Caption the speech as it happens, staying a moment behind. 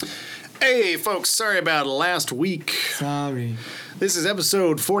Hey, folks, sorry about last week. Sorry. This is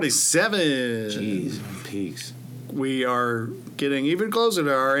episode 47. Jeez, peaks. We are getting even closer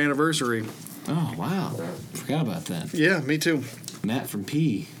to our anniversary. Oh, wow. Forgot about that. Yeah, me too. Matt from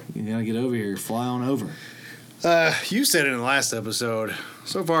P. You gotta get over here. Fly on over. You said it in the last episode.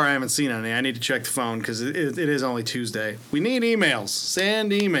 So far, I haven't seen any. I need to check the phone because it is only Tuesday. We need emails.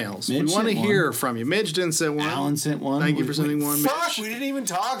 Send emails. Midge we want to sent hear one. from you. Midge didn't send one. Alan sent one. Thank you for sending one, Fuck, Midge. we didn't even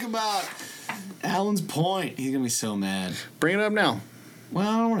talk about Alan's point. He's gonna be so mad. Bring it up now. Well,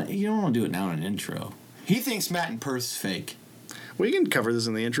 I don't want to. You don't want to do it now in an intro. He thinks Matt and Perth's fake. We can cover this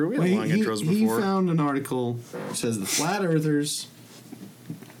in the intro. We had Well, long intros before. He found an article that says the flat earthers,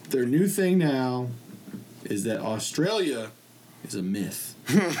 their new thing now is that Australia is a myth.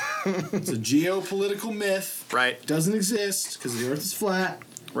 It's a geopolitical myth. Right, It doesn't exist because the earth is flat.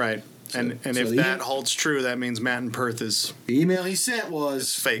 right. And So if the that holds true, that means Matt and Perth is The email he sent was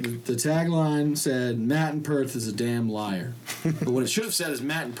It's fake. The tagline said Matt and Perth is a damn liar. But what it should have said is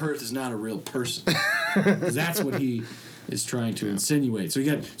Matt and Perth is not a real person. 'Cause that's what he is trying to insinuate. So you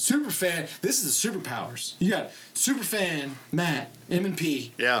got superfan. This is the superpowers. You got superfan Matt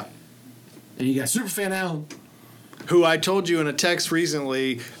M&P, yeah. and you got superfan Alan. Who I told you in a text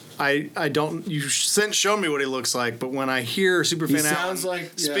recently, I don't. You shown me what he looks like, but when I hear Superfan Alan sounds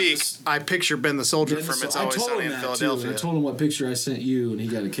like- yeah, speak, this- I picture Ben the Soldier Yeah, from so It's I Always told Sunny him in that too. Philadelphia. And I told him what picture I sent you, and he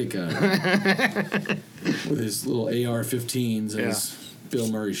got a kick out of it. With his little AR-15s and Yeah. his Bill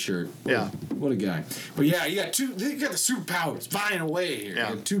Murray shirt. Yeah. What a guy. But yeah, you got the superpowers vying away here. Yeah.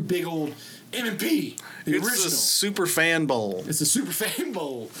 You got two big old M&P, the It's original. a Super Fan Bowl. It's a super fan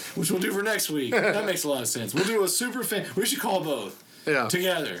bowl, which we'll do for next week. That makes a lot of sense. We'll do a super fan. We should call both Yeah,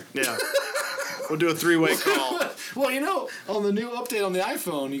 together. yeah. We'll do a three-way call. Well, you know, on the new update on the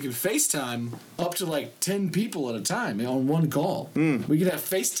iPhone, you can FaceTime up to like 10 people at a time on one call. We could have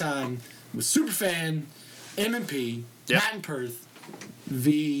FaceTime with Superfan, M&P, Yep. Matt and Perth,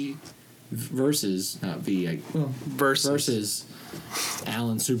 versus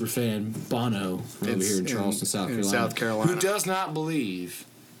Alan Superfan Bono from over It's here in Charleston, South in Carolina. South Carolina. Who does not believe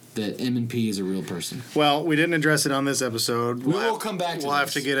that M&P is a real person. Well, we didn't address it on this episode. We will come back to We'll have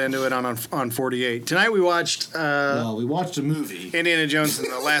this. to get into it on 48. Tonight we watched Well, we watched a movie. Indiana Jones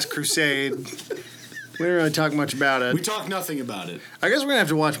and the Last Crusade. We didn't really talk much about it. We talked nothing about it. I guess we're gonna have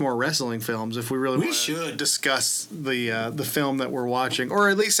to watch more wrestling films if we really We want to should. discuss the film that we're watching, or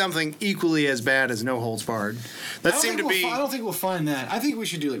at least something equally as bad as No Holds Barred. That seemed to be. I don't think we'll find that. I think we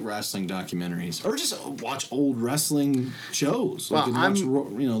should do like wrestling documentaries, or just watch old wrestling shows. Well, Like watch, the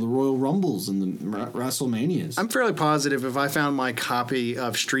Royal Rumbles and the WrestleManias. I'm fairly positive if I found my copy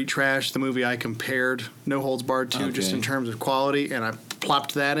of Street Trash, the movie I compared No Holds Barred to, just Okay. in terms of quality, and I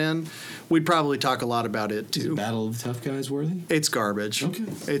plopped that in, we'd probably talk a lot about it too. Battle of the Tough Guys worthy? It's garbage. Okay.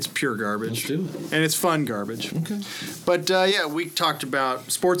 It's pure garbage. Let's do it. And it's fun garbage. Okay. But yeah, we talked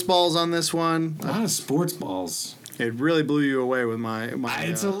about sports balls on this one. A lot of sports balls. It really blew you away with my.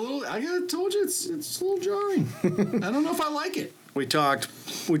 It's a little. Told you it's a little jarring. I don't know if I like it. We talked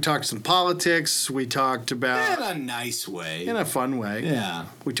some politics. We talked about In a nice way. in a fun way. Yeah.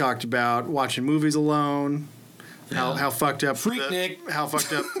 We talked about watching movies alone. How fucked up Freaknik. how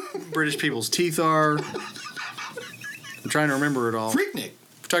fucked up British people's teeth are. I'm trying to remember it all. Freaknik.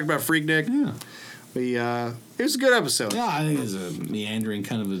 We talked about Freaknik. Yeah. It was a good episode. Yeah, I think it's a meandering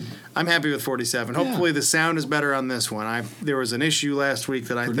kind of a. I'm happy with 47. Yeah. Hopefully the sound is better on this one. There was an issue last week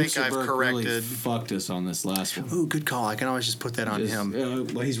that I think Producer I've Burke corrected. Really fucked us on this last one. Ooh, good call. I can always just put that on him.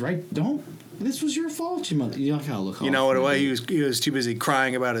 Well, he's right. Don't. This was your fault, you mother. You gotta look. You know what? He was too busy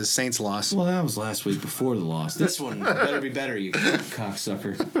crying about his Saints loss. Well, that was last week before the loss. This one better be better, you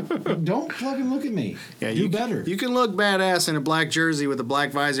cocksucker. Don't fucking look at me. Yeah, do you better. You can look badass in a black jersey with a black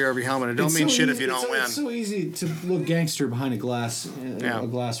visor over your helmet. It don't It's mean so shit easy- if you don't win. It's so easy to look gangster behind a glass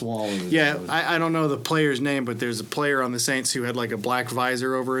wall. Yeah, I don't know the player's name, but there's a player on the Saints who had like a black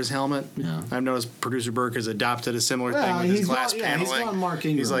visor over his helmet. Yeah. I've noticed producer Burke has adopted a similar Well, thing with his he's glass he's paneling. gone Mark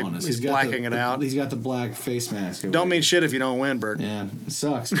Ingram He's like on us. he's got blacking it out. He's got the black face mask. over Don't there. mean shit if you don't win, Burke. Yeah, it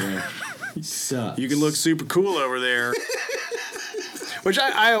sucks, bro. It sucks. You can look super cool over there. Which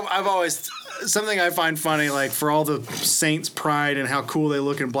I've always something I find funny, like for all the Saints pride and how cool they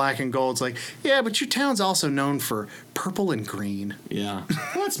look in black and gold. It's like, yeah, but your town's also known for purple and green. Yeah.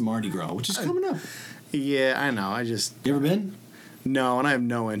 Well, that's Mardi Gras, which is coming up. Yeah, I know. You ever been? No, and I have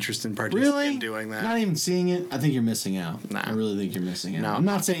no interest in participating in doing that. Not even seeing it? I think you're missing out. Nah. I really think you're missing out. No. I'm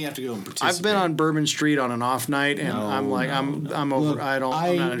not saying you have to go and participate. I've been on Bourbon Street on an off night, and I'm over. Look, I'm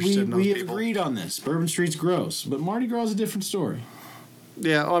not interested in those we people. agreed on this. Bourbon Street's gross, but Mardi Gras is a different story.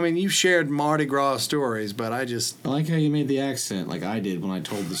 Yeah, well, I mean, you shared Mardi Gras stories, but I like how you made the accent like I did when I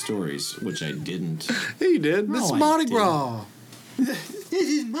told the stories, which I didn't. Yeah, you did. No, This is I Mardi didn't. Gras. This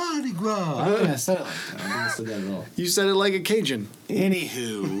is Mardi Gras. I don't think I said it like that. I don't think I said that at all. You said it like a Cajun.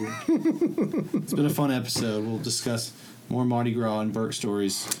 Anywho, it's been a fun episode. We'll discuss more Mardi Gras and Burke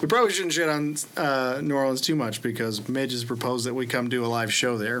stories. We probably shouldn't shit on New Orleans too much because Midge has proposed that we come do a live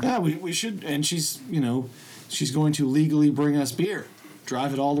show there. Yeah, we should. And she's going to legally bring us beer.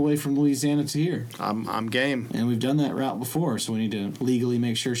 Drive it all the way from Louisiana to here. I'm game. And we've done that route before, so we need to legally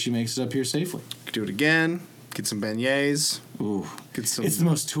make sure she makes it up here safely. Could do it again. Get some beignets. Ooh. Get some. It's the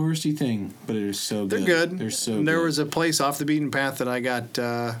most touristy thing, but it is so They're good. good. They're so and there good. was a place off the beaten path that I got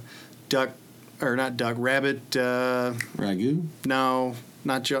rabbit. Ragu? No,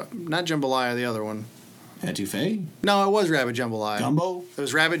 not jambalaya. The other one. Etouffee? No, it was rabbit jambalaya. Gumbo? It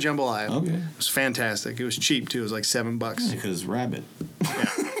was rabbit jambalaya. Okay. It was fantastic. It was cheap too. It was like $7. Because rabbit.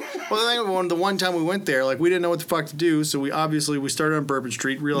 Well, the one time we went there, like we didn't know what the fuck to do, so we started on Bourbon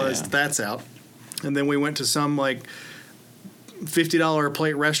Street, realized that's out, and then we went to some like $50 a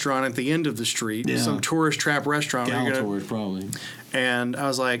plate restaurant at the end of the street, some tourist trap restaurant. Galatours, probably. And I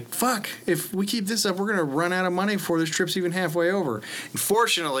was like, fuck, if we keep this up, we're going to run out of money before this trip's even halfway over. And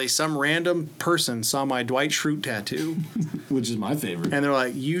fortunately, some random person saw my Dwight Schrute tattoo. Which is my favorite. And they're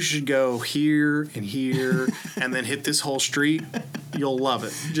like, you should go here and here and then hit this whole street. You'll love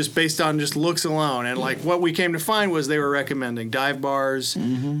it. Just based on just looks alone. And like what we came to find was they were recommending dive bars,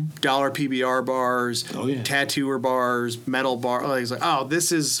 dollar PBR bars, tattooer bars, metal bars. Oh, he's like, oh,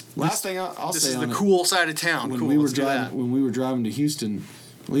 this is last thing I'll this say is on the it. cool side of town. When cool, we were let's do that. driving, when we were driving to Houston,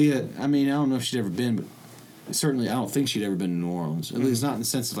 Leah, I mean, I don't know if she'd ever been, but certainly I don't think she'd ever been to New Orleans. At least not in the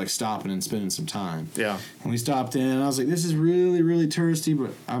sense of like stopping and spending some time. Yeah. And we stopped in, and I was like, this is really, really touristy,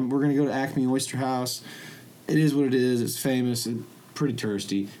 but we're going to go to Acme Oyster House. It is what it is. It's famous. It's pretty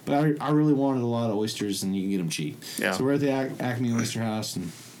touristy. But I really wanted a lot of oysters, and you can get them cheap. Yeah. So we're at the Acme Oyster House,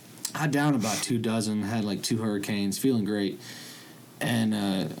 and I downed about 2 dozen, had like 2 hurricanes, feeling great. And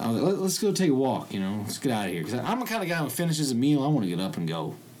I was like, let's go take a walk, let's get out of here. Because I'm the kind of guy who finishes a meal, I want to get up and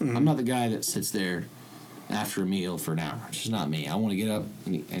go. I'm not the guy that sits there after a meal for an hour. It's just not me. I want to get up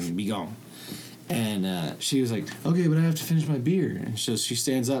and be gone. And she was like, okay, but I have to finish my beer. And so she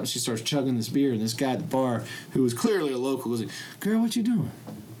stands up and she starts chugging this beer. And this guy at the bar, who was clearly a local, was like, girl, what you doing?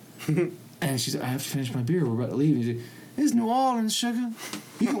 And she's like, I have to finish my beer. We're about to leave. And he's like, it's New Orleans, sugar.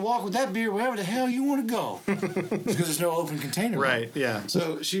 You can walk with that beer wherever the hell you want to go. Because there's no open container. Right, yeah.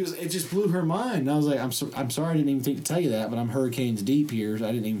 So it just blew her mind. And I was like, I'm sorry I didn't even think to tell you that, but I'm hurricanes deep here. So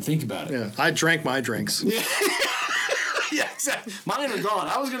I didn't even think about it. Yeah, I drank my drinks. Yeah. Yeah, exactly. Mine are gone.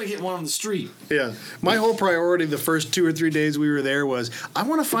 I was going to get one on the street. Yeah. My whole priority the first 2 or 3 days we were there was I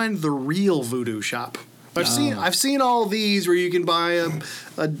want to find the real voodoo shop. I've seen all these where you can buy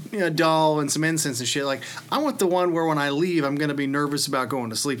a doll and some incense and shit. Like, I want the one where when I leave, I'm going to be nervous about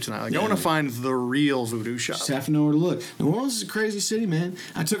going to sleep tonight. Like, I want to find the real voodoo shop. Just have to know where to look. New Orleans is a crazy city, man.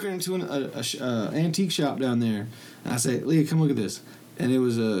 I took her into an antique shop down there. And I said, Leah, come look at this. And it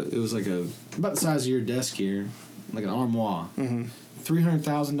was like about the size of your desk here, like an armoire.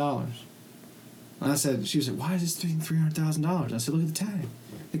 $300,000. And I said, she was like, why is this thing $300,000? I said, look at the tag.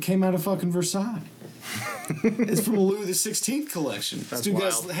 It came out of fucking Versailles. It's from a Louis XVI collection. That's this dude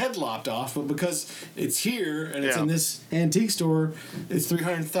got wild. his head lopped off, but because it's here and it's in this antique store, it's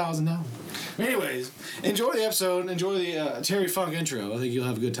 $300,000. Anyways, enjoy the episode. Enjoy the Terry Funk intro. I think you'll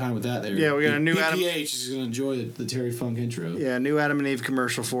have a good time with that there. Yeah, we got a new Adam. PPH is going to enjoy the Terry Funk intro. Yeah, new Adam and Eve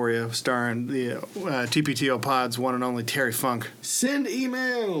commercial for you, starring the TPTO Pod's one and only Terry Funk. Send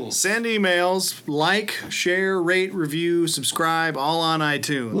emails. Send emails, like, share, rate, review, subscribe, all on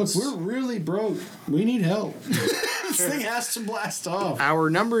iTunes. Look, we're really broke. We need help. This thing has to blast off. Our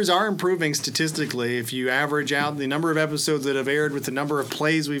numbers are improving statistically. If you average out the number of episodes that have aired with the number of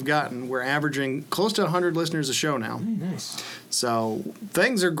plays we've gotten, we're averaging close to 100 listeners a show now. Hey, nice. So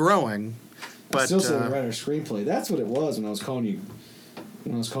things are growing. But I still say write our screenplay. That's what it was when I was calling you.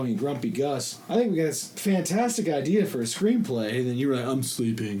 When I was calling you Grumpy Gus. I think we got this fantastic idea for a screenplay, and then you were like, "I'm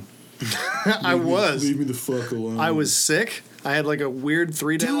sleeping." Leave me the fuck alone. I was sick. I had like a weird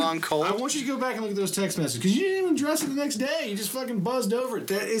 3-day-long cold. I want you to go back and look at those text messages because you didn't even address it the next day. You just fucking buzzed over it.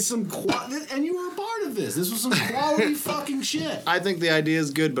 That is some and you were a part of this. This was some quality fucking shit. I think the idea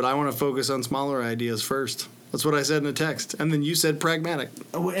is good, but I want to focus on smaller ideas first. That's what I said in the text. And then you said pragmatic.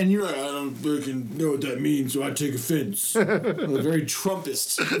 Oh, and you're like, I don't fucking know what that means, so I take offense. A very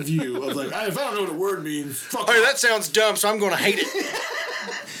Trumpist view of like, if I don't know what a word means, fuck Hey, off. that sounds dumb, so I'm going to hate it.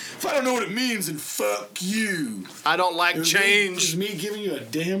 I don't know what it means, and fuck you. I don't like It change. was me giving you a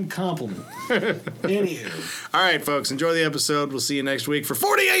damn compliment. Anywho. All right, folks, enjoy the episode. We'll see you next week for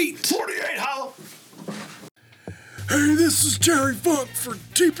 48. 48, holla. Hey, this is Terry Funk for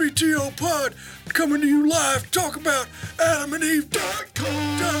TPTO Pod, coming to you live to talk about AdamandEve.com.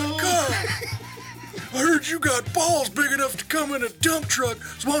 I heard you got balls big enough to come in a dump truck,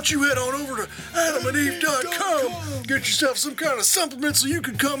 so why don't you head on over to AdamandEve.com, get yourself some kind of supplement so you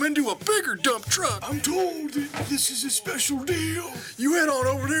can come into a bigger dump truck. I'm told that this is a special deal. You head on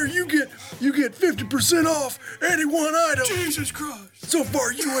over there, you get 50% off any one item. Jesus Christ. So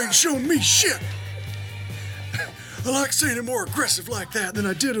far, you ain't shown me shit. I like saying it more aggressive like that than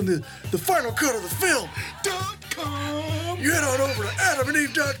I did in the final cut of the film. .com. You head on over to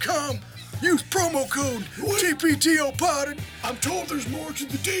AdamandEve.com, use promo code TPTOPod. I'm told there's more to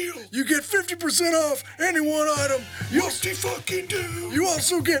the deal. You get 50% off any one item. What the fucking do? You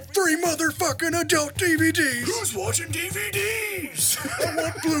also get 3 motherfucking adult DVDs. Who's watching DVDs? I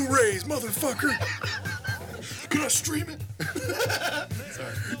want Blu-rays, motherfucker. Can I stream it?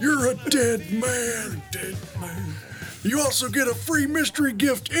 You're a dead man. Dead man. You also get a free mystery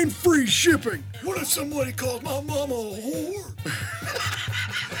gift and free shipping. What if somebody calls my mama a whore?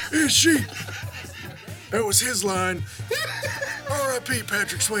 Is she? That was his line. R.I.P.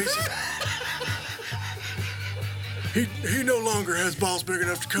 Patrick Swayze. He no longer has balls big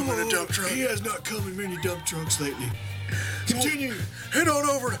enough to come in a dump truck. He has not come in many dump trucks lately. Continue. Head on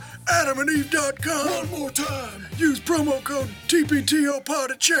over to AdamandEve.com. One more time. Use promo code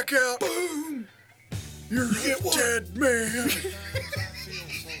TPTOPod at checkout. Boom. You're You get a what? dead man.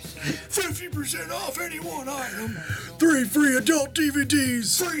 50% off any one item. 3 free adult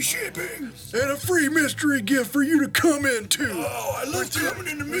DVDs. Free shipping. And a free mystery gift for you to come into. Oh, I love coming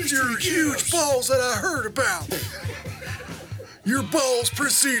into With mystery your huge gifts. balls that I heard about. Your balls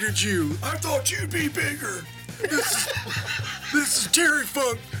preceded you. I thought you'd be bigger. This is Terry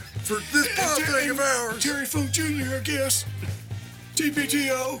Funk for this pod thing of ours. Terry Funk Jr., I guess.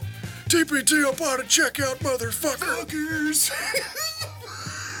 TPTO. TPTO pod at checkout, motherfucker. Fuckers.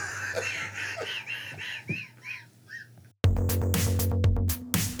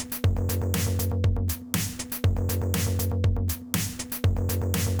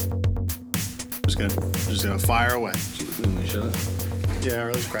 Just gonna fire away. Shut up. Yeah,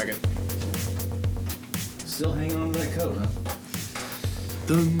 or let's crack it. Still hanging on to that coat, huh?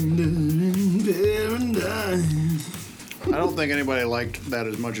 Thunder in paradise. I don't think anybody liked that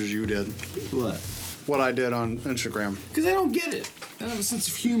as much as you did. What? What I did on Instagram. Because I don't get it. I don't have a sense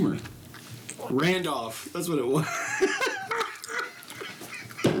of humor. Randolph. That's what it was.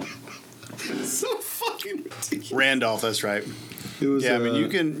 So fucking ridiculous. Randolph, that's right. It was, Yeah, I mean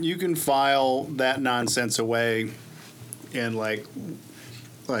you can file that nonsense away, and like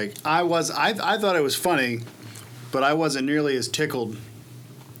I thought it was funny, but I wasn't nearly as tickled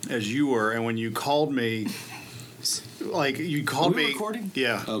as you were. And when you called me, like you called Are we me, recording?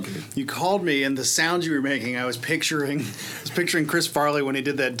 yeah, Okay. You called me, and the sounds you were making, I was picturing Chris Farley when he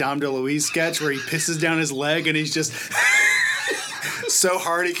did that Dom DeLuise sketch where he pisses down his leg and he's just so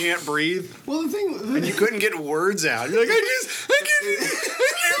hard he can't breathe. Well, the thing... And you couldn't get words out. You're like, I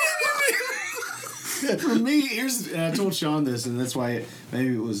can't. For me, and I told Sean this, and that's why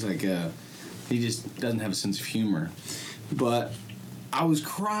maybe it was like he just doesn't have a sense of humor. But I was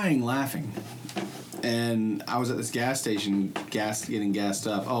crying laughing, and I was at this gas station, getting gassed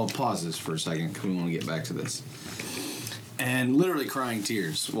up. Oh, pause this for a second, because we want to get back to this. And literally crying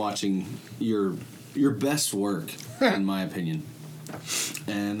tears watching your best work, in my opinion.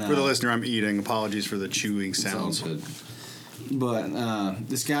 And For the listener, I'm eating. Apologies for the chewing sounds sounds. good. But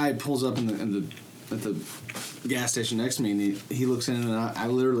this guy pulls up at the gas station next to me, and he looks in, and I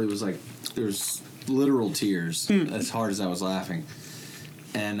literally was like, there's literal tears as hard as I was laughing.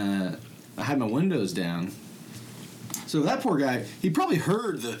 And I had my windows down. So that poor guy, he probably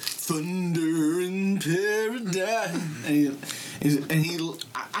heard the thunder in paradise.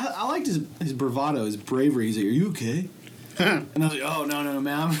 I liked his bravado, his bravery. He's like, "Are you okay?" And I was like, "Oh no,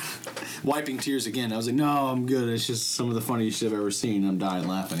 man!" I'm wiping tears again. I was like, "No, I'm good. It's just some of the funniest shit I've ever seen." I'm dying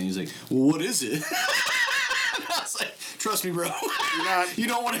laughing. And he's like, "Well, what is it?" And I was like, "Trust me, bro. You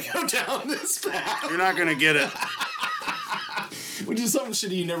don't want to go down this path." You're not gonna get it. Which is something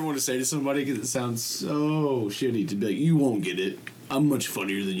shitty you never want to say to somebody because it sounds so shitty to be like, "You won't get it. I'm much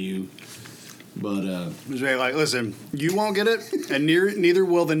funnier than you." But Just be like, listen, you won't get it, and neither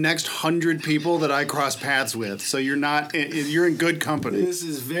will the next 100 people that I cross paths with. So you're in good company. this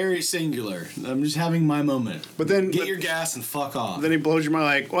is very singular. I'm just having my moment. But then Get your gas and fuck off. Then he blows your mind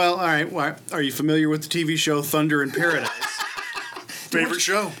like, well, all right, are you familiar with the TV show Thunder in Paradise? Favorite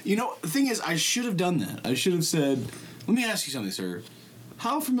show. You know, the thing is, I should have done that. I should have said, let me ask you something, sir.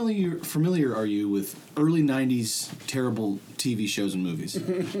 How familiar are you with early 90s terrible TV shows and movies?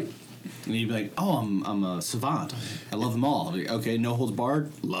 And he'd be like, oh, I'm a savant. I love them all. I'd be like, okay, No Holds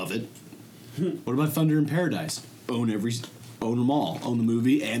Barred? Love it. What about Thunder in Paradise? Own them all. Own the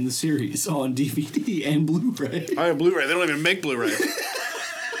movie and the series on DVD and Blu-ray. I have Blu-ray. They don't even make Blu-ray.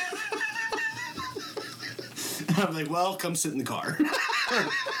 I'm like, well, come sit in the car.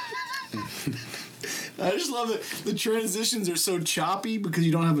 I just love that the transitions are so choppy because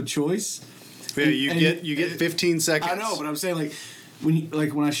you don't have a choice. Yeah, you get 15 seconds. I know, but I'm saying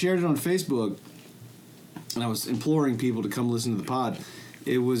when I shared it on Facebook, and I was imploring people to come listen to the pod,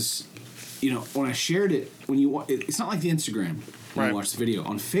 it was, when I shared it, it's not like the Instagram when you watch the video.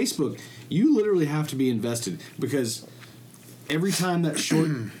 On Facebook, you literally have to be invested because every time that short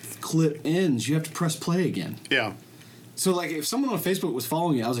clip ends, you have to press play again. Yeah. So, if someone on Facebook was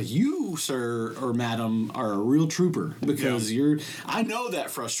following you, I was like, you, sir or madam, are a real trooper because I know that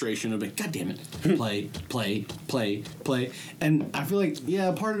frustration of, God damn it, play. And I feel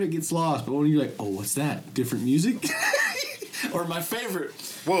like, part of it gets lost, but when you're like, oh, what's that? Different music? Or my favorite.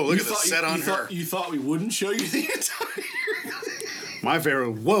 Whoa, look at the set on her. You thought we wouldn't show you the entire. My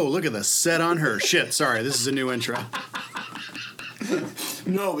favorite, whoa, look at the set on her. Shit, sorry, this is a new intro.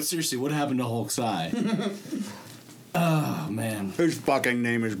 No, but seriously, what happened to Hulk's eye? Oh, man. Whose fucking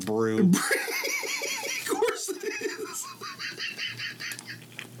name is Brew? Of course it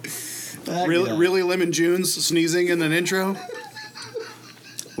is. Really, Lemon Junes sneezing in an intro?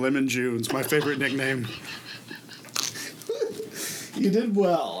 Lemon Junes, my favorite nickname. You did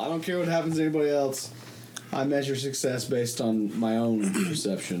well. I don't care what happens to anybody else. I measure success based on my own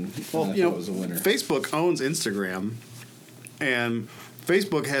perception. Well, I was a winner. Facebook owns Instagram, and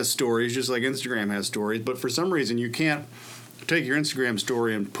Facebook has stories just like Instagram has stories, but for some reason you can't take your Instagram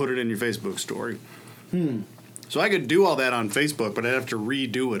story and put it in your Facebook story. So I could do all that on Facebook, but I'd have to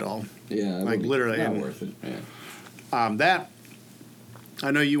redo it all. Yeah, literally not worth it. Yeah.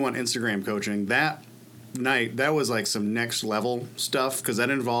 I know you want Instagram coaching. That night, that was like some next level stuff because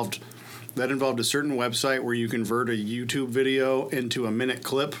that involved a certain website where you convert a YouTube video into a minute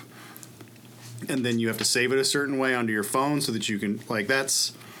clip. And then you have to save it a certain way onto your phone so that you can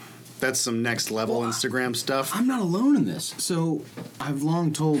that's some next level Instagram stuff. I'm not alone in this. So I've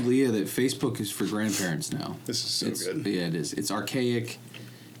long told Leah that Facebook is for grandparents now. This is so good. Yeah, it is. It's archaic.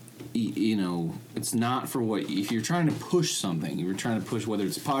 It's not for if you're trying to push something, if you're trying to push whether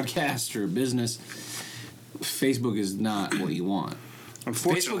it's a podcast or a business, Facebook is not what you want.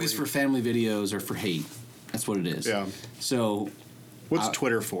 Unfortunately, Facebook is for family videos or for hate. That's what it is. Yeah. So what's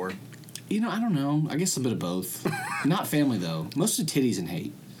Twitter for? I don't know. I guess a bit of both. Not family, though. Mostly titties and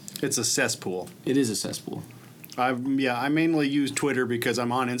hate. It's a cesspool. It is a cesspool. I mainly use Twitter because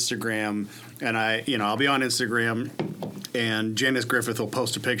I'm on Instagram, and I'll be on Instagram, and Janice Griffith will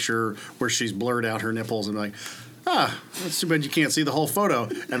post a picture where she's blurred out her nipples and be like, that's too bad you can't see the whole photo.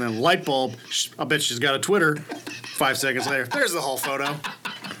 And then light bulb, I bet she's got a Twitter. 5 seconds later, there's the whole photo.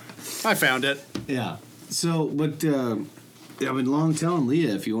 I found it. Yeah. So, but I've been long telling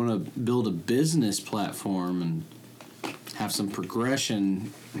Leah, if you want to build a business platform and have some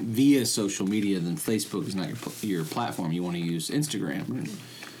progression via social media, then Facebook is not your platform. You want to use Instagram,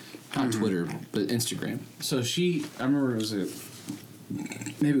 not Twitter, but Instagram. So I remember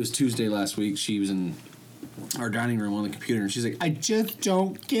maybe it was Tuesday last week. She was in our dining room on the computer, and she's like, I just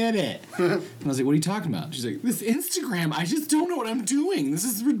don't get it. And I was like, what are you talking about? She's like, this Instagram, I just don't know what I'm doing. This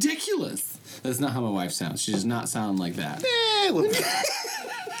is ridiculous. That's not how my wife sounds. She does not sound like that.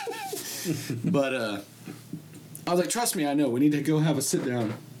 But I was like, trust me, I know. We need to go have a sit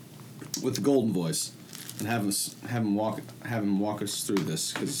down with the Golden Voice and have him walk us through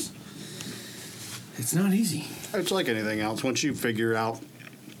this because it's not easy. It's like anything else. Once you figure out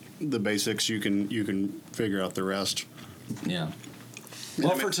the basics, you can figure out the rest. Yeah.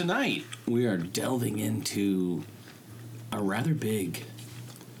 Well, for tonight, we are delving into a rather big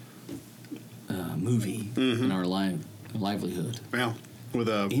movie in our livelihood. Yeah, with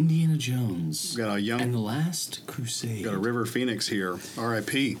Indiana Jones. Got a young and the Last Crusade. Got a River Phoenix here.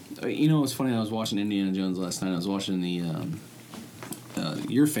 R.I.P. What's funny? I was watching Indiana Jones last night. I was watching the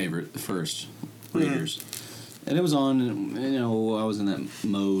your favorite, the first Raiders. And it was on, and, I was in that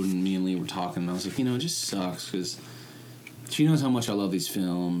mode, and me and Lee were talking, and I was like, it just sucks, because she knows how much I love these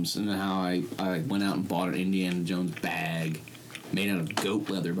films, and how I went out and bought an Indiana Jones bag, made out of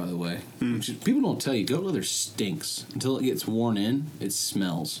goat leather, by the way. Which people don't tell you, goat leather stinks. Until it gets worn in, it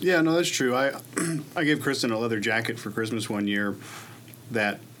smells. Yeah, no, that's true. I gave Kristen a leather jacket for Christmas one year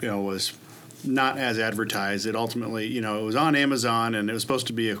that, was not as advertised. It ultimately, it was on Amazon and it was supposed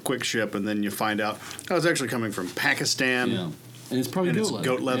to be a quick ship, and then you find out it's actually coming from Pakistan. Yeah. And it's probably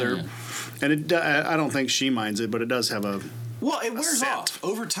goat leather. Yeah. And I don't think she minds it, but it does have a. Well, it wears scent. off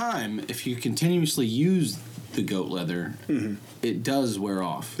over time. If you continuously use the goat leather, it does wear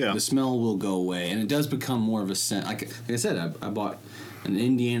off. Yeah. The smell will go away, and it does become more of a scent. Like I said, I bought an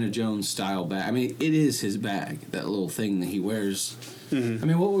Indiana Jones style bag. I mean, it is his bag, that little thing that he wears. I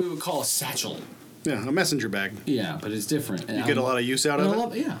mean, what we would call a satchel. Yeah, a messenger bag. Yeah, but it's different. You get a lot of use out of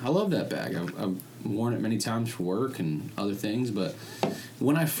it? I love that bag. I've worn it many times for work and other things, but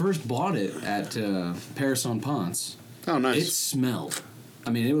when I first bought it at Paris on Ponce, Oh, nice. it smelled. I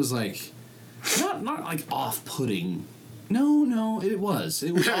mean, it was like, not like off-putting. No, it was.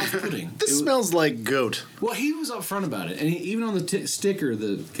 It was off-putting. This smells like goat. Well, he was upfront about it, and even on the sticker,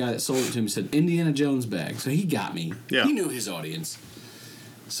 the guy that sold it to him said Indiana Jones bag. So he got me. Yeah. He knew his audience.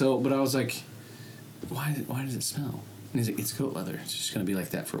 So, but I was like, why does it smell? And he's like, it's goat leather. It's just going to be like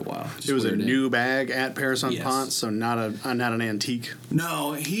that for a while. Just It was a wear in. new bag at Paris on Yes. Ponce, so not an antique.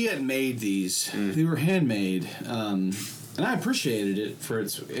 No, he had made these. They were handmade, and I appreciated it for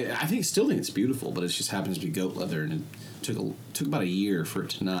its. Still think it's beautiful, but it just happens to be goat leather, and it took about a year for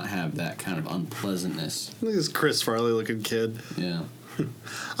it to not have that kind of unpleasantness. Look at this Chris Farley looking kid. Yeah.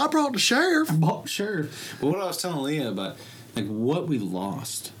 I brought the sheriff. Oh, sure. But what I was telling Leah about, like, what we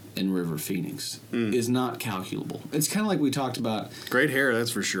lost in River Phoenix is not calculable. It's kind of like we talked about. Great hair, that's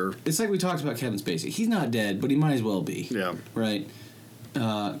for sure. It's like we talked about Kevin Spacey. He's not dead, but he might as well be. Yeah. Right?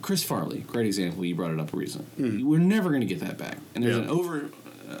 Chris Farley, great example. You brought it up recently. We're never going to get that back. And there's an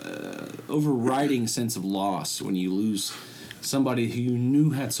overriding sense of loss when you lose somebody who you knew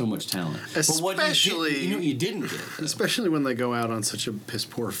had so much talent. Especially, you didn't get. Though. Especially when they go out on such a piss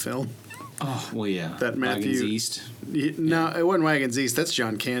poor film. Oh, well, yeah. That Matthew Wagons East. No, it wasn't Wagons East. That's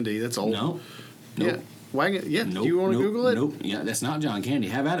John Candy. That's old. No. Yeah. Wagon. Yeah. Nope, Do you want to Google it? Nope. Yeah, that's not John Candy.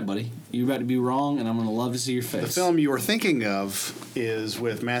 Have at it, buddy. You're about to be wrong, and I'm going to love to see your face. The film you were thinking of is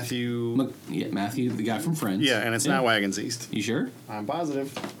with Matthew. Matthew, the guy from Friends. Yeah, and it's not Wagons East. You sure? I'm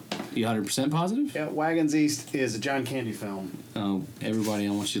positive. You 100% positive? Yeah, Wagons East is a John Candy film. Oh, everybody,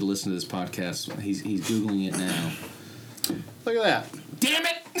 I want you to listen to this podcast. He's Googling it now. Look at that. Damn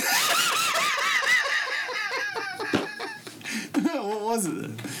it! What was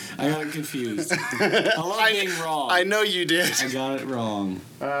it? I got it confused. I love being wrong. I know you did. I got it wrong.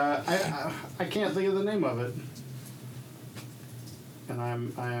 I can't think of the name of it. And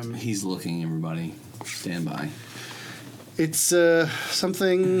I am. He's looking, everybody. Stand by. It's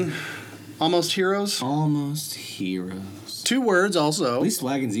something. Almost Heroes. Almost Heroes. 2 words also. At least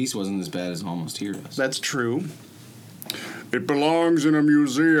Wagons East wasn't as bad as Almost Heroes. That's true. It belongs in a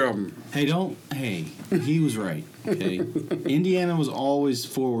museum. Hey, he was right. Okay, Indiana was always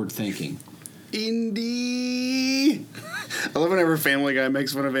forward thinking. Indy. I love whenever Family Guy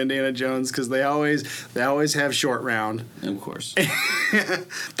makes fun of Indiana Jones because they always have short round. Of course.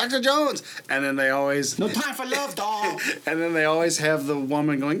 Dr. Jones, and then they always No time for love, dog. and then they always have the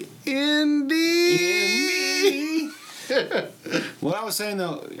woman going Indy. What I was saying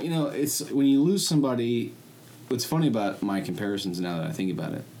though, it's when you lose somebody. What's funny about my comparisons now that I think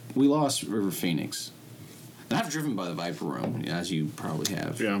about it, we lost River Phoenix. And I've driven by the Viper Room, as you probably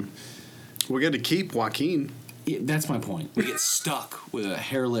have. Yeah. We get to keep Joaquin. Yeah, that's my point. We get stuck with a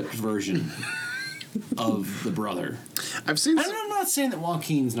hair-lipped version of the brother. I've seen. And I'm not saying that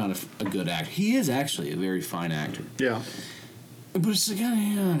Joaquin's not a good actor. He is actually a very fine actor. Yeah. But it's like,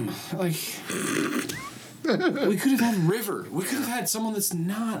 goddamn, like, we could have had River. We could have had someone that's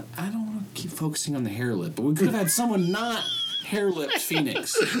not. I don't want to keep focusing on the hair lip, but we could have had someone not hair-lipped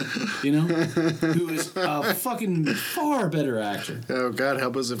Phoenix, who is a fucking far better actor. Oh, God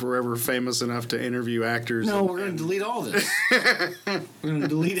help us if we're ever famous enough to interview actors. No, we're going to delete all this. We're going to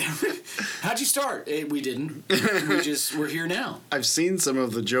delete everything. How'd you start? We didn't. We're here now. I've seen some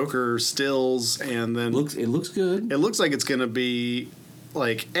of the Joker stills, and then It looks good. it looks like it's going to be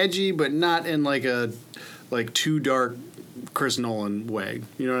like edgy, but not in like a too dark Chris Nolan way.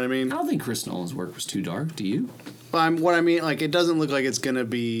 You know what I mean? I don't think Chris Nolan's work was too dark. Do you? What I mean, like, it doesn't look like it's going to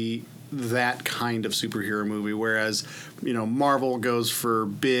be that kind of superhero movie, whereas, Marvel goes for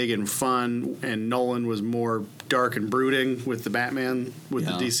big and fun, and Nolan was more dark and brooding with the Batman, with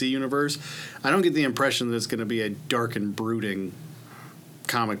the DC universe. I don't get the impression that it's going to be a dark and brooding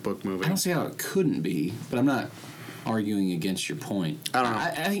comic book movie. I don't see how it couldn't be, but I'm not arguing against your point. I don't know.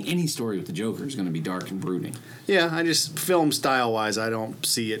 I think any story with the Joker is going to be dark and brooding. Yeah, I just, film style-wise, I don't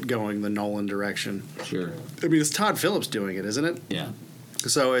see it going the Nolan direction. Sure. I mean, it's Todd Phillips doing it, isn't it? Yeah.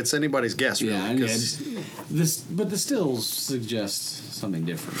 So it's anybody's guess, really. Yeah, but the stills suggest something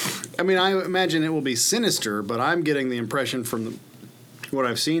different. I mean, I imagine it will be sinister, but I'm getting the impression from what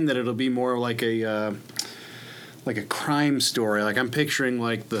I've seen that it'll be more like a crime story. Like I'm picturing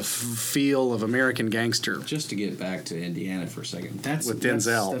like the feel of American Gangster. Just to get back to Indiana for a second, with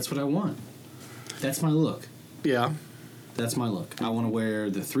Denzel. That's what I want. That's my look. Yeah. That's my look. I want to wear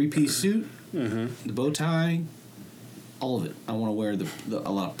the 3-piece suit, the bow tie, all of it. I want to wear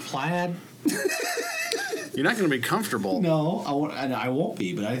a lot of plaid. You're not going to be comfortable. No, I won't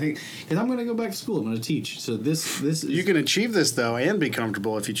be. But I think because I'm going to go back to school, I'm going to teach. So this is. You can achieve this though and be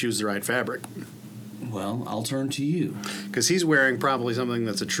comfortable if you choose the right fabric. Well, I'll turn to you. Because he's wearing probably something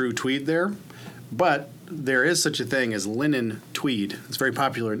that's a true tweed there, but there is such a thing as linen tweed. It's very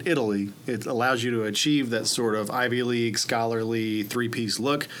popular in Italy. It allows you to achieve that sort of Ivy League, scholarly 3-piece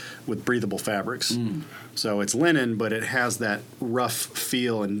look with breathable fabrics. So it's linen, but it has that rough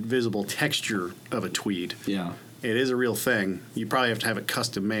feel and visible texture of a tweed. Yeah. It is a real thing. You probably have to have it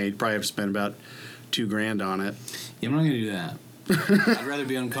custom made. Probably have to spend about $2,000 on it. Yeah, I'm not going to do that. I'd rather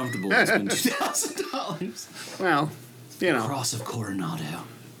be uncomfortable than spend $2,000. Well, you know. Cross of Coronado.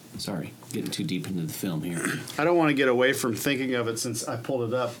 Sorry, getting too deep into the film here. I don't want to get away from thinking of it since I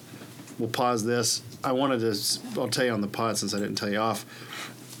pulled it up. We'll pause this. I'll tell you on the pod since I didn't tell you off.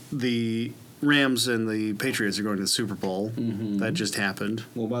 The Rams and the Patriots are going to the Super Bowl. Mm-hmm. That just happened.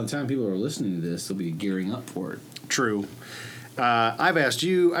 Well, by the time people are listening to this, they'll be gearing up for it. True. I've asked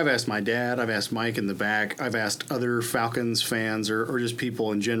you, I've asked my dad, I've asked Mike in the back, I've asked other Falcons fans or just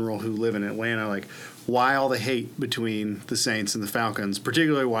people in general who live in Atlanta, like, why all the hate between the Saints and the Falcons,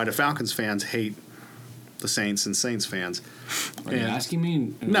 particularly why do Falcons fans hate the Saints and Saints fans? Are you asking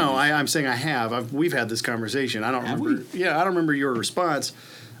me? No, I'm saying I have. We've had this conversation. I don't remember. Yeah, I don't remember your response.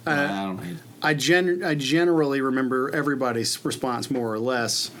 I don't hate it. I generally remember everybody's response more or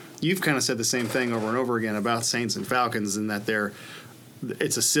less. You've kind of said the same thing over and over again about Saints and Falcons, and that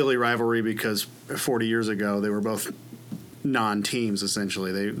it's a silly rivalry because 40 years ago they were both non-teams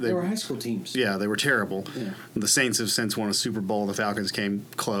essentially. They were high school teams. Yeah, they were terrible. Yeah. The Saints have since won a Super Bowl. The Falcons came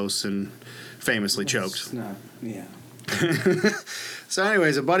close and famously choked. Yeah. So,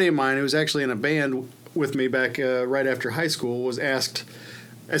 anyways, a buddy of mine who was actually in a band with me back right after high school was asked.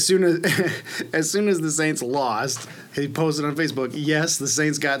 As soon as the Saints lost, he posted on Facebook, "Yes, the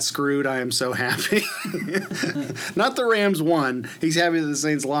Saints got screwed. I am so happy." Not the Rams won. He's happy that the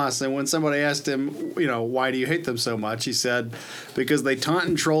Saints lost. And when somebody asked him, why do you hate them so much? He said, because they taunt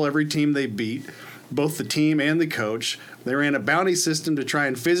and troll every team they beat, both the team and the coach. They ran a bounty system to try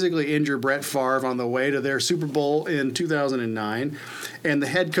and physically injure Brett Favre on the way to their Super Bowl in 2009. And the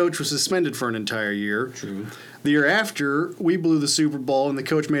head coach was suspended for an entire year. True. The year after, we blew the Super Bowl, and the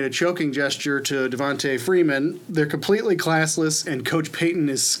coach made a choking gesture to Devontae Freeman. They're completely classless, and Coach Payton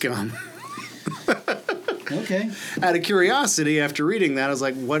is scum. Okay. Out of curiosity, after reading that, I was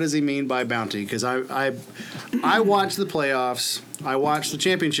like, what does he mean by bounty? Because I watched the playoffs, I watched the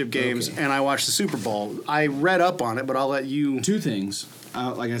championship games, and I watched the Super Bowl. I read up on it, but I'll let you... Two things.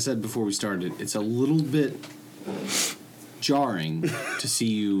 Like I said before we started, it's a little bit jarring to see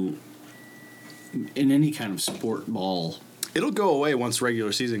you in any kind of sport ball. It'll go away once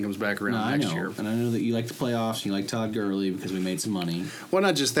regular season comes back around next year. And I know that you like the playoffs and you like Todd Gurley because we made some money. Well,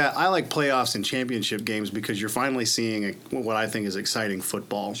 not just that. I like playoffs and championship games because you're finally seeing what I think is exciting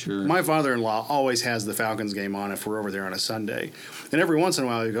football. Sure. My father-in-law always has the Falcons game on if we're over there on a Sunday. And every once in a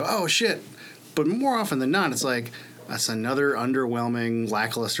while you go, oh, shit. But more often than not, it's like, that's another underwhelming,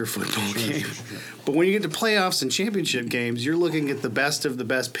 lackluster football game. But when you get to playoffs and championship games, you're looking at the best of the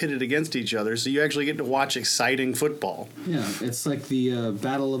best pitted against each other, so you actually get to watch exciting football. Yeah, it's like the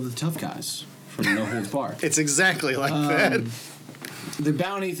battle of the tough guys from No Holds Barred. It's exactly like that. The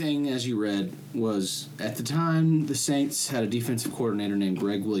bounty thing, as you read, was at the time the Saints had a defensive coordinator named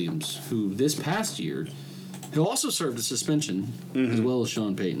Greg Williams, who this past year, who also served a suspension, as well as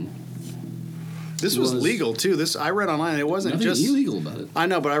Sean Payton. This was legal too. I read online. It wasn't nothing just illegal about it. I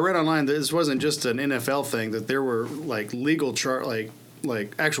know, but I read online that this wasn't just an NFL thing. That there were like legal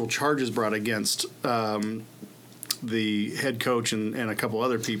like actual charges brought against the head coach and a couple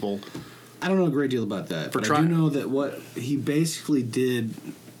other people. I don't know a great deal about that, but I do know that what he basically did,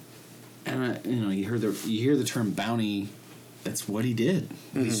 and you hear the term bounty. That's what he did.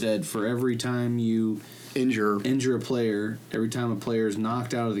 Mm-hmm. He said for every time you injure a player, every time a player is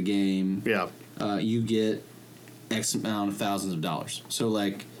knocked out of the game, you get X amount of thousands of dollars. So,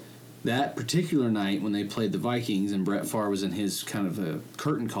 like, that particular night when they played the Vikings and Brett Favre was in his kind of a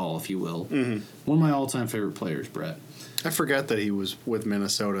curtain call, if you will, one of my all-time favorite players, Brett. I forgot that he was with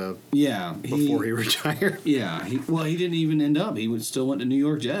Minnesota before he retired. Yeah. He didn't even end up. He still went to New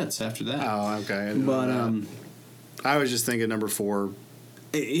York Jets after that. Oh, okay. But I was just thinking number 4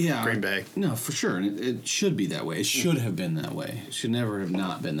 Yeah. Green Bay. No, for sure. And it should be that way. It should have been that way. It should never have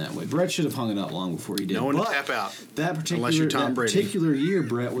not been that way. Brett should have hung it up long before he did. No one to tap out. That unless you're Tom Brady. particular year,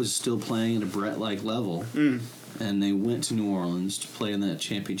 Brett was still playing at a Brett-like level. And they went to New Orleans to play in that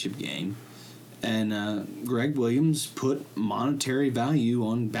championship game. And Greg Williams put monetary value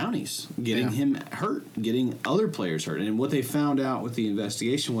on bounties, getting him hurt, getting other players hurt. And what they found out with the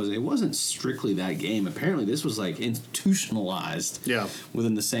investigation was it wasn't strictly that game. Apparently, this was like institutionalized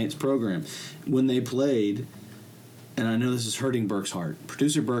within the Saints program. When they played, and I know this is hurting Burke's heart.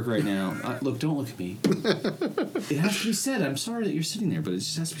 Producer Burke right now, look, don't look at me. It has to be said. I'm sorry that you're sitting there, but it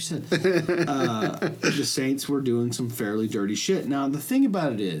just has to be said. The Saints were doing some fairly dirty shit. Now, the thing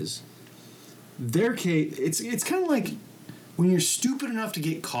about it is, their case, it's kind of like when you're stupid enough to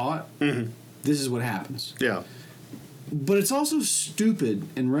get caught, this is what happens. Yeah. But it's also stupid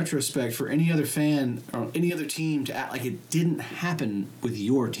in retrospect for any other fan or any other team to act like it didn't happen with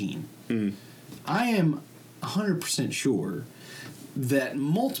your team. I am 100% sure that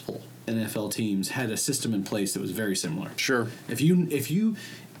multiple NFL teams had a system in place that was very similar. Sure. If you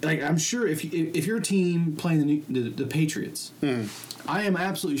like, I'm sure if your team playing the Patriots, I am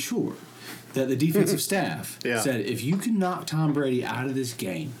absolutely sure that the defensive staff said, if you can knock Tom Brady out of this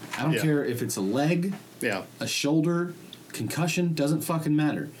game, I don't care if it's a leg, a shoulder, concussion, doesn't fucking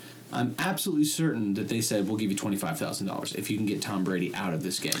matter. I'm absolutely certain that they said, we'll give you $25,000 if you can get Tom Brady out of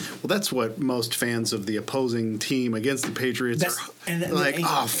this game. Well, that's what most fans of the opposing team against the Patriots are like,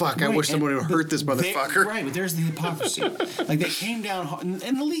 oh, fuck, I wish someone would hurt this motherfucker. Right, but there's the hypocrisy. Like, they came down hard, and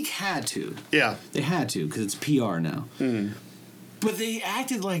the league had to. Yeah. They had to, because it's PR now. But they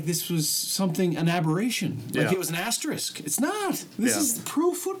acted like this was an aberration. Like it was an asterisk. It's not. This is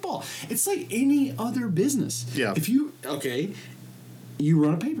pro football. It's like any other business. Yeah. If you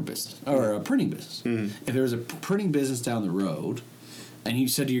run a paper business or a printing business. If there was a printing business down the road and you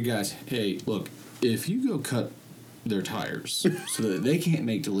said to your guys, hey, look, if you go cut their tires so that they can't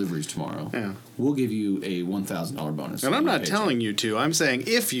make deliveries tomorrow, we'll give you a $1,000 bonus. And I'm not telling you to. I'm saying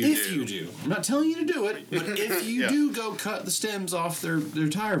if you do. I'm not telling you to do it, but if you do go cut the stems off their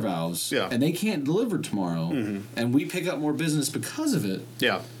tire valves and they can't deliver tomorrow and we pick up more business because of it,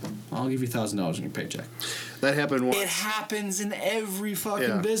 I'll give you $1,000 in your paycheck. That happened once. It happens in every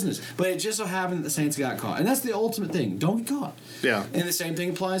fucking business. But it just so happened that the Saints got caught. And that's the ultimate thing. Don't get caught. Yeah. And the same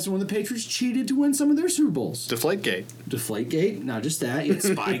thing applies to when the Patriots cheated to win some of their Super Bowls. Deflategate. Not just that. You had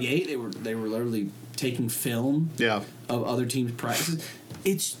Spygate. They were literally taking film of other teams' practices.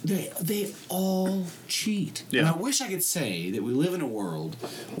 They all cheat. Yeah. And I wish I could say that we live in a world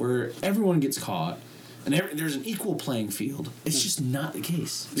where everyone gets caught and there's an equal playing field. It's just not the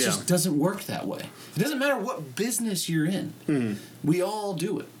case. It just doesn't work that way. It doesn't matter what business you're in. We all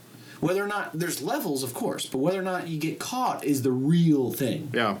do it. Whether or not there's levels, of course, but whether or not you get caught is the real thing.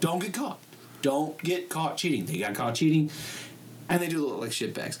 Yeah. Don't get caught. Don't get caught cheating. They got caught cheating, and they do look like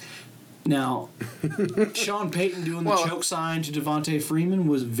shitbags. Now, Sean Payton doing the choke sign to Devontae Freeman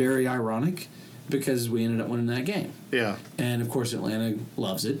was very ironic because we ended up winning that game. Yeah. And, of course, Atlanta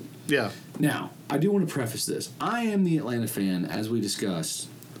loves it. Yeah. Now, I do want to preface this. I am the Atlanta fan, as we discussed.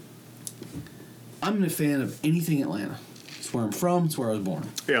 I'm a fan of anything Atlanta. It's where I'm from. It's where I was born.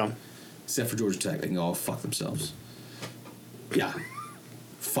 Yeah. Except for Georgia Tech. They can all fuck themselves. Yeah.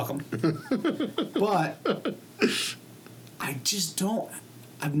 Fuck them. But I just don't...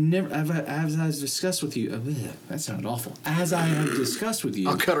 as I've discussed with you... that sounded awful. As I have discussed with you...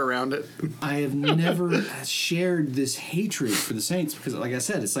 I'll cut around it. I have never shared this hatred for the Saints because, like I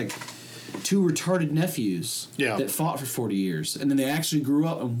said, it's like two retarded nephews that fought for 40 years. And then they actually grew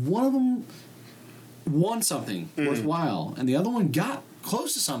up, and one of them won something worthwhile, and the other one got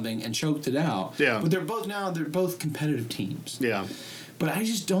close to something and choked it out. Yeah. But they're both competitive teams. Yeah. But I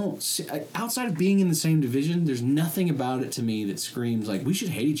just don't see, outside of being in the same division, there's nothing about it to me that screams like we should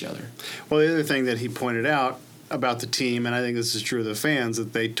hate each other. Well, the other thing that he pointed out about the team, and I think this is true of the fans,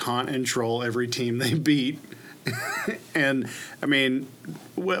 that they taunt and troll every team they beat. And, I mean,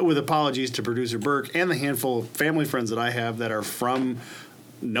 with apologies to producer Burke and the handful of family friends that I have that are from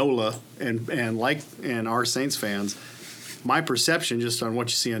NOLA and are Saints fans, my perception, just on what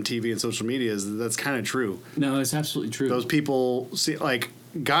you see on TV and social media, is that's kind of true. No, it's absolutely true. Those people see, like,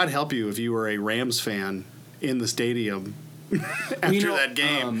 God help you if you were a Rams fan in the stadium after that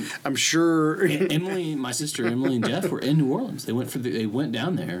game. I'm sure Emily, my sister Emily and Jeff were in New Orleans. They went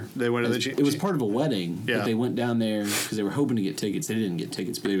down there. They went to it was part of a wedding. Yeah. But they went down there because they were hoping to get tickets. They didn't get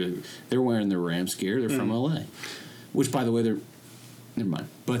tickets, but they were wearing their Rams gear. They're from LA, which, by the way, never mind.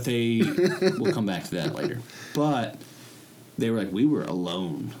 But we'll come back to that later. But they were like, we were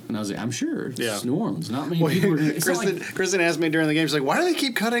alone. And I was like, I'm sure. It's just New Orleans. Not many Well, people were it's not like, Kristen asked me during the game, she's like, why do they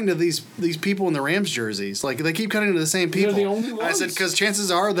keep cutting to these people in the Rams jerseys? Like, they keep cutting to the same people. They're the only ones. I said, because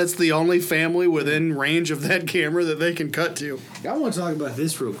chances are that's the only family within range of that camera that they can cut to. I want to talk about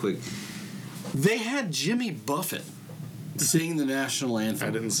this real quick. They had Jimmy Buffett sing the national anthem.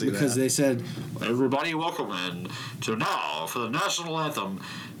 I didn't see that. Because they said, everybody welcome in to now for the national anthem.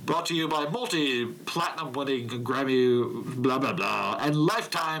 Brought to you by multi-platinum winning Grammy blah blah blah and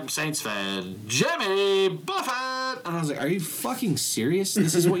lifetime Saints fan Jimmy Buffett. And I was like, "Are you fucking serious?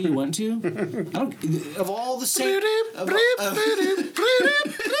 This is what you went to? I don't. Of all the Saints,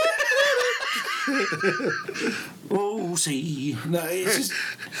 oh, see, no, it's just.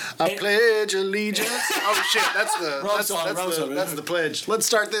 I pledge allegiance. Oh shit, that's the pledge. Let's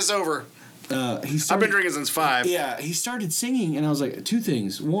start this over. I've been drinking since 5. Yeah, he started singing, and I was like, 2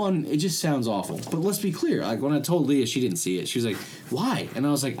 things. One, it just sounds awful. But let's be clear. Like, when I told Leah, she didn't see it. She was like, why? And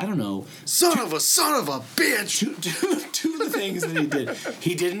I was like, I don't know. Son of a bitch! Two of the things that he did.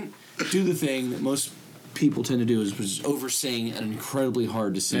 He didn't do the thing that most people tend to do is just over-sing an incredibly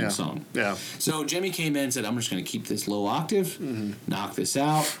hard-to-sing song. Yeah. So Jimmy came in and said, I'm just going to keep this low octave, knock this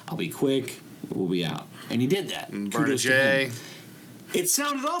out, I'll be quick, we'll be out. And he did that. Burn a J. It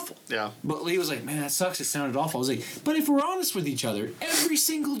sounded awful. Yeah. But Lee was like, man, that sucks. It sounded awful. I was like, but if we're honest with each other, every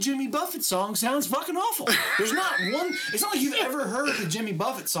single Jimmy Buffett song sounds fucking awful. There's not one. It's not like you've ever heard the Jimmy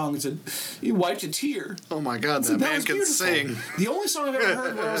Buffett song that said, you wiped a tear. Oh my God, that man can sing. The only song I've ever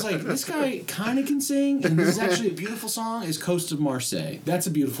heard where I was like, this guy kind of can sing, and this is actually a beautiful song, is Coast of Marseille. That's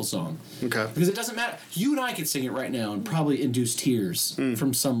a beautiful song. Okay. Because it doesn't matter. You and I could sing it right now and probably induce tears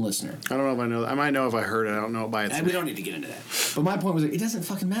from some listener. I don't know if I know that. I might know if I heard it. I don't know it by itself. We don't need to get into that. But my point was, like, it doesn't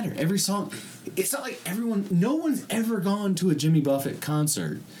fucking matter. Every song, it's not like no one's ever gone to a Jimmy Buffett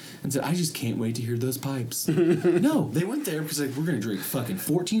concert and said, I just can't wait to hear those pipes. No, they went there because, like, we're going to drink fucking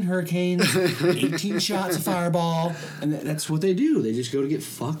 14 Hurricanes, 18 shots of Fireball, and that's what they do. They just go to get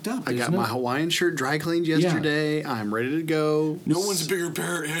fucked up. I got my Hawaiian shirt dry cleaned yesterday. Yeah. I'm ready to go. No one's a bigger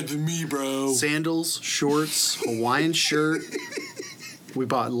parrot head than me, bro. Sandals, shorts, Hawaiian shirt. We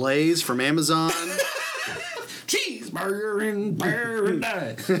bought Lay's from Amazon. Cheeseburger in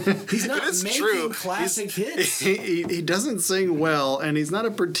paradise. He's not making classic hits. He doesn't sing well, and he's not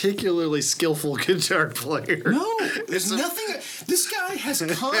a particularly skillful guitar player. No, there's nothing. This guy has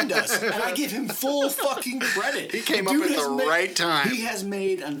conned us, and I give him full fucking credit. He came up at the right time. He has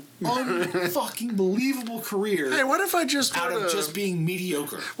made an unfucking believable career. Hey, what if I just out of just being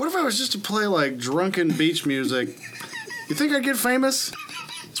mediocre? What if I was just to play like drunken beach music? You think I'd get famous?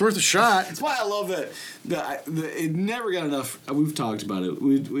 It's worth a shot. That's why I love it. It never got enough. We've talked about it.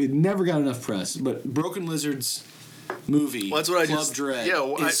 It never got enough press. But Broken Lizard's movie, well, that's what Club Dread,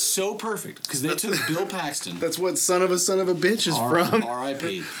 is so perfect because they took Bill Paxton. That's what Son of a Bitch is from.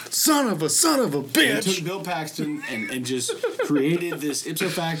 R.I.P. Son of a Bitch. They took Bill Paxton and just created this ipso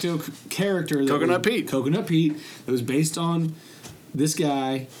facto character. Coconut Pete. That was based on this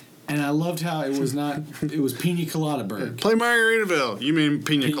guy. And I loved how it was not. It was Pina Colada-burg. Play Margaritaville. You mean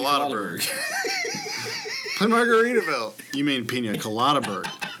Pina Colada-burg. Play Margaritaville. You mean Pina Colada-burg.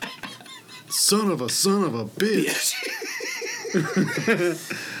 Son of a bitch.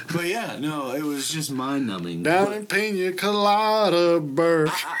 But yeah, no, it was just mind-numbing. Down in Pina Colada-burg.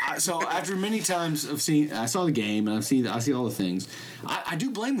 So after many times of seeing, I saw the game and I see all the things. I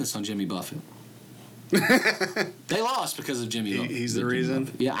do blame this on Jimmy Buffett. They lost because of Jimmy Buffett. He's the reason?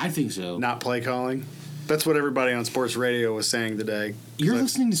 Yeah, I think so. Not play calling? That's what everybody on sports radio was saying today. You're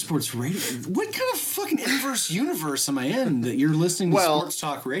listening to sports radio? What kind of fucking inverse universe am I in that you're listening to sports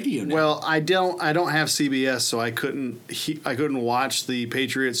talk radio now? Well, I don't have CBS, so I couldn't watch the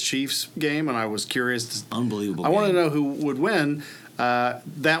Patriots Chiefs game, and I was curious. Unbelievable. I wanted to know who would win.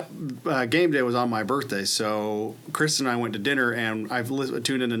 That game day was on my birthday, so Chris and I went to dinner, and I've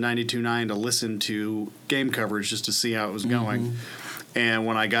tuned into 92.9 to listen to game coverage just to see how it was going. And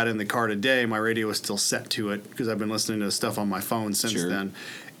when I got in the car today, my radio was still set to it because I've been listening to stuff on my phone since then.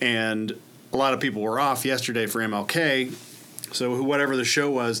 And a lot of people were off yesterday for MLK, so whatever the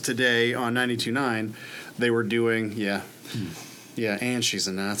show was today on 92.9, they were doing, Yeah, and she's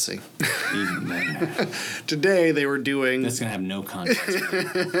a Nazi. Even better. Today they were doing... That's going to have no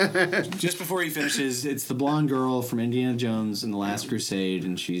context. Just before he finishes, it's the blonde girl from Indiana Jones and The Last Crusade,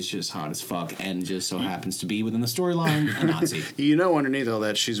 and she's just hot as fuck and just so happens to be within the storyline a Nazi. You know, underneath all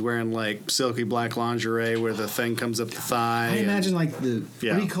that, she's wearing like silky black lingerie where the thing comes up the thigh. I imagine like the...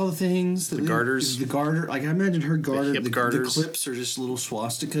 What do you call the things? The garters. The garter. Like I imagine her garter. The hip garters. The clips are just little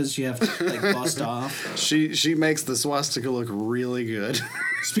swastikas you have to like bust off. She makes the swastika look really good.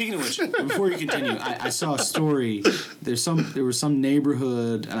 Speaking of which, before you continue, I saw a story. There was some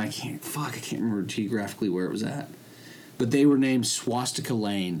neighborhood, and I can't remember geographically where it was at, but they were named Swastika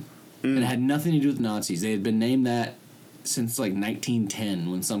Lane, and it had nothing to do with Nazis. They had been named that since like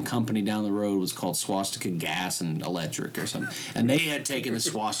 1910, when some company down the road was called Swastika Gas and Electric or something, and they had taken the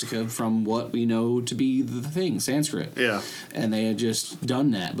swastika from what we know to be the thing, Sanskrit. Yeah. And they had just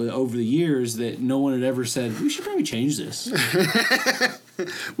done that, but over the years, that no one had ever said we should probably change this.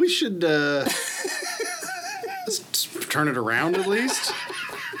 We should let's turn it around at least.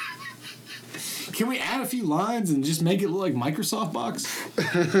 Can we add a few lines and just make it look like Microsoft Box?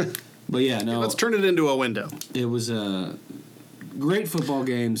 But yeah, no. Let's turn it into a window. It was great football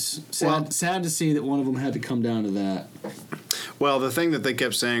games. Sad to see that one of them had to come down to that. Well, the thing that they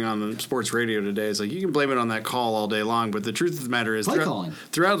kept saying on the sports radio today is like, you can blame it on that call all day long, but the truth of the matter is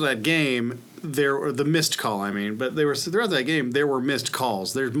throughout that game, the missed call, but throughout that game there were missed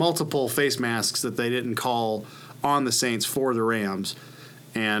calls. There's multiple face masks that they didn't call on the Saints for the Rams.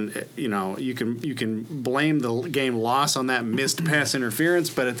 And you can blame the game loss on that missed pass interference,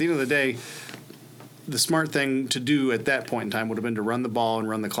 but at the end of the day, the smart thing to do at that point in time would have been to run the ball and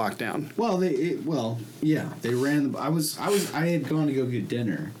run the clock down. Well, they ran. I had gone to go get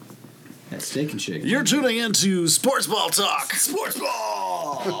dinner at Steak and Shake. You're tuning into Sports Ball Talk. Sports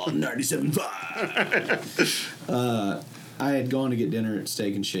Ball 97.5. I had gone to get dinner at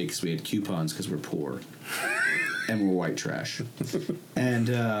Steak and Shake because we had coupons because we're poor. And we're white trash. And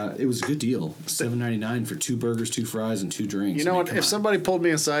it was a good deal. $7.99 for 2 burgers, 2 fries, and 2 drinks. You know what? If somebody pulled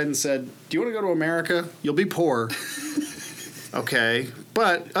me aside and said, "Do you want to go to America? You'll be poor." Okay.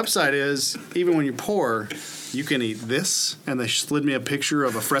 But upside is, even when you're poor, you can eat this. And they slid me a picture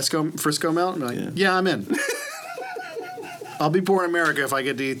of a Frisco Melt. And I'm like, yeah, I'm in. I'll be poor in America if I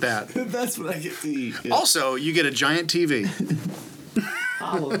get to eat that. That's what I get to eat. Yeah. Also, you get a giant TV.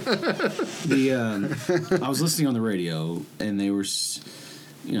 I was listening on the radio, and they were,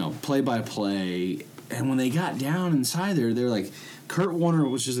 play by play, and when they got down inside there, they're like, Kurt Warner,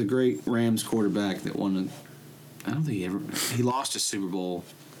 which is a great Rams quarterback that won. I don't think he lost a Super Bowl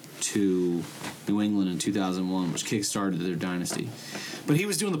to New England in 2001, which kickstarted their dynasty. But he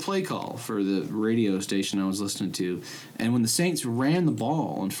was doing the play call for the radio station I was listening to, and when the Saints ran the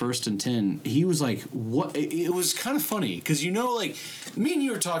ball on 1st and 10, he was like, "What?" It was kind of funny because like me and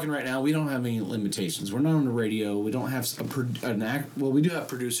you are talking right now. We don't have any limitations. We're not on the radio. We don't have we do have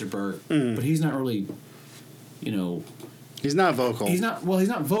producer Burke, but he's not really, He's not vocal. He's not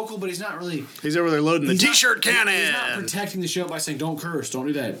vocal, but he's not really. He's over there loading the T-shirt cannon. He's not protecting the show by saying, "Don't curse, don't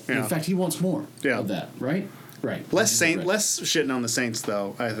do that." Yeah. In fact, he wants more of that, right? Right. Less shitting on the Saints,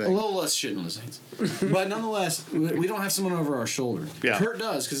 though, I think. A little less shitting on the Saints. But nonetheless, we don't have someone over our shoulder. Yeah. Kurt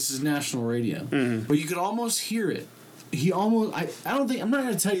does, because this is national radio. Mm-hmm. But you could almost hear it. He almost... I'm not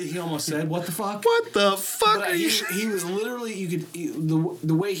going to tell you he almost said, "What the fuck?" What the fuck but are you... He was literally...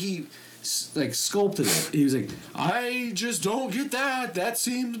 The way he... sculpted it. He was like, "I just don't get that. That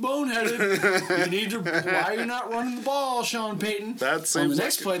seems boneheaded. You need to. Why are you not running the ball, Sean Payton?" That seems. On the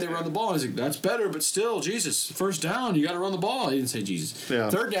next play, they run the ball. He's like, "That's better, but still, Jesus. 1st down, you got to run the ball." He didn't say Jesus. Yeah.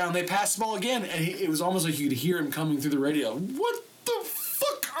 3rd down, they passed the ball again, and it was almost like you could hear him coming through the radio. What the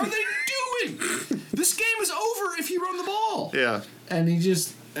fuck are they doing? This game is over if you run the ball. Yeah. And he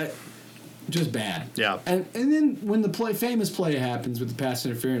just bad. Yeah. And then when the famous play happens with the pass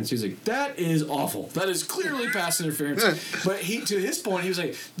interference, he's like, "That is awful. That is clearly pass interference." But to his point, he was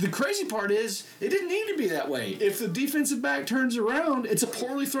like, "The crazy part is it didn't need to be that way. If the defensive back turns around, it's a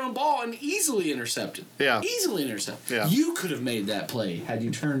poorly thrown ball and easily intercepted." Yeah. Easily intercepted. Yeah. You could have made that play had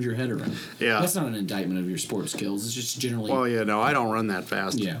you turned your head around. Yeah. That's not an indictment of your sports skills. It's just generally... Well, yeah, no, I don't run that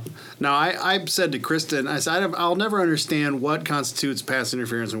fast. Yeah. No, I said to Kristen, I said, I'll never understand what constitutes pass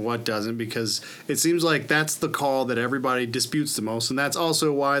interference and what doesn't, because it seems like that's the call that everybody disputes the most, and that's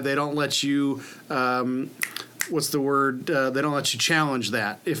also why they don't let you what's the word? They don't let you challenge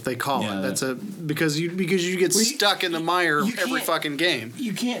that if they call it. That's because you get stuck in the mire every fucking game.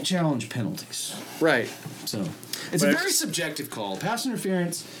 You can't challenge penalties. Right. So it's a very subjective call. Pass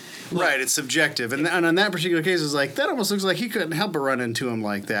interference. Right, it's subjective. And on that particular case, it's like, that almost looks like he couldn't help but run into him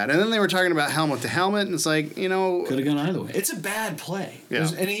like that. And then they were talking about helmet to helmet, and it's like, Could have gone either way. It's a bad play. Yeah.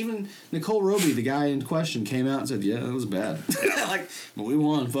 And even Nicole Roby, the guy in question, came out and said, "Yeah, that was bad." Well, we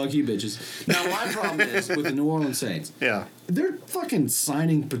won. Fuck you, bitches. Now, my problem is with the New Orleans Saints. Yeah. They're fucking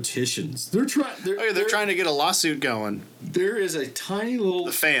signing petitions. They're trying to get a lawsuit going. There is a tiny little...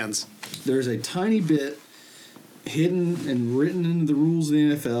 The fans. There's a tiny bit hidden and written into the rules of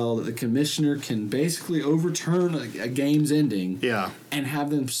the NFL that the commissioner can basically overturn a game's ending. Yeah. And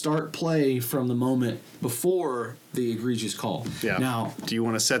have them start play from the moment before the egregious call. Yeah. Now, do you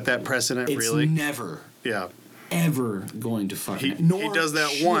want to set that precedent? it's Really? never. Yeah. Ever going to fucking. He does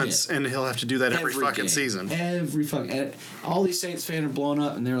that once, and he'll have to do that every fucking game. season. Every fucking. And all these Saints fans are blowing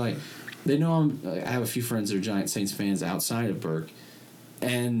up, and they're like, they know I have a few friends that are giant Saints fans outside of Burke.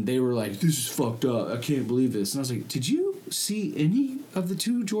 And they were like, "This is fucked up. I can't believe this." And I was like, "Did you see any of the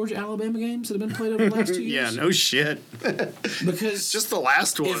 2 Georgia-Alabama games that have been played over the last 2 years?" Yeah, no shit. Because just the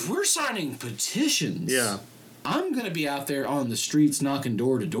last one. If we're signing petitions, yeah, I'm going to be out there on the streets knocking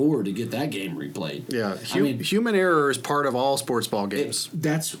door to door to get that game replayed. Yeah, human error is part of all sports ball games.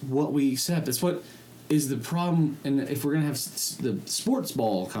 That's what we accept. That's what is the problem. And if we're going to have the sports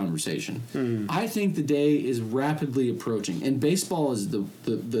ball conversation, I think the day is rapidly approaching. And baseball is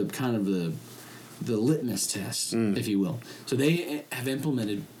the kind of the litmus test, if you will. So they have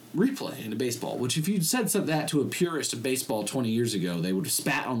implemented replay into baseball, which if you'd said that to a purist of baseball 20 years ago, they would have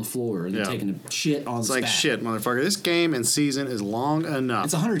spat on the floor and taken a shit on the spat. It's like, shit, motherfucker. This game and season is long enough.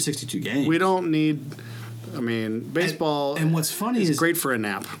 It's 162 games. We don't need... I mean, baseball and what's funny is great for a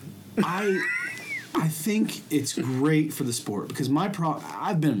nap. I think it's great for the sport because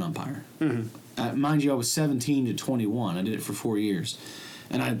I've been an umpire. Mm-hmm. Mind you, I was 17 to 21. I did it for 4 years.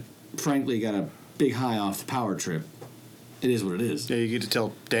 And I, frankly, got a big high off the power trip. It is what it is. Yeah, you get to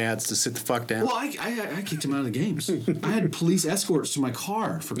tell dads to sit the fuck down. Well, I kicked him out of the games. I had police escorts to my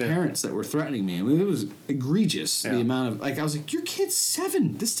car for parents that were threatening me. I mean, it was egregious, the amount of... I was like, your kid's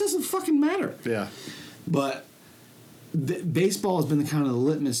 7. This doesn't fucking matter. Yeah. But baseball has been the kind of the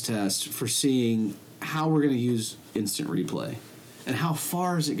litmus test for seeing how we're going to use instant replay and how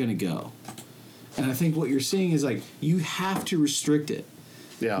far is it going to go. And I think what you're seeing is like you have to restrict it.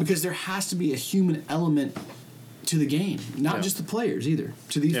 Yeah. Because there has to be a human element to the game, not just the players either.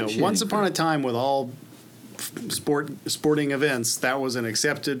 To these once upon a time with all sporting events, that was an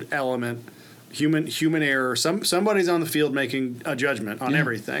accepted element. Human error. Somebody's on the field making a judgment on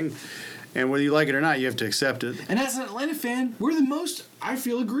everything. And whether you like it or not, you have to accept it. And as an Atlanta fan, we're the most, I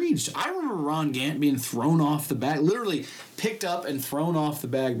feel, egregious. I remember Ron Gant being thrown off the bag, literally picked up and thrown off the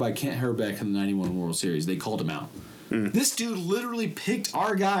bag by Kent Herbeck in the 91 World Series. They called him out. This dude literally picked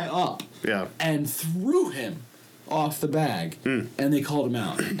our guy up and threw him off the bag, and they called him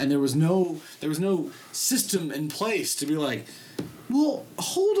out. And there was no system in place to be like, well,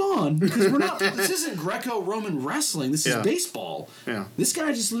 hold on, because we're not. This isn't Greco-Roman wrestling. This is baseball. Yeah. This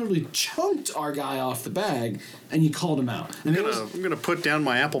guy just literally chunked our guy off the bag, and you called him out. And I'm gonna put down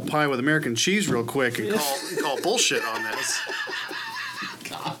my apple pie with American cheese real quick and call bullshit on this.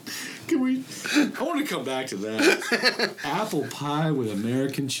 God, can we? I want to come back to that. Apple pie with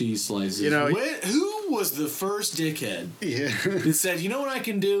American cheese slices. Who was the first dickhead that said, you know what I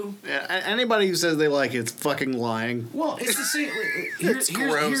can do? Yeah, anybody who says they like it's fucking lying. Well, it's the same.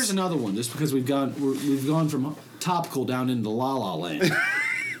 Here's another one. Just because we've gone from topical down into La La Land.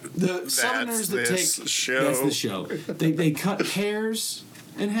 The Southerners that take that's the show. They cut pears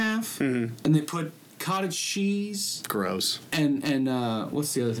in half and they put cottage cheese. Gross. And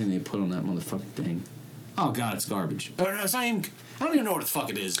what's the other thing they put on that motherfucking thing? Oh God, it's garbage. It's not even. I don't even know what the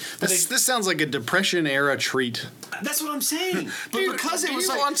fuck it is. This sounds like a Depression era treat. That's what I'm saying. But because it was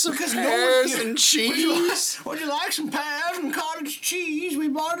like want some pears and cheese. Would you like some pears and cottage cheese? We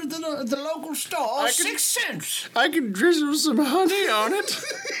bought it at the local store. 6 cents. I can drizzle some honey on it.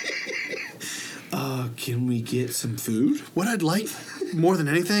 Can we get some food? What I'd like more than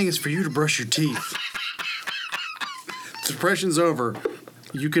anything is for you to brush your teeth. Depression's over.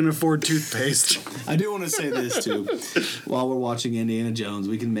 You can afford toothpaste. I do want to say this, too. While we're watching Indiana Jones,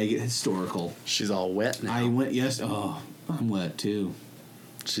 we can make it historical. She's all wet now. I went, Oh, I'm wet, too.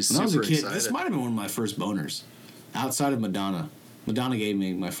 She's when super I was a kid, excited. this might have been one of my first boners. Outside of Madonna. Madonna gave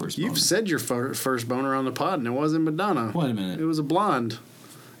me my first boner. You've said your first boner on the pod, and it wasn't Madonna. Wait a minute. It was a blonde.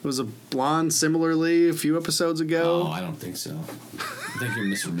 It was a blonde similarly a few episodes ago. Oh, I don't think so. I think you're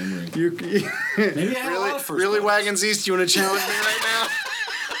misremembering. Maybe I had a lot of first boners. Wagons East, you want to challenge me right now?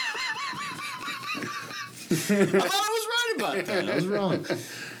 I thought I was right about that. I was wrong.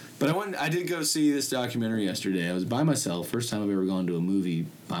 But I did go see this documentary yesterday. I was by myself. First time I've ever gone to a movie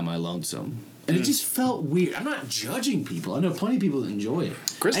by my lonesome. And it just felt weird. I'm not judging people. I know plenty of people that enjoy it.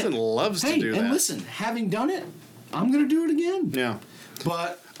 Kristen loves to do that. And listen, having done it, I'm going to do it again. Yeah.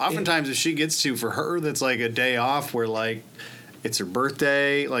 But oftentimes if she gets to, for her, that's like a day off where like it's her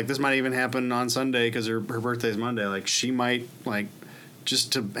birthday. Like this might even happen on Sunday because her birthday's Monday. Like she might like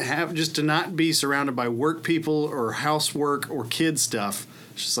just to not be surrounded by work people or housework or kid stuff.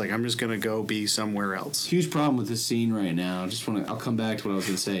 It's just like, I'm just going to go be somewhere else. Huge problem with this scene right now. I'll come back to what I was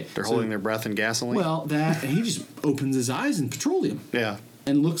going to say. They're holding their breath in gasoline? Well, and he just opens his eyes in petroleum. Yeah.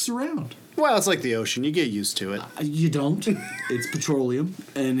 And looks around. Well, it's like the ocean. You get used to it. You don't. It's petroleum,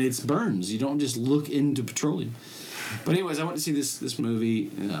 and it's burns. You don't just look into petroleum. But anyways, I went to see this movie,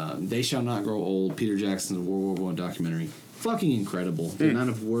 They Shall Not Grow Old, Peter Jackson's World War I documentary. Fucking incredible. The amount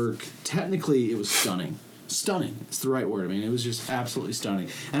of work. Technically, it was stunning. Stunning. It's the right word. I mean, it was just absolutely stunning.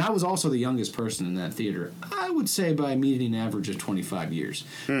 And I was also the youngest person in that theater. I would say by a median average of 25 years.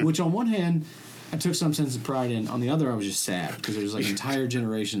 Which on one hand, I took some sense of pride in. On the other, I was just sad. Because there's like entire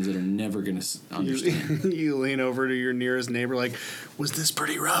generations that are never going to understand. You lean over to your nearest neighbor like, was this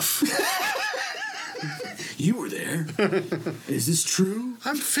pretty rough? You were there. Is this true?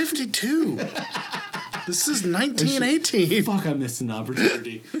 I'm 52. This is 1918. Fuck, I missed an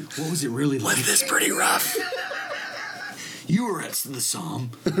opportunity. What was it really like? Was this pretty rough? You were at the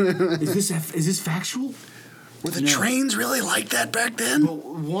Somme. Is this factual? Were the trains really like that back then? But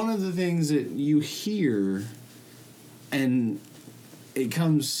one of the things that you hear, and it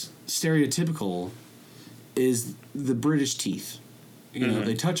comes stereotypical, is the British teeth. You know,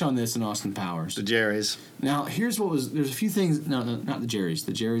 they touch on this in Austin Powers. The Jerrys. Now, here's what was... There's a few things... No, not the Jerrys.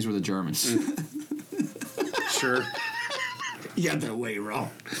 The Jerrys were the Germans. Sure. You got that way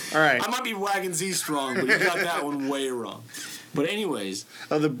wrong. All right. I might be wagging Z strong, but you got that one way wrong. But anyways...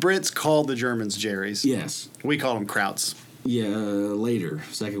 The Brits called the Germans Jerrys. Yes. We call them Krauts. Yeah, later.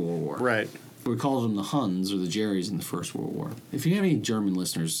 Second World War. Right. We called them the Huns or the Jerrys in the First World War. If you have any German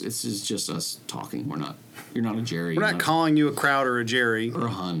listeners, this is just us talking. You're not a Jerry. We're not calling you a Kraut or a Jerry. Or a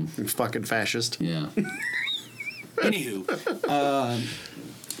Hun. You fucking fascist. Yeah. Anywho,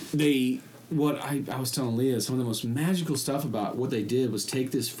 what I was telling Leah, some of the most magical stuff about what they did was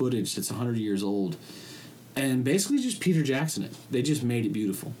take this footage that's 100 years old and basically just Peter Jackson it. They just made it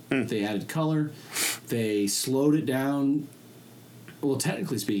beautiful. They added color. They slowed it down. Well,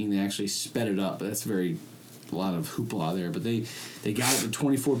 technically speaking, they actually sped it up. That's a lot of hoopla there. But they got it to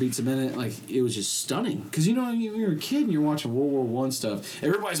 24 beats a minute. Like, it was just stunning. Because, you know, when you're a kid and you're watching World War I stuff,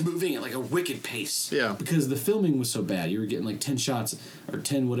 everybody's moving at, like, a wicked pace. Yeah. Because the filming was so bad. You were getting, like, 10 shots or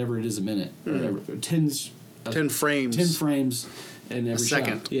 10 whatever it is a minute. Whatever. 10 frames. 10 frames in every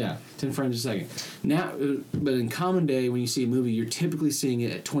second. shot. Yeah, 10 frames a second. Now, but in common day, when you see a movie, you're typically seeing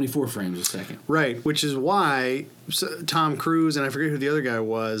it at 24 frames a second. Right, which is why Tom Cruise, and I forget who the other guy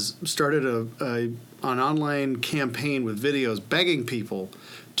was, started an online campaign with videos begging people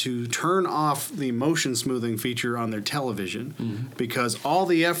to turn off the motion smoothing feature on their television because all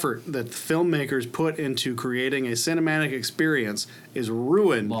the effort that the filmmakers put into creating a cinematic experience is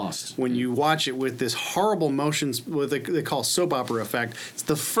ruined when you watch it with this horrible motion, what they call soap opera effect. It's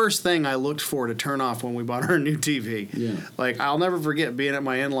the first thing I looked for to turn off when we bought our new TV. Yeah. Like, I'll never forget being at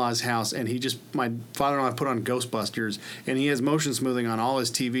my in-laws' house, and my father-in-law put on Ghostbusters, and he has motion smoothing on all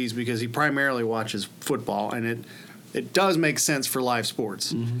his TVs because he primarily watches football, and it does make sense for live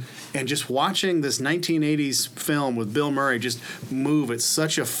sports. And just watching this 1980s film with Bill Murray just move at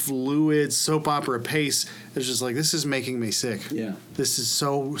such a fluid soap opera pace, it's just like, this is making me sick. Yeah. This is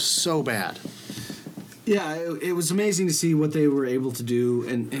so bad. Yeah, it was amazing to see what they were able to do,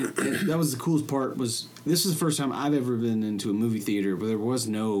 and that was the coolest part. Was this is the first time I've ever been into a movie theater where there was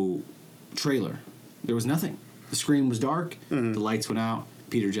no trailer. There was nothing. The screen was dark. The lights went out.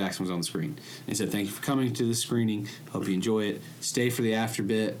 Peter Jackson was on the screen. And he said, "Thank you for coming to this screening. Hope you enjoy it. Stay for the after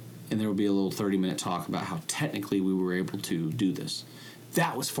bit, and there will be a little 30-minute talk about how technically we were able to do this."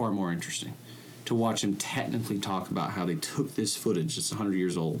 That was far more interesting, to watch him technically talk about how they took this footage that's 100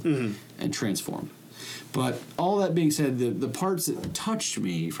 years old and transformed. But all that being said, the parts that touched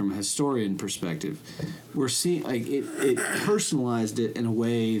me from a historian perspective were seeing, like, it personalized it in a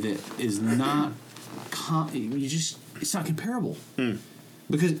way that is not it's not comparable.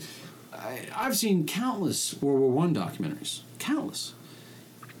 Because I've seen countless World War I documentaries. Countless.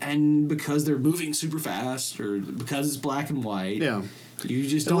 And because they're moving super fast or because it's black and white, you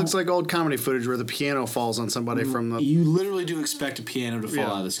just don't... It looks like old comedy footage where the piano falls on somebody from the... You literally do expect a piano to fall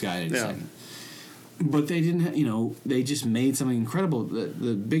out of the sky in a second. But they didn't, they just made something incredible.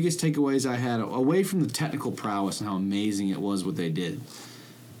 The biggest takeaways I had, away from the technical prowess and how amazing it was what they did,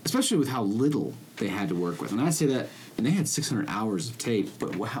 especially with how little they had to work with. And I say that, and they had 600 hours of tape,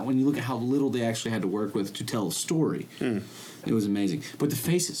 but when you look at how little they actually had to work with to tell a story, it was amazing. But the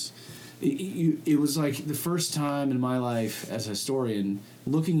faces, it was like the first time in my life as a historian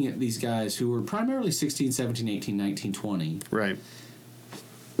looking at these guys who were primarily 16, 17, 18, 19, 20. Right.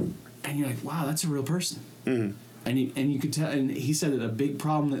 And you're like, wow, that's a real person. And you could tell, and he said that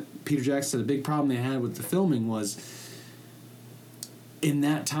Peter Jackson said a big problem they had with the filming was in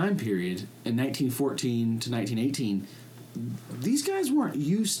that time period, in 1914 to 1918, these guys weren't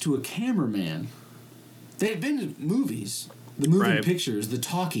used to a cameraman. They had been to movies. The moving pictures, the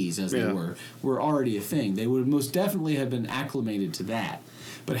talkies as they were already a thing. They would most definitely have been acclimated to that.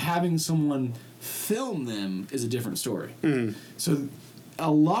 But having someone film them is a different story. Mm. So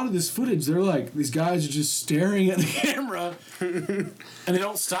a lot of this footage, they're like, these guys are just staring at the camera and they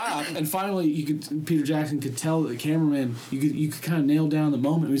don't stop. And finally, Peter Jackson could tell that the cameraman, you could kind of nail down the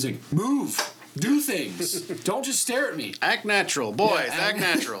moment. He's like, move, do things. Don't just stare at me. Act natural, boys, act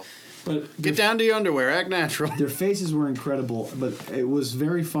natural. But get down to your underwear, act natural. Their faces were incredible, but it was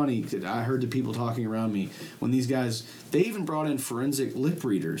very funny. I heard the people talking around me when these guys, they even brought in forensic lip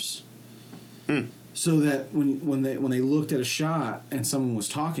readers. So that when they looked at a shot and someone was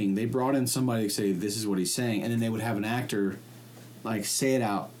talking, they brought in somebody to say, this is what he's saying, and then they would have an actor like say it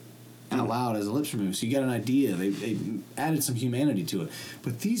out loud as a lips remove. So you get an idea. They added some humanity to it.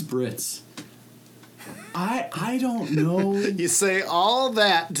 But these Brits, I don't know. You say all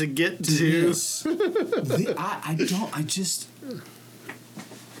that to get to this.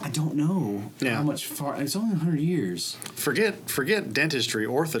 I don't know how much far. It's only 100 years. Forget dentistry,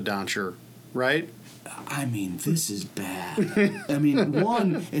 orthodonture, right? I mean, this is bad. I mean,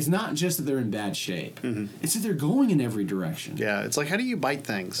 one, it's not just that they're in bad shape. Mm-hmm. It's that they're going in every direction. Yeah, it's like, how do you bite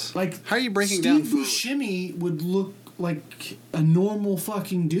things? Like, how are you breaking down food? Steve Buscemi would look like a normal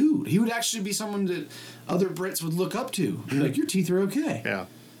fucking dude. He would actually be someone that other Brits would look up to. Like, your teeth are okay. Yeah.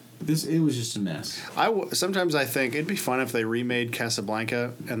 It was just a mess. Sometimes I think it'd be fun if they remade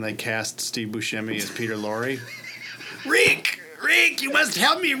Casablanca and they cast Steve Buscemi as Peter Lorre. Reek, you must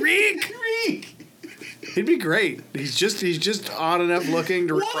help me, Reek. He'd be great. He's just odd enough looking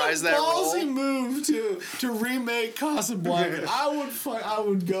to reprise that role. What a ballsy move to remake Casablanca. I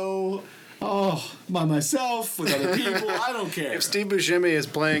would go by myself with other people. I don't care. If Steve Buscemi is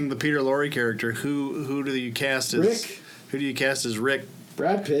playing the Peter Lorre character, who do you cast as Rick? Who do you cast as Rick?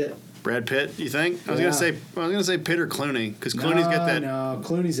 Brad Pitt. Brad Pitt, you think? I was gonna say Pitt or Clooney, because Clooney's got that. No,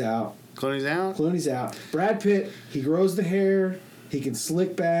 Clooney's out. Clooney's out. Brad Pitt, he grows the hair. He can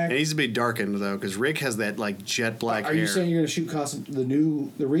slick back. It needs to be darkened though, because Rick has that like jet black hair. Are you saying you're gonna shoot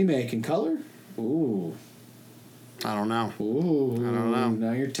the remake in color? Ooh. I don't know. Ooh. I don't know.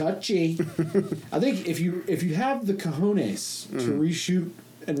 Now you're touchy. I think if you have the cojones to reshoot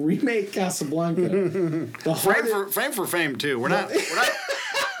and remake Casablanca, frame for fame too. We're not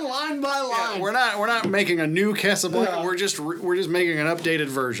line by line. Yeah, we're not making a new Casablanca. Yeah. We're just making an updated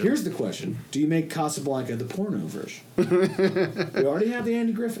version. Here's the question: do you make Casablanca the porno version? We already have the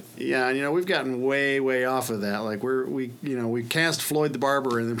Andy Griffith. Yeah, and we've gotten way off of that. Like we cast Floyd the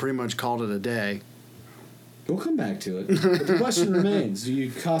Barber and then pretty much called it a day. We'll come back to it. But the question remains: do you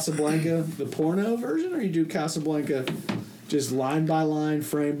Casablanca the porno version, or you do Casablanca just line by line,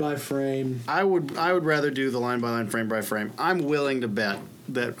 frame by frame? I would rather do the line by line, frame by frame. I'm willing to bet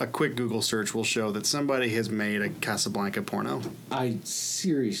that a quick Google search will show that somebody has made a Casablanca porno. I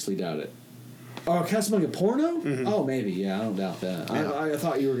seriously doubt it. Oh, Casablanca porno? Mm-hmm. Oh, maybe. Yeah, I don't doubt that. Yeah. I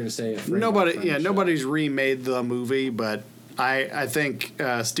thought you were going to say a nobody's remade the movie, but I think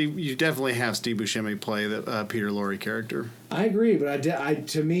Steve, you definitely have Steve Buscemi play the Peter Lorre character. I agree, but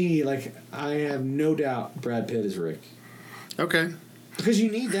to me, like, I have no doubt Brad Pitt is Rick. Okay. Because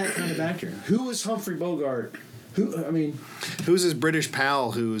you need that kind of actor. Who is Humphrey Bogart? Who's his British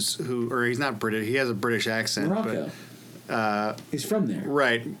pal? Or he's not British. He has a British accent. Morocco. But he's from there,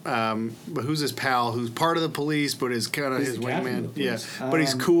 right? But who's his pal? Who's part of the police, but is kind of his wingman? Yeah, but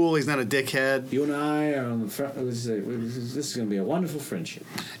he's cool. He's not a dickhead. You and I are on the front. This is going to be a wonderful friendship.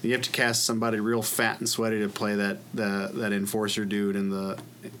 You have to cast somebody real fat and sweaty to play that enforcer dude in the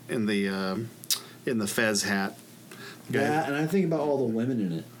fez hat. Yeah, and I think about all the women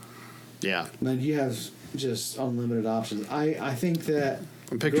in it. Yeah. And you have just unlimited options. I think that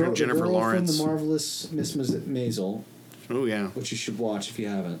I'm picturing Jennifer Lawrence from The Marvelous Miss Maisel. Oh yeah, which you should watch if you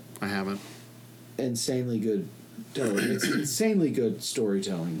haven't. I haven't. Insanely good. It's insanely good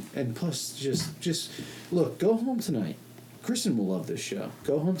storytelling, and plus, just look. Go home tonight. Kristen will love this show.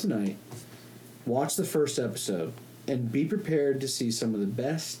 Go home tonight. Watch the first episode, and be prepared to see some of the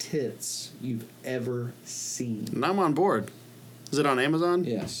best hits you've ever seen. And I'm on board. Is it on Amazon?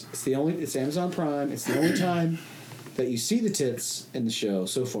 Yes. It's Amazon Prime. It's the only time that you see the tits in the show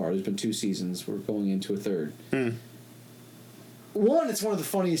so far. There's been 2 seasons. We're going into a third. One, it's one of the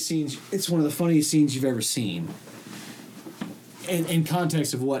funniest scenes. It's one of the funniest scenes you've ever seen. In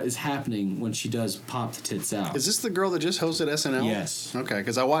context of what is happening when she does pop the tits out. Is this the girl that just hosted SNL? Yes. Okay,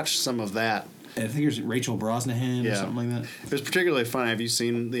 because I watched some of that. I think there's Rachel Brosnahan or something like that. It was particularly funny. Have you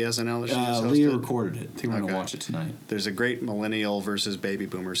seen the SNL that she just hosted? Leah recorded it. I think we're going to watch it tonight. There's a great millennial versus baby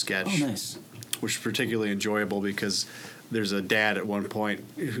boomer sketch. Oh, nice. Which is particularly enjoyable because there's a dad at one point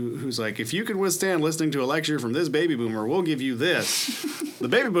who's like, if you can withstand listening to a lecture from this baby boomer, we'll give you this. The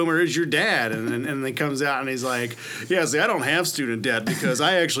baby boomer is your dad. And then he comes out and he's like, yeah, see, I don't have student debt because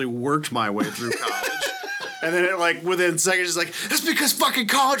I actually worked my way through college. And then, within seconds, it's like, that's because fucking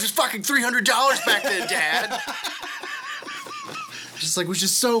college was fucking $300 back then, Dad. Just which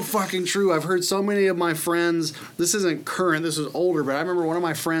is so fucking true. I've heard so many of my friends, this isn't current, this is older, but I remember one of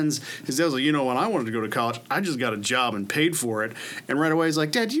my friends, his dad was like, when I wanted to go to college, I just got a job and paid for it. And right away he's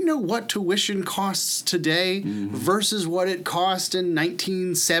like, Dad, do you know what tuition costs today versus what it cost in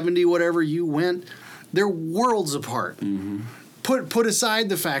 1970, whatever you went? They're worlds apart. Put aside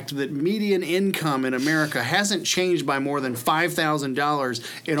the fact that median income in America hasn't changed by more than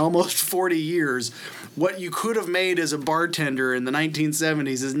 $5,000 in almost 40 years. What you could have made as a bartender in the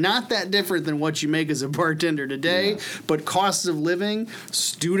 1970s is not that different than what you make as a bartender today. Yeah. But costs of living,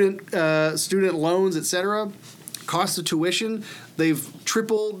 student loans, etc., cost of tuition, they've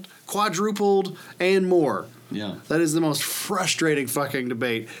tripled, quadrupled, and more. Yeah, that is the most frustrating fucking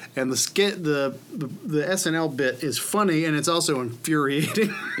debate, and the SNL bit is funny, and it's also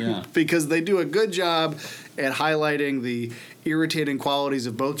infuriating. Yeah, because they do a good job at highlighting the irritating qualities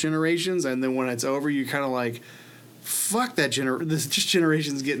of both generations, and then when it's over, you kind of like, fuck that this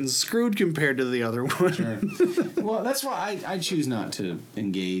generation's getting screwed compared to the other one. Sure. Well, that's why I choose not to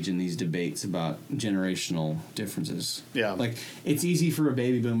engage in these debates about generational differences. Yeah, it's easy for a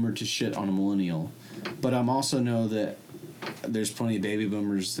baby boomer to shit on a millennial. But I'm also know that there's plenty of baby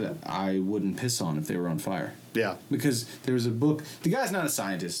boomers that I wouldn't piss on if they were on fire. Yeah. Because there was a book. The guy's not a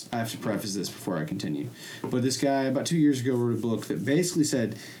scientist. I have to preface this before I continue. But this guy, about 2 years ago, wrote a book that basically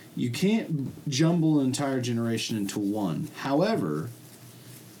said you can't jumble an entire generation into one. However,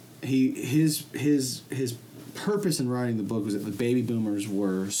 his purpose in writing the book was that the baby boomers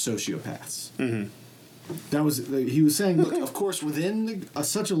were sociopaths. Mm-hmm. That was he was saying. Look, of course, within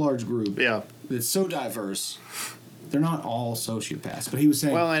such a large group, that's so diverse, they're not all sociopaths. But he was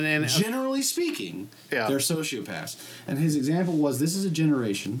saying, well, and generally speaking, they're sociopaths. And his example was, this is a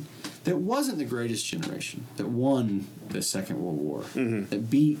generation that wasn't the greatest generation that won the Second World War, that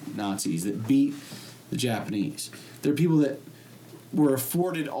beat Nazis, that beat the Japanese. There are people that were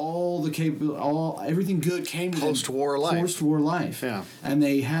afforded everything good came to post-war life. Post-war life. Yeah. And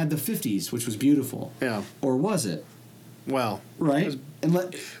they had the 50s, which was beautiful. Yeah. Or was it? Well. Right?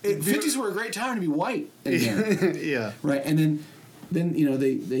 50s were a great time to be white again. Yeah. Right. And then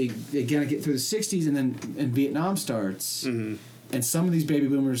they kind of get through the 60s, and Vietnam starts. Mm-hmm. And some of these baby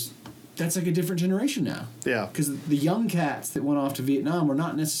boomers, that's like a different generation now. Yeah. Because the young cats that went off to Vietnam were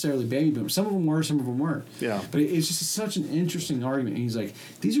not necessarily baby boomers. Some of them were, some of them weren't. Yeah. But it's just such an interesting argument. And he's like,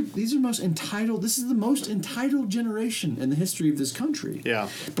 these are most entitled. This is the most entitled generation in the history of this country. Yeah.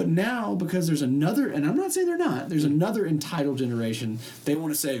 But now, because there's another, and I'm not saying they're not, there's another entitled generation, they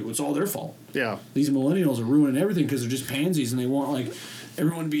want to say, well, it's all their fault. Yeah. These millennials are ruining everything because they're just pansies, and they want,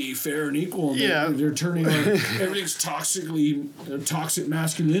 everyone to be fair and equal. And they're turning on everything's toxic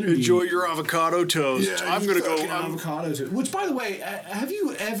masculinity. Enjoy your avocado toast. Yeah, I'm gonna go avocado toast. Which, by the way, have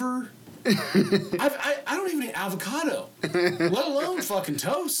you ever? I don't even eat avocado, let alone fucking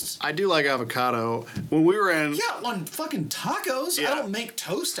toast. I do like avocado. When we were in on fucking tacos, I don't make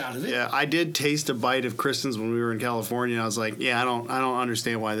toast out of it. Yeah, I did taste a bite of Kristen's when we were in California. I was like, I don't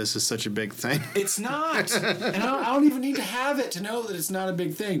understand why this is such a big thing. It's not, and I don't even need to have it to know that it's not a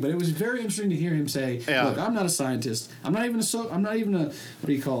big thing. But it was very interesting to hear him say, "Look, I'm not a scientist. I'm not even a what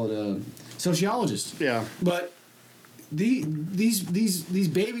do you call it, a sociologist." Yeah, but. These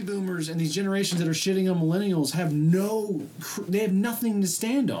baby boomers and these generations that are shitting on millennials have nothing to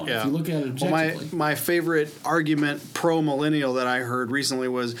stand on. If you look at it objectively. Well, my favorite argument pro millennial that I heard recently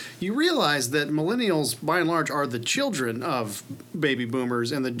was, you realize that millennials by and large are the children of baby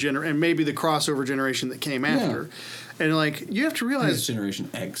boomers and and maybe the crossover generation that came after. And you have to realize it's Generation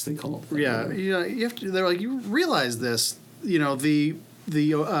X, they call it. Yeah, you have to. They're like, you realize this. The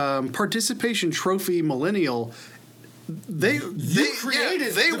participation trophy millennial. They weren't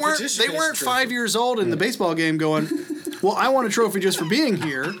 5 years old in the baseball game going, well, I want a trophy just for being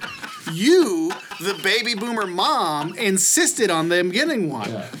here. You, the baby boomer mom, insisted on them getting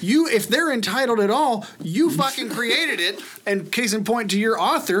one. Yeah. If they're entitled at all, you fucking created it, and case in point to your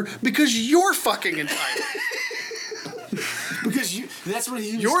author, because you're fucking entitled. Because that's what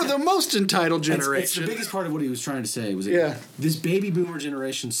he was. You're the most entitled generation. It's the biggest part of what he was trying to say was that this baby boomer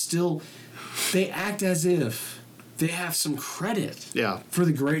generation still, they act as if they have some credit Yeah. for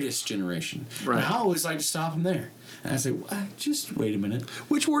the greatest generation. Right. And I always like to stop them there. And I say, just wait a minute.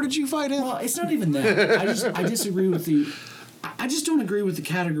 Which war did you fight in? Well, it's not even that. I disagree with the. I just don't agree with the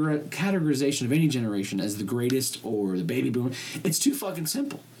categorization of any generation as the greatest or the baby boomer. It's too fucking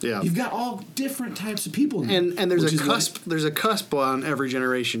simple. Yeah. You've got all different types of people. And there's which a is what- cusp. There's a cusp on every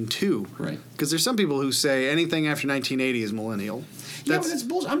generation too. Right. Because there's some people who say anything after 1980 is millennial. Yeah, but that's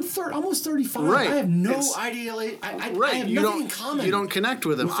bullshit. I'm almost 35. Right. I have no It's- idea. I Right. have You nothing don't in common. You don't connect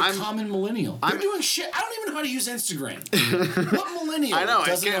with them. With the common millennial. They're doing shit. I don't even know how to use Instagram. What millennial I know.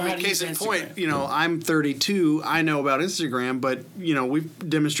 doesn't know how to Case use in Instagram? point, I'm 32. I know about Instagram, but we've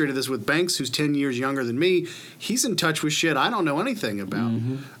demonstrated this with Banks, who's 10 years younger than me. He's in touch with shit I don't know anything about.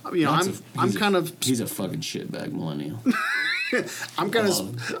 He's a fucking shitbag millennial. I'm kind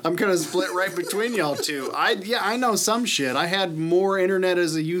of split right between y'all two. I know some shit. I had more internet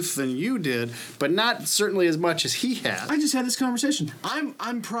as a youth than you did, but not certainly as much as he had. I just had this conversation.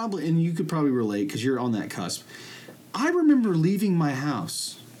 I'm probably, and you could probably relate because you're on that cusp. I remember leaving my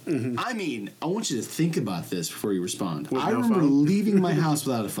house. Mm-hmm. I mean, I want you to think about this before you respond. With I no remember phone? leaving my house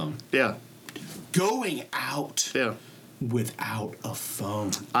without a phone. Yeah, Going out yeah. without a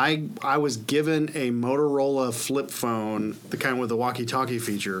phone. I was given a Motorola flip phone, the kind with the walkie-talkie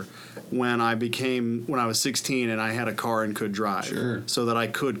feature, when I was 16 and I had a car and could drive, Sure. so that I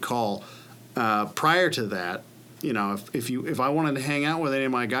could call. Prior to that, if I wanted to hang out with any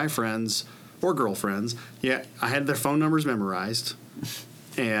of my guy friends or girlfriends, yeah, I had their phone numbers memorized,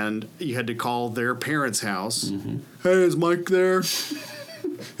 and you had to call their parents' house. Mm-hmm. Hey, is Mike there?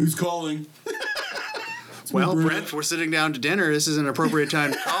 Who's calling? Well, Brent, we're sitting down to dinner. This is an appropriate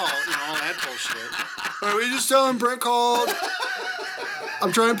time to call. All that bullshit. Are we just telling Brent called?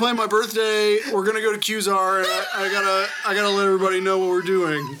 I'm trying to plan my birthday. We're gonna go to Qzar, and I gotta let everybody know what we're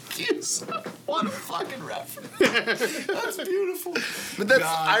doing. What a fucking reference. That's beautiful. But that's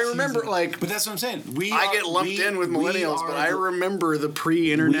God, I remember Jesus. But that's what I'm saying. I get lumped in with millennials, but I remember the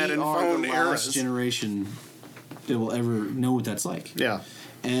pre-internet and phone the eras. last generation that will ever know what that's like. Yeah.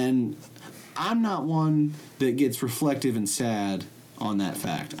 And I'm not one that gets reflective and sad on that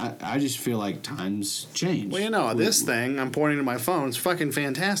fact. I just feel like times change. Well, this thing I'm pointing to my phone is fucking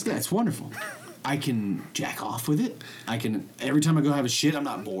fantastic. Yeah, it's wonderful. I can jack off with it. I can every time I go have a shit, I'm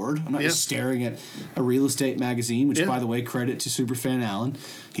not bored. I'm not just staring at a real estate magazine, which by the way, credit to Superfan Alan.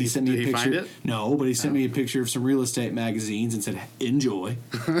 He sent me a picture. Find it? No, but he sent me a picture of some real estate magazines and said, "Enjoy."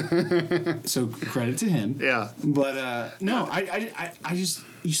 So credit to him. Yeah. But no, I just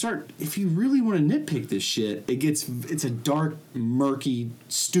you start if you really want to nitpick this shit, it's a dark, murky,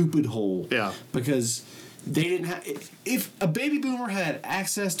 stupid hole. Yeah. Because they didn't have if a baby boomer had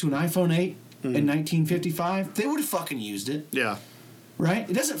access to an iPhone 8 in 1955, they would have fucking used it. Yeah. Right?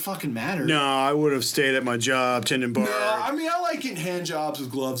 It doesn't fucking matter. No, I would have stayed at my job, tending bar. No, I mean, I like getting hand jobs with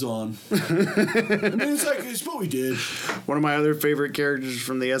gloves on. I mean, it's what we did. One of my other favorite characters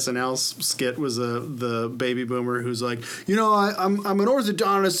from the SNL skit was the baby boomer who's like, I'm an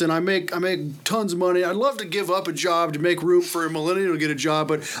orthodontist and I make tons of money. I'd love to give up a job to make room for a millennial to get a job,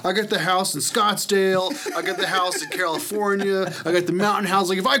 but I got the house in Scottsdale. I got the house in California. I got the mountain house.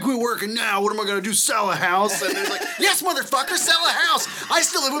 Like, if I quit working now, what am I gonna do? Sell a house? And they're like, yes, motherfucker, sell a house. I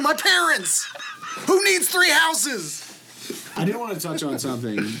still live with my parents. Who needs 3 houses? I did want to touch on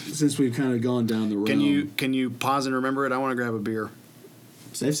something since we've kind of gone down the road. Can you pause and remember it? I want to grab a beer.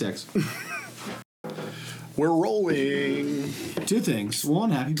 Safe sex. We're rolling. 2 things.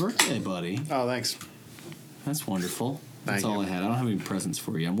 1, happy birthday, buddy. Oh, thanks. That's wonderful. That's Thank all you. I had. I don't have any presents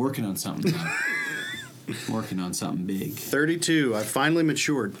for you. I'm working on something now. Working on something big. 32. I finally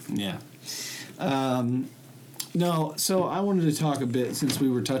matured. Yeah. No, so I wanted to talk a bit since we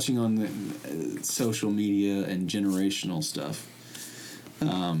were touching on the social media and generational stuff.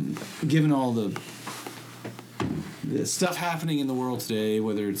 Given all the stuff happening in the world today,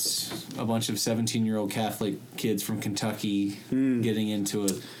 whether it's a bunch of 17-year-old Catholic kids from Kentucky getting into a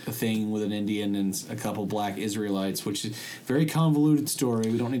thing with an Indian and a couple black Israelites, which is a very convoluted story.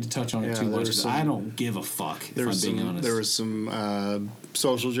 We don't need to touch on it too much. 'Cause I don't give a fuck, if I'm being honest. There was some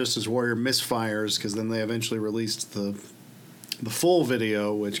social justice warrior misfires because then they eventually released the full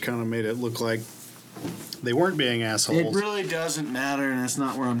video, which kind of made it look like they weren't being assholes. It really doesn't matter, and that's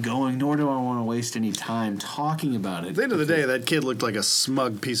not where I'm going, nor do I want to waste any time talking about it. At the end of the day, that kid looked like a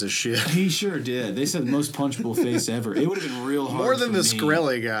smug piece of shit. He sure did. They said the most punchable face ever. It would have been real hard More than for the me.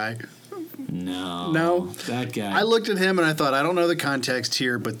 Skrelly guy. No. That guy. I looked at him and I thought, I don't know the context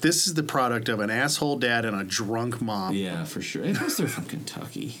here, but this is the product of an asshole dad and a drunk mom. Yeah, for sure. And plus, they're from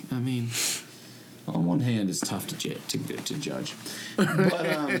Kentucky. I mean, On one hand, it's tough to judge.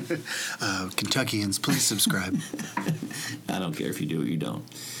 But Kentuckians, please subscribe. I don't care if you do or you don't.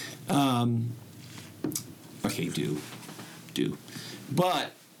 Okay, do.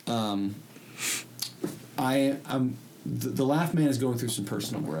 But the Laugh Man is going through some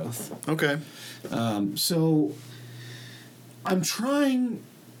personal growth. Okay. So I'm trying,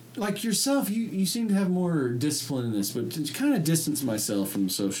 like yourself, you seem to have more discipline in this, but to kind of distance myself from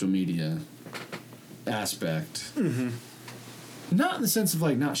the social media aspect. Mm-hmm. Not in the sense of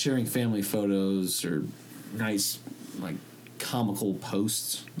like not sharing family photos or nice like comical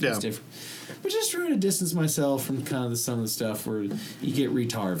posts. Yeah. It's different. But just trying to distance myself from kind of some of the stuff where you get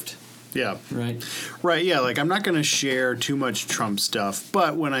retarded. Yeah. Right? Right, yeah, like I'm not going to share too much Trump stuff,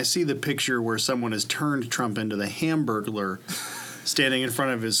 but when I see the picture where someone has turned Trump into the Hamburglar standing in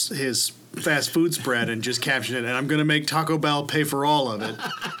front of his fast food spread and just captioned it, and I'm going to make Taco Bell pay for all of it.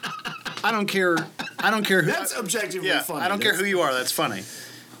 I don't care who. That's objectively funny. I don't care who you are, that's funny.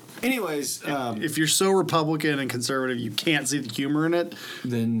 Anyways, if you're so Republican and conservative you can't see the humor in it,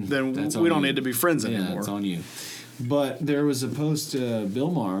 then we don't need to be friends anymore. Yeah, it's on you. But there was a post,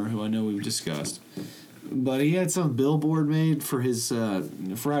 Bill Maher, who I know we've discussed, but he had some billboard made for his,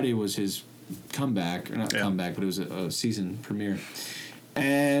 Friday was his comeback, or not comeback, but it was a season premiere.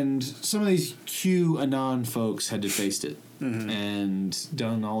 And some of these QAnon folks had defaced it and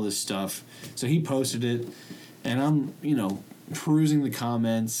done all this stuff. So he posted it, and I'm, perusing the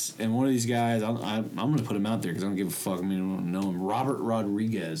comments, and one of these guys, I'm going to put him out there because I don't give a fuck. I don't know him. Robert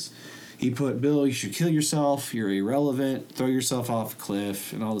Rodriguez. He put, Bill, you should kill yourself. You're irrelevant. Throw yourself off a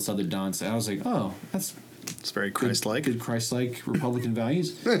cliff, and all this other nonsense. I was like, oh, it's very Christ-like. Good Christ-like Republican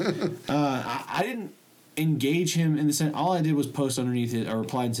values. I didn't engage him in the sense. All I did was post underneath it. I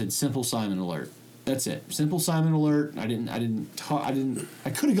replied and said, "Simple Simon alert." That's it. Simple Simon alert. I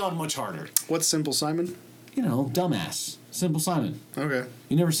could have gone much harder. What's Simple Simon? Dumbass. Simple Simon. Okay.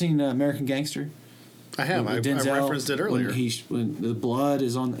 You never seen American Gangster? I have. I referenced it earlier. When the blood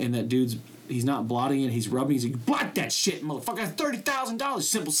is on, and that dude's, he's not blotting it, he's rubbing. He's like, "Blot that shit, motherfucker! $30,000,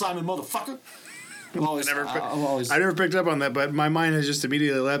 Simple Simon, motherfucker." I never picked up on that, but my mind has just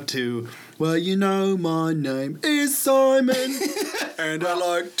immediately leapt to, well, my name is Simon, and I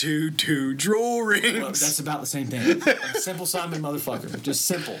like to do drawings. Well, that's about the same thing. Simple Simon, motherfucker. Just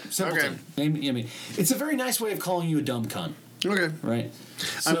simple. Simpleton. Okay. It's a very nice way of calling you a dumb cunt. Okay. Right?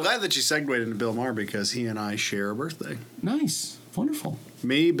 I'm glad that you segued into Bill Maher because he and I share a birthday. Nice. Wonderful.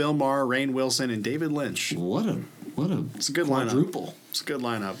 Me, Bill Maher, Rainn Wilson, and David Lynch. What a it's a good quadruple. Lineup. It's a good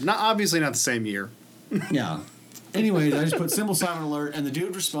lineup. Obviously not the same year. Yeah. Anyways, I just put Simple Simon alert, and the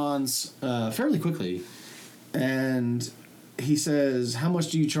dude responds fairly quickly, and he says, "How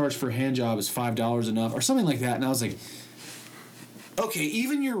much do you charge for a hand job? Is $5 enough?" or something like that. And I was like, okay,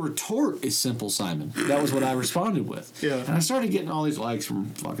 even your retort is Simple Simon. That was what I responded with. Yeah. And I started getting all these likes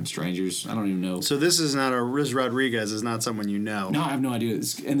from fucking strangers. I don't even know. So this is not Riz Rodriguez is not someone you know. No, I have no idea.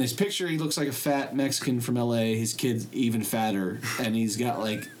 In this picture, he looks like a fat Mexican from L.A. His kid's even fatter, and he's got,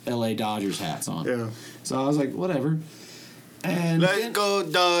 like, L.A. Dodgers hats on. Yeah. So I was like, whatever. And let's go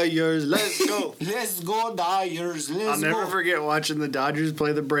Dodgers, let's go. Let's go Dodgers, let's go. I'll never forget watching the Dodgers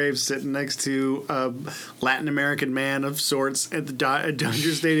play the Braves sitting next to a Latin American man of sorts at the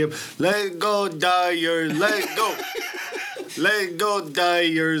Dodger Stadium. Let's go Dodgers, let's go. Let's go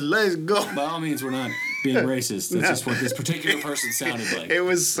Dodgers, let's go. By all means, we're not being racist. That's just what this particular person sounded like.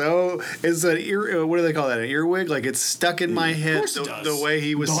 It's an ear, what do they call that? An earwig? Like it's stuck in my head the way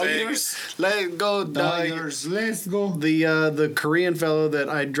he was saying. Let's go Dodgers, let's go. The Korean fellow that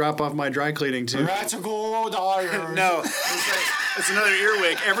I drop off my dry cleaning to. Let's go Dodgers. No, it's another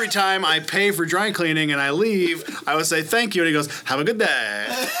earwig. Every time I pay for dry cleaning and I leave, I would say thank you, and he goes, "Have a good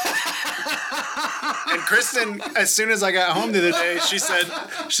day." And Kristen, as soon as I got home the other day, she said,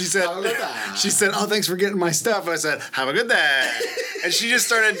 "Oh, thanks for getting my stuff." I said, "Have a good day," and she just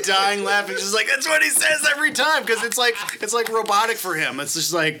started dying laughing. She's like, "That's what he says every time," because it's like robotic for him. It's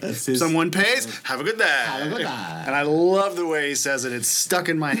just like someone pays, "Have a good day," and I love the way he says it. It's stuck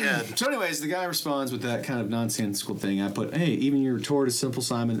in my head. So, anyways, the guy responds with that kind of nonsensical thing. I put, "Hey, even your retort is Simple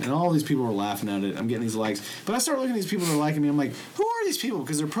Simon," and all these people were laughing at it. I'm getting these likes, but I start looking at these people that are liking me. I'm like, who are these people?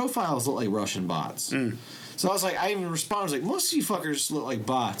 Because their profiles look like Russian bots. So I was like, I even responded, I was like, most of you fuckers look like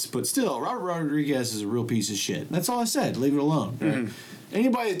bots, but still, Robert Rodriguez is a real piece of shit. That's all I said. Leave it alone. Right?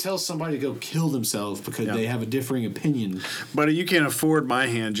 Anybody that tells somebody to go kill themselves because they have a differing opinion. Buddy, you can't afford my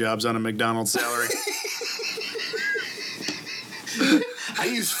hand jobs on a McDonald's salary. I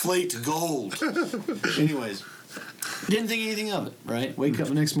use Flaked Gold. Anyways, didn't think anything of it, right? Wake up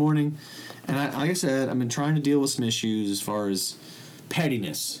the next morning, and like I said, I've been trying to deal with some issues as far as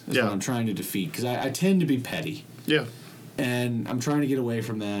pettiness is Yeah. what I'm trying to defeat, because I tend to be petty. Yeah. And I'm trying to get away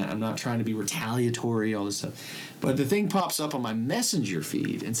from that. I'm not trying to be retaliatory, all this stuff. But the thing pops up on my messenger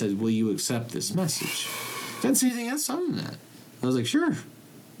feed and says, will you accept this message? Doesn't say anything else other than that. I was like, sure,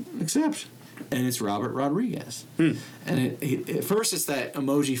 accept. And it's Robert Rodriguez. And at first it's that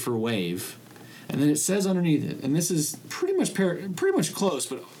emoji for wave. And then it says underneath it, and this is pretty much close,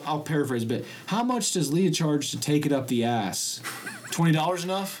 but I'll paraphrase a bit. How much does Leah charge to take it up the ass? $20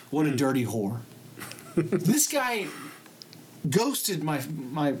 enough? What a dirty whore. This guy ghosted my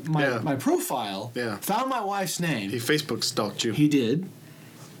profile, found my wife's name. He Facebook stalked you. He did.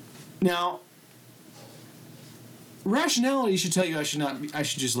 Now, rationality should tell you I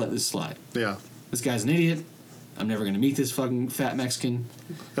should just let this slide. Yeah. This guy's an idiot. I'm never going to meet this fucking fat Mexican.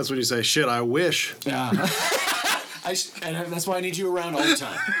 That's when you say, shit, I wish. Yeah. And that's why I need you around all the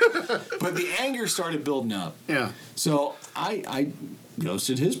time. But the anger started building up. Yeah. So I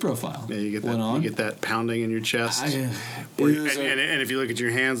ghosted his profile. Yeah, you get that pounding in your chest. And if you look at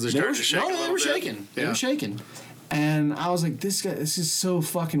your hands, they're starting to shake. No, they were shaking. They were shaking. And I was like, this is so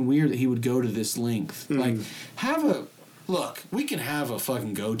fucking weird that he would go to this length. Like, we can have a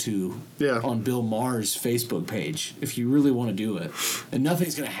fucking go-to on Bill Maher's Facebook page if you really want to do it. And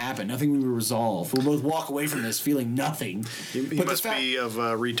nothing's going to happen. Nothing will resolve. We'll both walk away from this feeling nothing. He must be of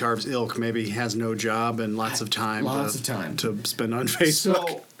retard's ilk. Maybe he has no job and lots of time to spend on Facebook.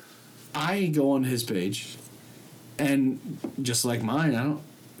 So I go on his page, and just like mine,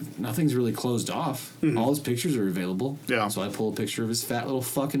 nothing's really closed off. All his pictures are available. Yeah. So I pull a picture of his fat little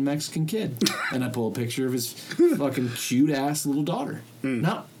fucking Mexican kid, and I pull a picture of his fucking cute ass little daughter.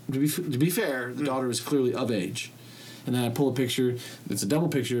 Now, to be fair, the daughter is clearly of age, and then I pull a picture that's a double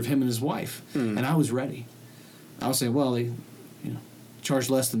picture of him and his wife, and I was ready. I was saying, well, they, charge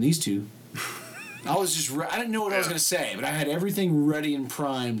less than these two. I was just I didn't know what I was going to say, but I had everything ready and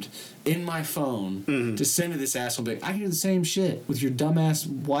primed in my phone to send to this asshole. But I can do the same shit with your dumbass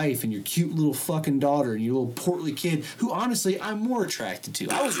wife and your cute little fucking daughter and your little portly kid, who honestly I'm more attracted to.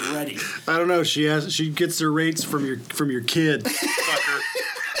 I was ready. I don't know. She gets her rates from your kid, fucker.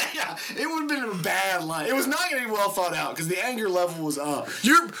 Yeah, it would have been a bad line. It was not going to be well thought out because the anger level was up.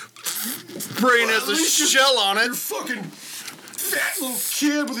 Your brain has a shell on it. Your fucking fat little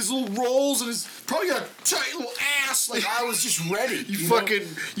kid with his little rolls and his probably got a tight little ass. Like, I was just ready. You fucking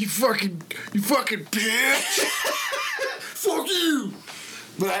bitch. Fuck you.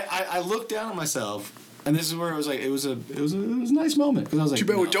 But I looked down at myself, and this is where it was like it was a nice moment because I was like, too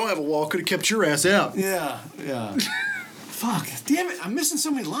bad we don't have a wall. Could have kept your ass out. Yeah. Fuck, damn it! I'm missing so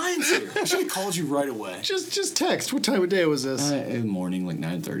many lines here. I should have called you right away. Just text. What time of day was this? In the morning, like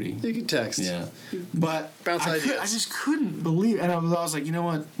 9:30. You can text. Yeah, but bounce ideas. I just couldn't believe it. And I was like, you know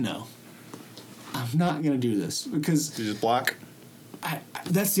what? No, I'm not gonna do this because you just block.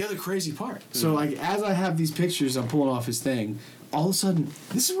 That's the other crazy part. So like, as I have these pictures, I'm pulling off his thing. All of a sudden,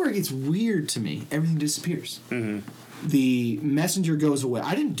 this is where it gets weird to me. Everything disappears. The messenger goes away.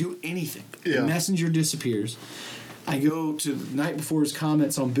 I didn't do anything. Yeah. The messenger disappears. I go to the night before his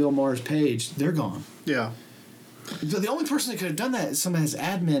comments on Bill Maher's page. They're gone. Yeah. The only person that could have done that is someone who has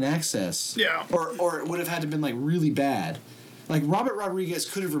admin access. Yeah. Or it would have had to been like really bad. Like Robert Rodriguez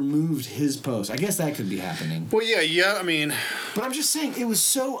could have removed his post. I guess that could be happening. Well, yeah. I mean, but I'm just saying it was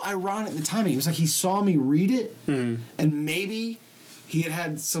so ironic the timing. It was like he saw me read it, and maybe he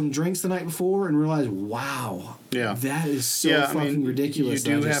had some drinks the night before and realized, wow, that is so fucking ridiculous.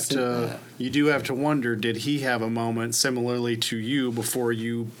 You do have to wonder, did he have a moment similarly to you before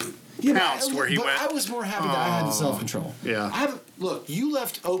you pounced where he went? I was more happy that I had the self-control. Yeah. Look, you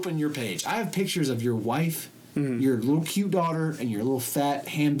left open your page. I have pictures of your wife, your little cute daughter, and your little fat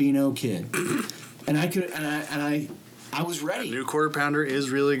Hambino kid. And I was ready. The new quarter pounder is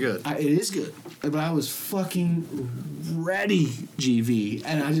really good. It is good. But I was fucking ready, GV.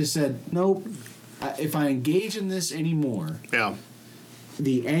 And I just said, nope. If I engage in this anymore,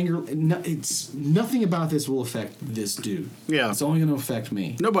 the anger, it's nothing about this will affect this dude. Yeah. It's only going to affect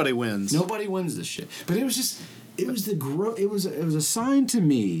me. Nobody wins. Nobody wins this shit. But it was just, it was a sign to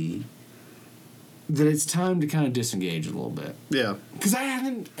me that it's time to kind of disengage a little bit. Yeah. Because I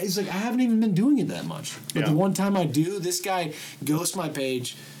haven't even been doing it that much. But the one time I do, this guy ghosts my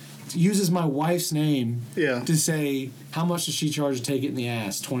page, uses my wife's name to say, how much does she charge to take it in the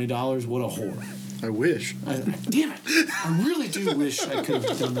ass? $20? What a whore. I wish. Damn it. I really do wish I could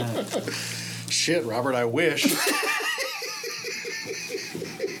have done that. Shit, Robert, I wish.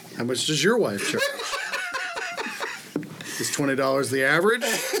 How much does your wife charge? Is $20 the average?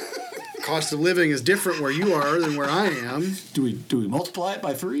 Cost of living is different where you are than where I am. Do we multiply it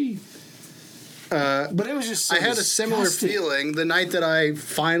by 3? But it was just so I had a similar disgusting. feeling the night that I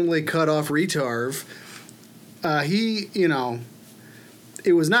finally cut off Retarv. He,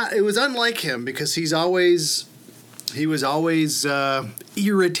 it was unlike him because he was always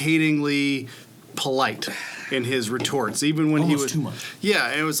irritatingly polite in his retorts, even when Almost he was too much.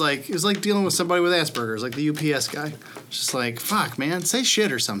 Yeah, it was like dealing with somebody with Asperger's, like the UPS guy. It's just like, fuck, man, say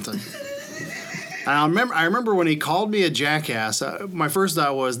shit or something. And I remember when he called me a jackass. My first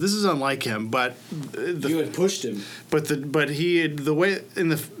thought was, this is unlike him, but You had pushed him. but he had the way in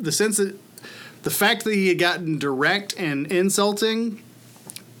the sense that the fact that he had gotten direct and insulting,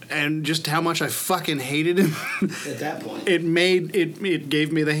 and just how much I fucking hated him. At that point. It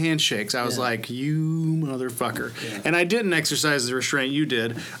gave me the handshakes. I was Yeah. like, you motherfucker. Yeah. And I didn't exercise the restraint you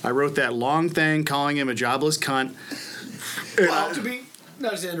did. I wrote that long thing calling him a jobless cunt. Well,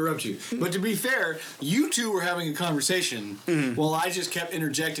 not to interrupt you, but to be fair, you two were having a conversation while I just kept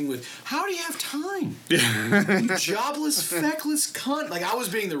interjecting with, how do you have time? You jobless, feckless cunt. Like, I was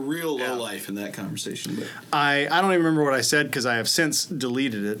being the real lowlife in that conversation. But I don't even remember what I said because I have since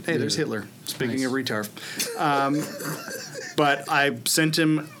deleted it. Hey, there's Hitler. Speaking of retard. But I sent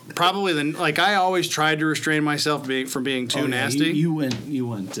him probably I always tried to restrain myself from being too nasty. You went.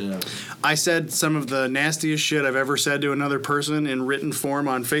 I said some of the nastiest shit I've ever said to another person in written form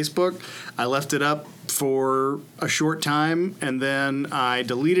on Facebook. I left it up for a short time and then I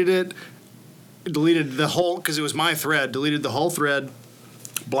deleted it. Deleted the whole, because it was my thread, deleted the whole thread,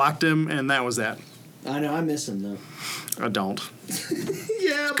 blocked him, and that was that. I know, I miss him though. I don't.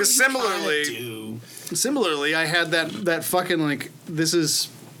 Yeah, Because similarly, I had that fucking like, this is,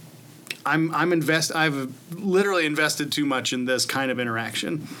 I've literally invested too much in this kind of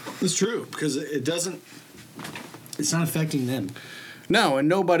interaction. It's true because it's not affecting them. No, and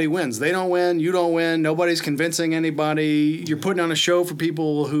nobody wins. They don't win. You don't win. Nobody's convincing anybody. You're putting on a show for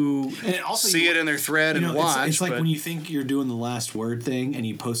people who see it in their thread and watch. It's like when you think you're doing the last word thing and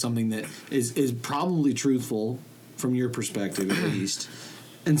you post something that is probably truthful from your perspective at least.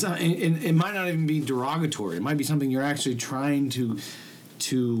 And it might not even be derogatory. It might be something you're actually trying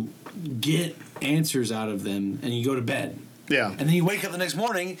to get answers out of them, and you go to bed. Yeah. And then you wake up the next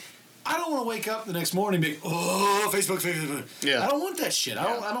morning. I don't want to wake up the next morning and be, Facebook. Yeah. I don't want that shit. I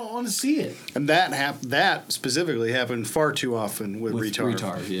don't want to see it. And that specifically happened far too often with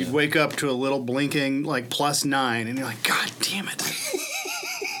retard. Yeah. You'd wake up to a little blinking like +9, and you're like, God damn it.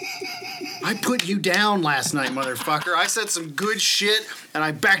 I put you down last night, motherfucker. I said some good shit, and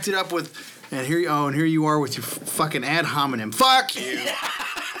I backed it up with, and here you are with your fucking ad hominem. Fuck you.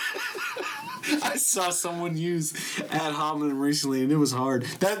 I saw someone use ad hominem recently, and it was hard.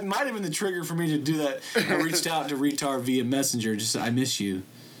 That might have been the trigger for me to do that. I reached out to Retard via Messenger, just said, I miss you.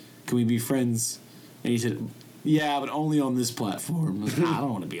 Can we be friends? And he said, yeah, but only on this platform. I was like, I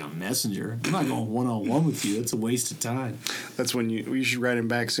don't want to be on Messenger. I'm not going one-on-one with you. That's a waste of time. That's when you should write him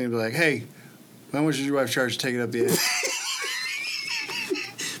back soon and be like, hey, how much did your wife charge to take it up the ass?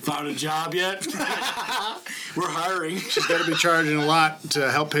 Found a job yet? We're hiring. She's got to be charging a lot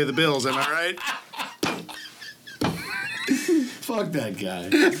to help pay the bills, am I right? Fuck that guy.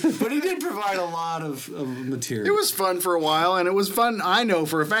 But he did provide a lot of material. It was fun for a while, and it was fun. I know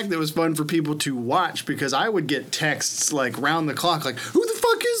for a fact that it was fun for people to watch because I would get texts like round the clock, like, who the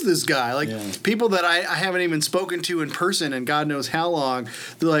fuck is this guy? Like, people that I haven't even spoken to in person in God knows how long.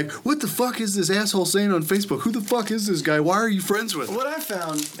 They're like, what the fuck is this asshole saying on Facebook? Who the fuck is this guy? Why are you friends with him? What I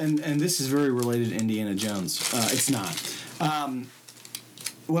found, and this is very related to Indiana Jones. It's not.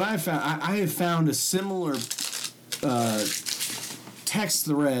 What I found, I have found a similar text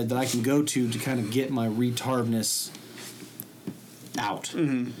thread that I can go to kind of get my retardness out.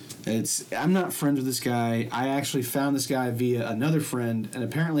 Mm-hmm. I'm not friends with this guy. I actually found this guy via another friend, and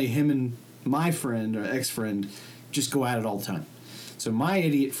apparently him and my friend or ex-friend just go at it all the time. So my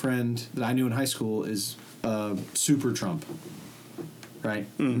idiot friend that I knew in high school is super Trump. Right?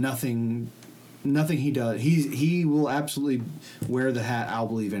 Nothing he does. He will absolutely wear the hat. I'll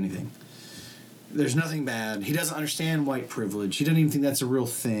believe anything. There's nothing bad. He doesn't understand white privilege. He doesn't even think that's a real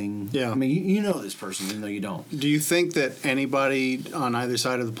thing. Yeah. I mean, you know this person, even though you don't. Do you think that anybody on either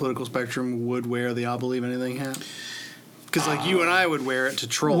side of the political spectrum would wear the I'll believe anything hat? Because like you and I would wear it to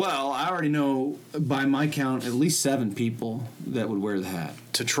troll. Well, I already know, by my count, at least 7 people that would wear the hat.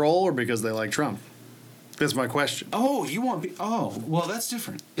 To troll or because they like Trump? That's my question. Oh, you want... well, that's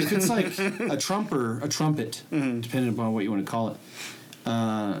different. If it's like a trumpet, depending upon what you want to call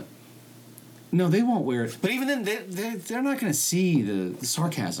it, No, they won't wear it. But even then, they're not going to see the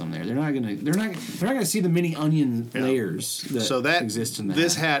sarcasm there. They're not going to see the many onion layers that exist in that.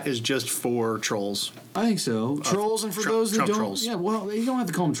 This hat is just for trolls. I think so. Trolls, and for those that Trump don't, trolls. yeah. Well, you don't have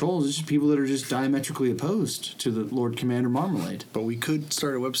to call them trolls. It's just people that are just diametrically opposed to the Lord Commander Marmalade. But we could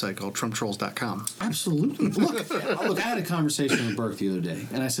start a website called TrumpTrolls.com. Absolutely. Look, I had a conversation with Burke the other day,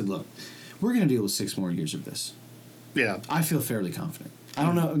 and I said, "Look, we're going to deal with 6 more years of this. Yeah. I feel fairly confident." I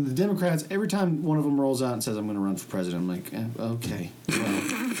don't know. The Democrats, every time one of them rolls out and says, "I'm going to run for president," I'm like, okay.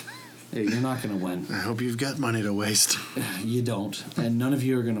 Well, hey, you're not going to win. I hope you've got money to waste. You don't. And none of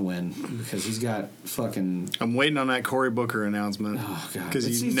you are going to win because he's got fucking... I'm waiting on that Cory Booker announcement. Oh, God. Because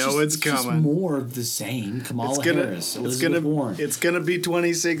it's coming. It's just more of the same. Kamala Harris, Elizabeth Warren. It's going to be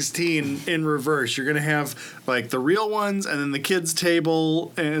 2016 in reverse. You're going to have, like, the real ones and then the kids'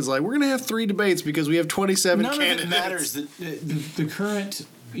 table. And it's like, we're going to have 3 debates because we have 27 candidates. None of it matters. The current,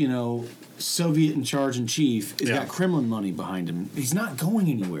 Soviet in charge in chief has got Kremlin money behind him. He's not going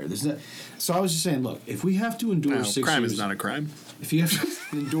anywhere. So I was just saying, look, if we have to endure 6 years... crime is not a crime. If you have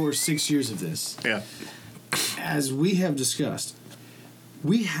to endure 6 years of this, as we have discussed,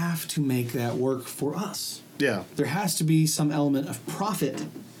 we have to make that work for us. Yeah. There has to be some element of profit,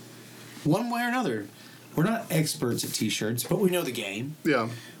 one way or another. We're not experts at T-shirts, but we know the game. Yeah.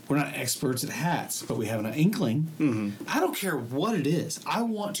 We're not experts at hats, but we have an inkling. Mm-hmm. I don't care what it is. I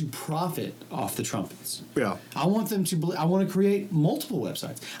want to profit off the trumpets. Yeah. I want them to. I want to create multiple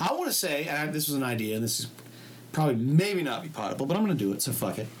websites. I want to say, and this was an idea, and this is probably maybe not be potable, but I'm going to do it. So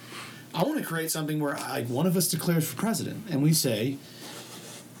fuck it. I want to create something where one of us declares for president, and we say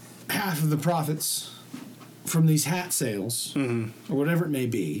half of the profits from these hat sales or whatever it may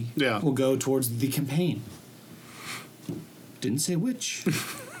be will go towards the campaign. Didn't say which.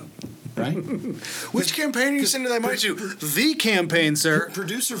 Right? Which campaign are you sending that money to? The campaign, sir.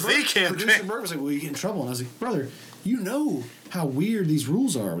 Producer campaign. Burke was like, "Well, you get in trouble." And I was like, "Brother, you know how weird these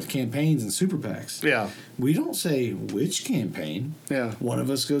rules are with campaigns and super PACs. Yeah. We don't say which campaign. Yeah. One of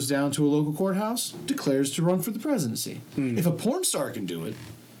us goes down to a local courthouse, declares to run for the presidency. If a porn star can do it,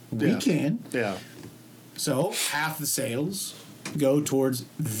 we can. Yeah. So half the sales go towards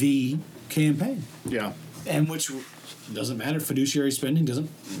the campaign. Yeah. And which... doesn't matter. Fiduciary spending doesn't...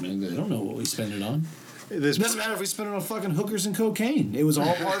 they don't know what we spend it on. It doesn't matter if we spend it on fucking hookers and cocaine. It was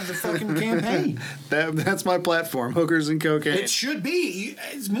all part of the fucking campaign. That's my platform, hookers and cocaine. It should be.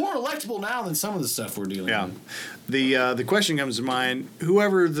 It's more electable now than some of the stuff we're dealing with. The question comes to mind,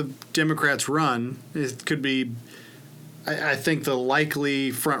 whoever the Democrats run, it could be... I think the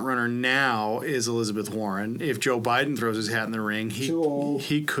likely front runner now is Elizabeth Warren. If Joe Biden throws his hat in the ring,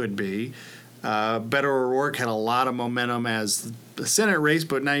 he could be. Beto O'Rourke had a lot of momentum as the Senate race,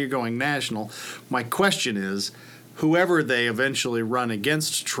 but now you're going national. My question is, whoever they eventually run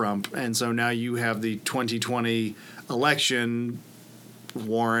against Trump, and so now you have the 2020 election,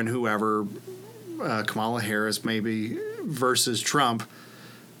 Warren, whoever, Kamala Harris maybe, versus Trump.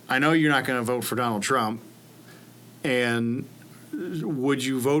 I know you're not going to vote for Donald Trump, and would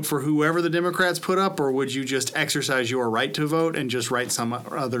you vote for whoever the Democrats put up, or would you just exercise your right to vote and just write some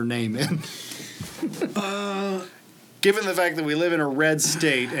other name in? Given the fact that we live in a red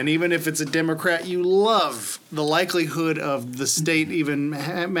state, and even if it's a Democrat, you love the likelihood of the state even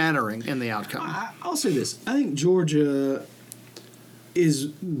mattering in the outcome. I'll say this. I think Georgia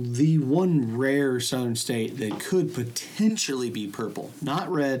is the one rare southern state that could potentially be purple. Not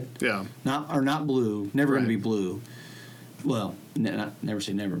red. Yeah. Not blue. Never going to be blue. Well, never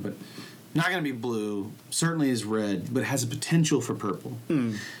say never, but not going to be blue. Certainly is red, but has a potential for purple.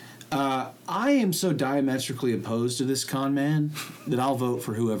 I am so diametrically opposed to this con man that I'll vote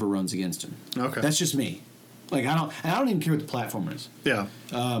for whoever runs against him. Okay. That's just me. Like, I don't even care what the platform is. Yeah.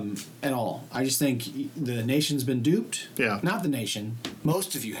 At all. I just think the nation's been duped. Yeah. Not the nation.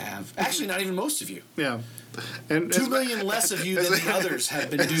 Most of you have. Actually, not even most of you. Yeah. And 2 million less of you than the others have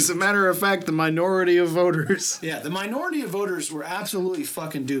been duped. As a matter of fact, the minority of voters. Yeah, the minority of voters were absolutely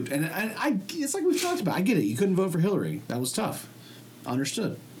fucking duped. And I it's like we've talked about. I get it. You couldn't vote for Hillary. That was tough.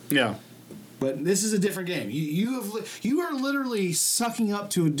 Understood. Yeah. But this is a different game. You are literally sucking up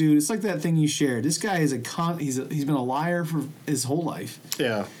to a dude. It's like that thing you shared. This guy is he's been a liar for his whole life.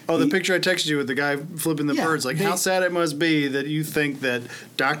 Yeah. Oh, the picture I texted you with the guy flipping the birds. Like, how sad it must be that you think that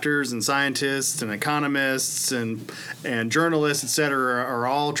doctors and scientists and economists and journalists, etc., are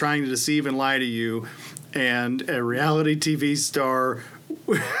all trying to deceive and lie to you, and a reality TV star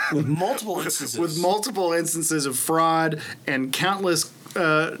with multiple instances of fraud and countless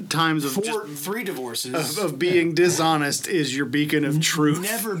times of three divorces of being dishonest is your beacon of truth.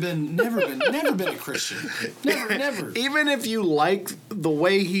 Never been a Christian. Never. Even if you like the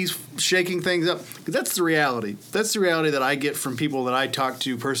way he's shaking things up, 'cause that's the reality. That's the reality that I get from people that I talk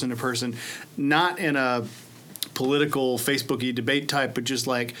to person, not in a political Facebooky debate type, but just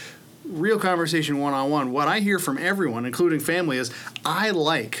like real conversation one-on-one. What I hear from everyone, including family, is I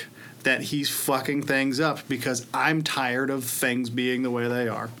like that he's fucking things up because I'm tired of things being the way they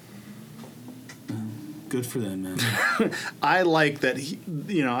are. Good for them, man. I like that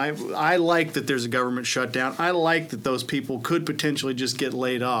I like that there's a government shutdown. I like that those people could potentially just get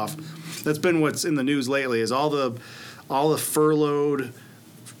laid off. That's been what's in the news lately is all the furloughed,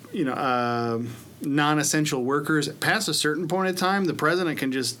 non-essential workers. Past a certain point in time, the president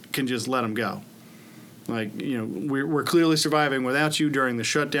can just let them go. Like, we're clearly surviving without you during the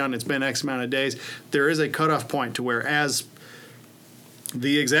shutdown. It's been X amount of days. There is a cutoff point to where, as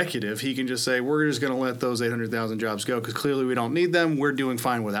the executive, he can just say, we're just going to let those 800,000 jobs go because clearly we don't need them. We're doing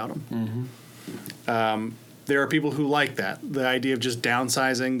fine without them. Mm-hmm. There are people who like that, the idea of just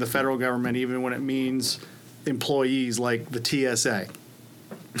downsizing the federal government, even when it means employees like the TSA.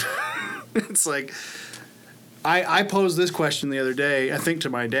 It's like, I posed this question the other day, I think to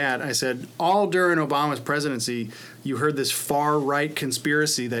my dad. I said, all during Obama's presidency, you heard this far-right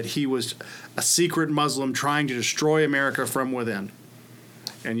conspiracy that he was a secret Muslim trying to destroy America from within.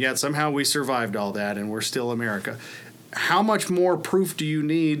 And yet somehow we survived all that and we're still America. How much more proof do you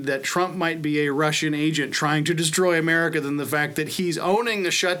need that Trump might be a Russian agent trying to destroy America than the fact that he's owning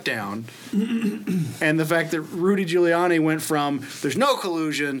the shutdown and the fact that Rudy Giuliani went from there's no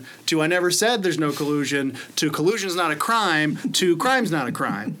collusion to I never said there's no collusion to collusion's not a crime to crime's not a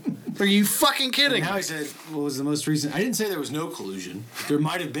crime? Are you fucking kidding? And now he said, what was the most recent? I didn't say there was no collusion. There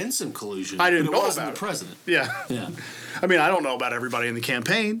might have been some collusion. I didn't know wasn't about the president. Yeah. Yeah. I mean, I don't know about everybody in the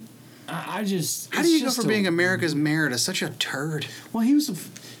campaign. I just... How do you go from being America's mayor to such a turd? Well, he was...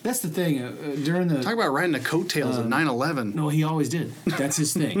 That's the thing. During the... Talk about riding the coattails of 9/11. No, he always did. That's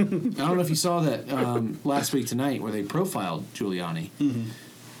his thing. I don't know if you saw that last week tonight where they profiled Giuliani. Mm-hmm.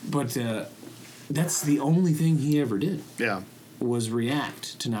 But that's the only thing he ever did. Yeah. Was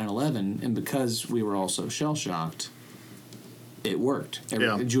react to 9/11, and because we were all so shell-shocked, it worked.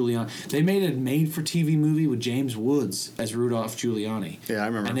 Giuliani. They made a made-for-TV movie with James Woods as Rudolph Giuliani. Yeah, I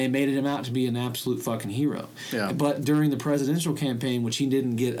remember. And they made him out to be an absolute fucking hero. Yeah. But during the presidential campaign, which he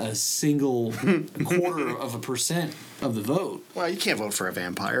didn't get a single quarter of a % of the vote. Well, you can't vote for a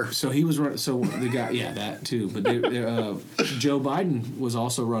vampire. So he was running. So the guy, yeah, that too. But Joe Biden was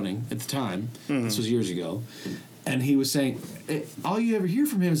also running at the time. Mm-hmm. This was years ago. And he was saying, all you ever hear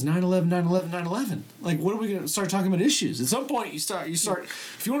from him is 9/11, 9/11, 9/11. Like, what are we going to start talking about issues? At some point, you start.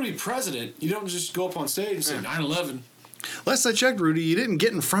 If you want to be president, you don't just go up on stage and say 9/11. Last I checked, Rudy, you didn't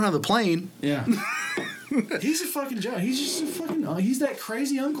get in front of the plane. Yeah. He's a fucking joke. He's just a fucking. He's that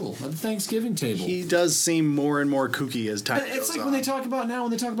crazy uncle at the Thanksgiving table. He does seem more and more kooky as time goes on. It's like when they talk about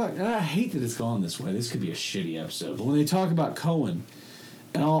and I hate that it's gone this way. This could be a shitty episode. But when they talk about Cohen,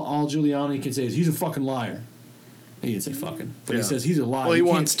 and all Giuliani can say is he's a fucking liar. He didn't say fucking, but he says he's a liar. Well, he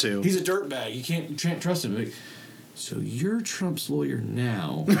wants to. He's a dirtbag. You can't trust him. Like, so you're Trump's lawyer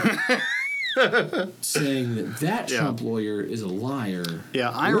now, saying that Trump lawyer is a liar.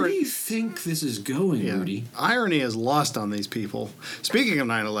 Yeah, where do you think this is going, Rudy? Irony is lost on these people. Speaking of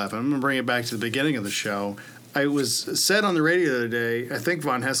 9/11, I'm going to bring it back to the beginning of the show. I was said on the radio the other day, I think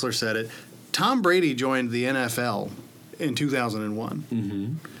Von Hessler said it, Tom Brady joined the NFL in 2001.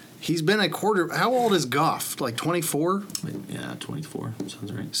 Mm-hmm. He's been a quarter. How old is Goff? Like 24? Yeah, 24.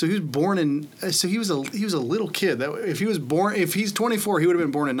 Sounds right. So he was born in. So he was a little kid. That if he's 24, he would have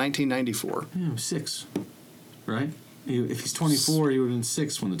been born in 1994. Yeah, 6, right? If he's 24, he would have been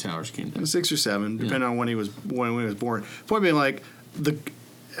 6 when the towers came down. 6 or 7, depending on when he was born. Point being, like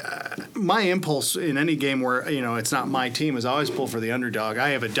my impulse in any game where it's not my team is I always pull for the underdog. I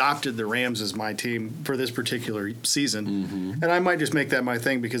have adopted the Rams as my team for this particular season, and I might just make that my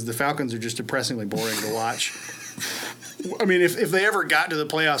thing because the Falcons are just depressingly boring to watch. I mean, if they ever got to the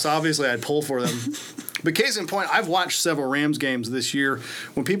playoffs, obviously I'd pull for them. But case in point, I've watched several Rams games this year.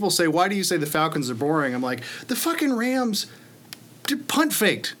 When people say, "Why do you say the Falcons are boring?" I'm like, the fucking Rams punt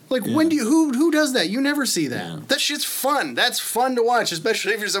faked. Like, when do you who does that? You never see that. Yeah. That shit's fun. That's fun to watch,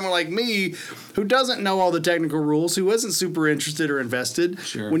 especially if you're someone like me who doesn't know all the technical rules, who isn't super interested or invested.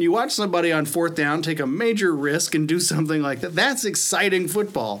 Sure. When you watch somebody on 4th down take a major risk and do something like that, that's exciting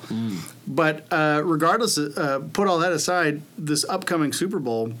football. But regardless, put all that aside, this upcoming Super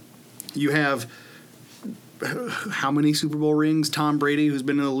Bowl, you have how many Super Bowl rings? Tom Brady, who's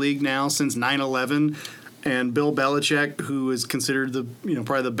been in the league now since 9/11. and Bill Belichick, who is considered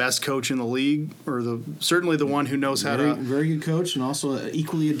probably the best coach in the league, or certainly the one who knows how to very good coach and also an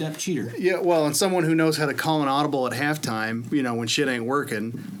equally adept cheater. Yeah, well, and someone who knows how to call an audible at halftime, when shit ain't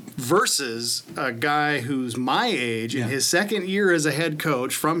working, versus a guy who's my age in his second year as a head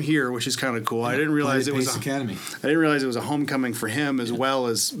coach from here, which is kind of cool. I didn't realize it was Academy. I didn't realize it was a homecoming for him as well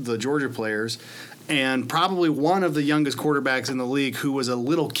as the Georgia players. And probably one of the youngest quarterbacks in the league who was a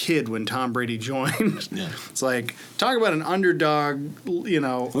little kid when Tom Brady joined. Yeah. It's like, talk about an underdog,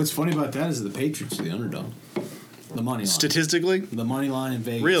 What's funny about that is the Patriots are the underdog. The money line. Statistically? The money line in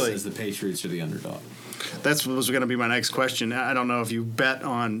Vegas Really? says the Patriots are the underdog. That was going to be my next question. I don't know if you bet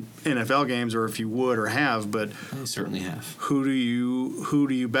on NFL games or if you would or have, but I certainly have. who do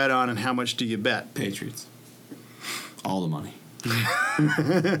you bet on and how much do you bet? Patriots. All the money.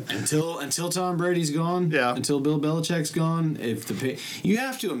 until Tom Brady's gone, until Bill Belichick's gone, you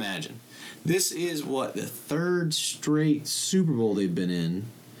have to imagine this is the third straight Super Bowl they've been in.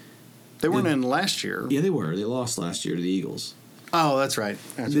 They weren't in last year. Yeah, they were. They lost last year to the Eagles. Oh, that's right.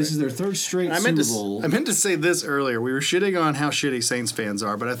 This is their third straight Super Bowl. I meant to say this earlier. We were shitting on how shitty Saints fans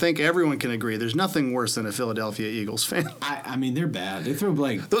are, but I think everyone can agree there's nothing worse than a Philadelphia Eagles fan. I mean, they're bad. They throw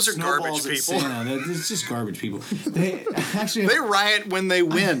those are garbage people. It's just garbage people. They riot when they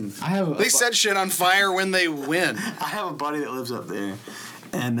win. They set shit on fire when they win. I have a buddy that lives up there.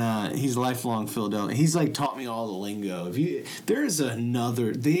 And he's lifelong Philadelphia. He's taught me all the lingo. They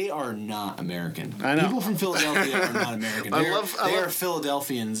are not American. I know. People from Philadelphia are not American. They are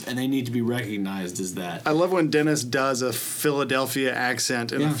Philadelphians, and they need to be recognized as that. I love when Dennis does a Philadelphia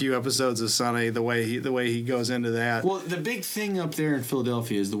accent in a few episodes of Sunny. The way he goes into that. Well, the big thing up there in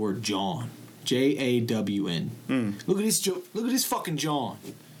Philadelphia is the word John, Jawn. Look at this fucking John.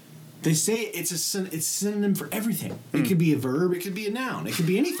 They say it's synonym for everything. It could be a verb. It could be a noun. It could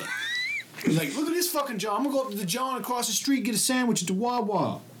be anything. It's like, look at this fucking John. I'm going to go up to the John across the street, get a sandwich at the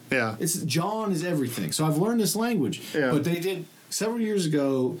Wawa. Yeah. John is everything. So I've learned this language. Yeah. But they did, several years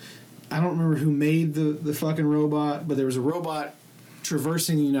ago, I don't remember who made the fucking robot, but there was a robot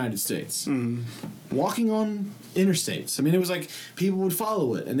traversing the United States. Walking on interstates. I mean, it was like people would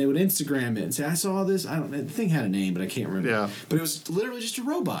follow it and they would Instagram it and say, I saw this. The thing had a name, but I can't remember. Yeah. But it was literally just a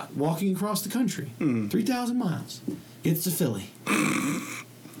robot walking across the country. 3,000 miles. Gets to Philly.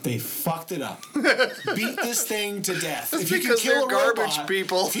 They fucked it up. Beat this thing to death. That's because they're garbage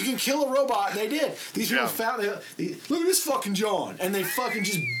people. If you can kill a robot, they did. These people found look at this fucking John. And they fucking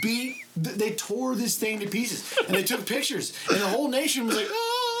just they tore this thing to pieces. And they took pictures. And the whole nation was like,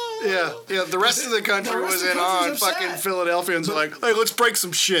 oh. Yeah. The rest of the country was in on. Fucking Philadelphians were like, hey, let's break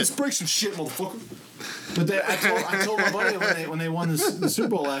some shit. Let's break some shit, motherfucker. But I told my buddy when they won the Super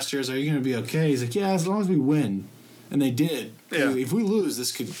Bowl last year, I was like, are you going to be okay? He's like, yeah, as long as we win. And they did. Yeah. If we lose,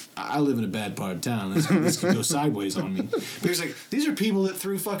 this could... I live in a bad part of town. This could go sideways on me. But he's like, these are people that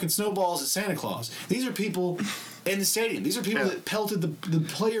threw fucking snowballs at Santa Claus. These are people in the stadium. These are people that pelted the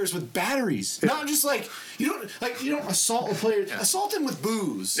players with batteries. Not just you don't assault a player. Assault them with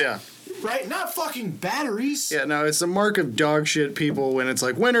booze. Yeah. Right? Not fucking batteries. Yeah, no, it's a mark of dog shit people when it's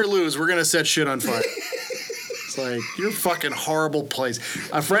like, win or lose, we're going to set shit on fire. It's like, you're fucking horrible place.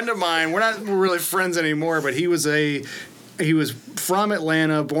 A friend of mine, we're really friends anymore, but he was from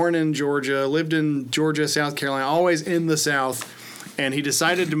Atlanta, born in Georgia, lived in Georgia, South Carolina, always in the South, and he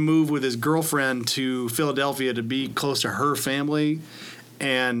decided to move with his girlfriend to Philadelphia to be close to her family.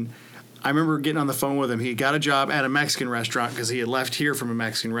 And I remember getting on the phone with him. He got a job at a Mexican restaurant because he had left here from a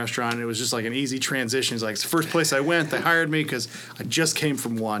Mexican restaurant, and it was just like an easy transition. He's like, it's the first place I went. They hired me because I just came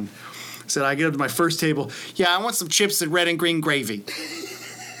from one. Said, I get up to my first table. Yeah, I want some chips and red and green gravy.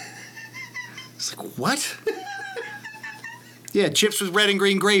 It's like, what? Yeah, chips with red and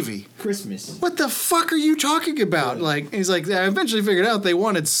green gravy. Christmas. What the fuck are you talking about? Yeah. Like, he's like, I eventually figured out they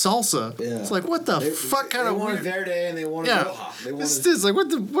wanted salsa. Yeah. It's like, what the fuck kind of weird? They wanted Verde and they wanted Roja. It's like,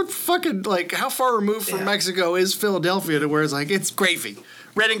 what fucking, like, how far removed from Mexico is Philadelphia to where it's like, it's gravy.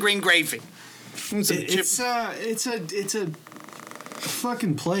 Red and green gravy. It's a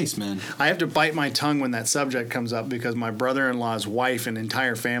fucking place, man. I have to bite my tongue when that subject comes up because my brother-in-law's wife and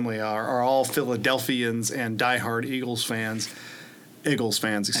entire family are all Philadelphians and diehard Eagles fans,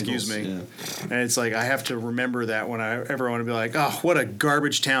 excuse me. Yeah. And it's like I have to remember that when I ever want to be like, oh, what a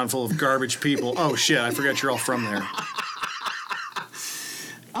garbage town full of garbage people. Oh shit, I forgot you're all from there.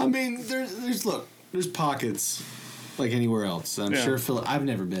 I mean, there's pockets like anywhere else. I'm sure I've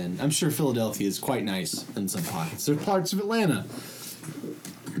never been. I'm sure Philadelphia is quite nice in some pockets. There's parts of Atlanta.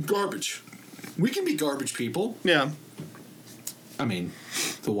 Garbage. We can be garbage people. Yeah. I mean,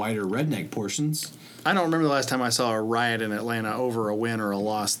 the wider redneck portions. I don't remember the last time I saw a riot in Atlanta over a win or a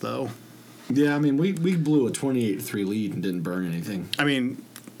loss, though. Yeah, I mean, we blew a 28-3 lead and didn't burn anything. I mean,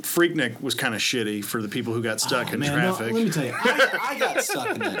 Freaknik was kind of shitty for the people who got stuck in Man, traffic. No, let me tell you, I got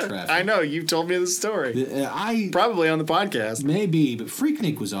stuck in that traffic. I know, you told me the story. Probably on the podcast. Maybe, but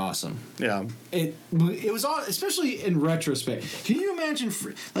Freaknik was awesome. Yeah. It was all, especially in retrospect. Can you imagine,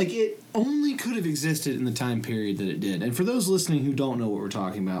 it only could have existed in the time period that it did. And for those listening who don't know what we're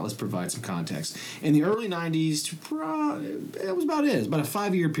talking about, let's provide some context. In the early 90s, it was about it. It was about a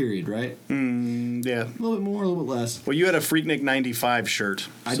 5-year period, right? Yeah. A little bit more, a little bit less. Well, you had a Freaknik 95 shirt.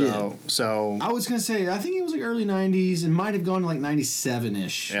 I did. So I was going to say, I think it was like early 90s and might have gone to like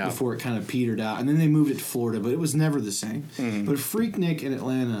 97-ish before it kind of petered out. And then they moved it to Florida, but it was never the same. Mm-hmm. But Freaknik in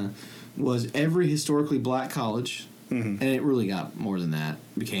Atlanta was every historically black college, and it really got more than that.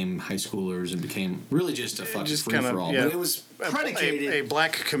 Became high schoolers and became really just a fucking free-for-all. Yeah, but it was predicated... A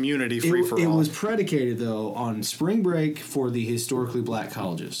black community free-for-all. It was predicated, though, on spring break for the historically black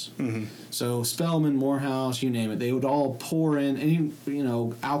colleges. Mm-hmm. So Spelman, Morehouse, you name it, they would all pour in,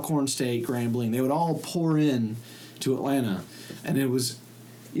 and Alcorn State, Grambling, they would all pour in to Atlanta. And it was...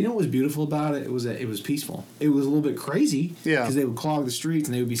 You know what was beautiful about it? It was that it was peaceful. It was a little bit crazy because they would clog the streets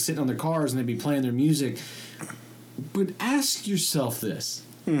and they would be sitting on their cars and they'd be playing their music. But ask yourself this.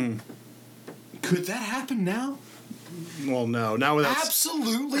 Could that happen now? Well, no. Not without...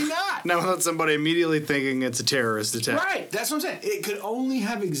 Absolutely not. Not without somebody immediately thinking it's a terrorist attack. Right. That's what I'm saying. It could only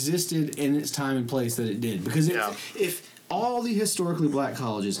have existed in its time and place that it did. Because if all the historically black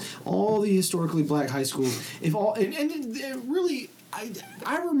colleges, all the historically black high schools, if all... And it really...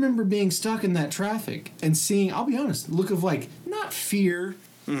 I remember being stuck in that traffic and seeing, I'll be honest, look of not fear,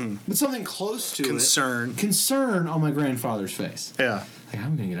 but something close to concern. Concern on my grandfather's face. Yeah. How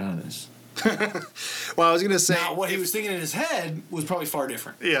am I going to get out of this? Well, I was going to say... Now, what he was thinking in his head was probably far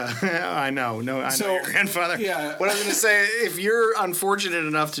different. Yeah, I know. No, I know your grandfather. Yeah. What I was going to say, if you're unfortunate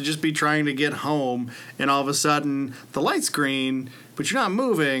enough to just be trying to get home and all of a sudden the light's green, but you're not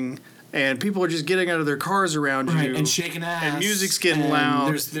moving... And people are just getting out of their cars around you, and shaking ass, and music's getting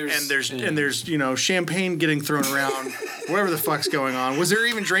loud, there's champagne getting thrown around, whatever the fuck's going on. Was there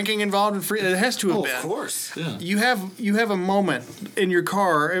even drinking involved in free? It has to have been. Of course. Yeah. You have a moment in your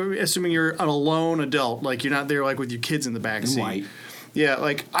car, assuming you're an alone adult, like you're not there with your kids in the back seat. White.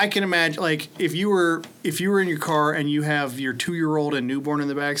 Yeah, I can imagine, if you were in your car and you have your 2-year-old and newborn in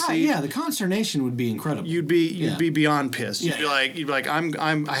the back seat. Yeah, the consternation would be incredible. You'd be beyond pissed. You'd be like,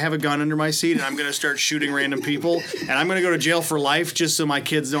 I have a gun under my seat and I'm going to start shooting random people and I'm going to go to jail for life just so my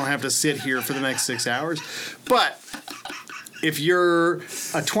kids don't have to sit here for the next 6 hours. But if you're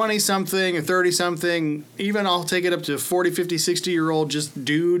a 20-something, a 30-something, even I'll take it up to 40, 50, 60-year-old just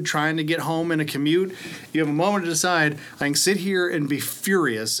dude trying to get home in a commute, you have a moment to decide, I can sit here and be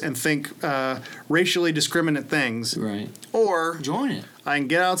furious and think racially discriminate things. Right. Or join it. I can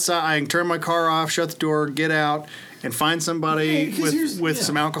get outside, I can turn my car off, shut the door, get out, and find somebody with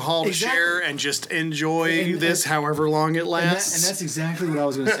some alcohol to share and just enjoy this however long it lasts. And that's exactly what I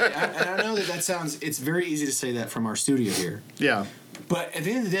was going to say. And I know that sounds... It's very easy to say that from our studio here. Yeah. But at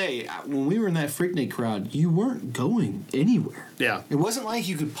the end of the day, when we were in that Freaknik crowd, you weren't going anywhere. Yeah. It wasn't like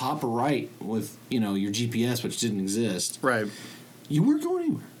you could pop a right with, your GPS, which didn't exist. Right. You weren't going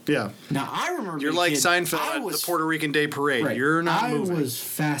anywhere. Yeah. Now, I remember... You're like Seinfeld at the Puerto Rican Day Parade. Right. You're not moving. I was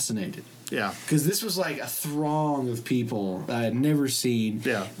fascinated. Yeah. Because this was like a throng of people that I had never seen.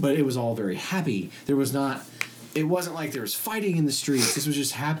 Yeah. But it was all very happy. It wasn't like there was fighting in the streets. This was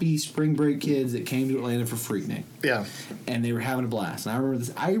just happy spring break kids that came to Atlanta for Freaknik. Yeah. And they were having a blast. And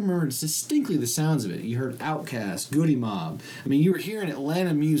I remember distinctly the sounds of it. You heard Outkast, Goody Mob. I mean, you were hearing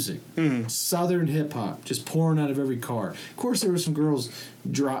Atlanta music, Southern hip hop, just pouring out of every car. Of course, there were some girls,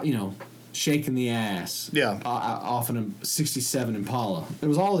 shaking the ass. Yeah. Off in a 67 Impala. There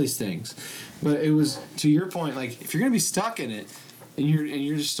was all these things. But it was, to your point, if you're going to be stuck in it and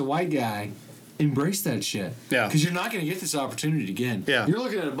you're just a white guy, embrace that shit. Yeah. Because you're not going to get this opportunity again. Yeah. You're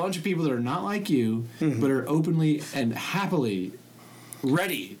looking at a bunch of people that are not like you, but are openly and happily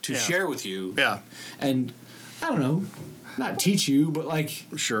ready to share with you. Yeah. And, I don't know, not teach you, but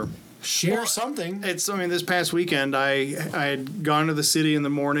Sure. Share something. This past weekend, I had gone to the city in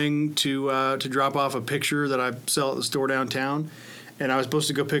the morning to drop off a picture that I sell at the store downtown, and I was supposed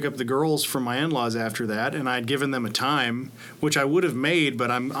to go pick up the girls from my in-laws after that, and I'd given them a time, which I would have made,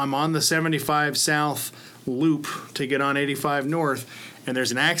 but I'm on the 75 South loop to get on 85 North, and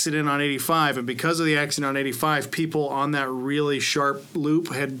there's an accident on 85, and because of the accident on 85, people on that really sharp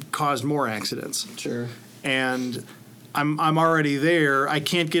loop had caused more accidents. Sure. And I'm already there. I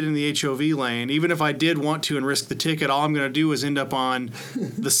can't get in the HOV lane. Even if I did want to and risk the ticket, all I'm going to do is end up on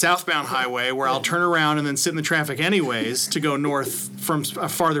the southbound highway where I'll turn around and then sit in the traffic anyways to go north from a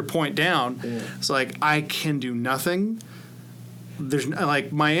farther point down. Yeah. It's like I can do nothing. There's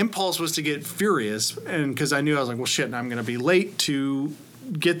like my impulse was to get furious, and because I knew I was like, well, shit, I'm going to be late to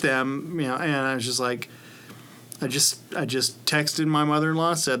get them, and I was just like, I just texted my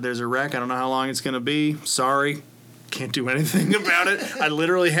mother-in-law, said there's a wreck. I don't know how long it's going to be. Sorry. Can't do anything about it. I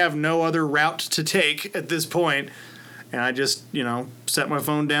literally have no other route to take at this point. And I just, set my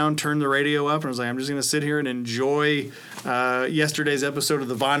phone down, turned the radio up, and I was like, I'm just going to sit here and enjoy yesterday's episode of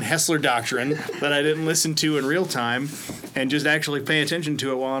the Von Hessler Doctrine that I didn't listen to in real time and just actually pay attention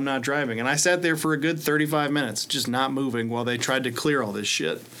to it while I'm not driving. And I sat there for a good 35 minutes, just not moving while they tried to clear all this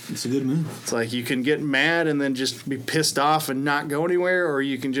shit. It's a good move. It's like you can get mad and then just be pissed off and not go anywhere, or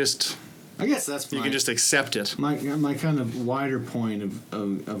you can just... I guess that's you can just accept it. My kind of wider point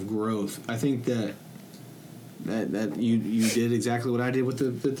of growth. I think that you did exactly what I did with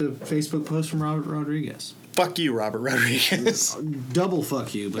the Facebook post from Robert Rodriguez. Fuck you, Robert Rodriguez. Double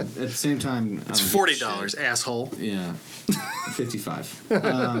fuck you, but at the same time, it's $40, asshole. Yeah, 55.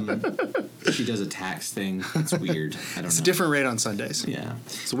 She does a tax thing. It's weird. I don't know. It's a different rate on Sundays. Yeah,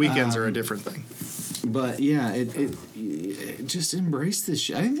 so weekends are a different thing. But yeah, it just embrace this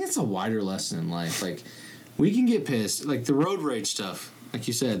shit. I think that's a wider lesson in life. Like, we can get pissed, like the road rage stuff. Like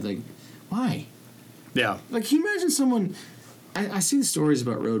you said, like, why? Yeah. Like, can you imagine someone? I see the stories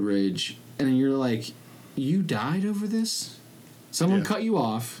about road rage, and you're like, you died over this? Someone cut you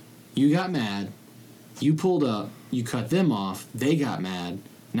off. You got mad. You pulled up. You cut them off. They got mad.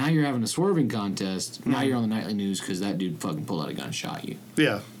 Now you're having a swerving contest. Now you're on the nightly news because that dude fucking pulled out a gun and shot you.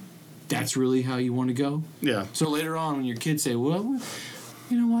 Yeah. That's really how you want to go? Yeah. So later on, when your kids say, well,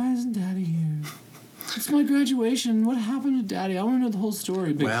 why isn't Daddy here? It's my graduation. What happened to Daddy? I want to know the whole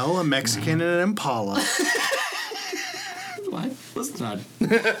story. But, well, a Mexican and an Impala. What? Let's not. Could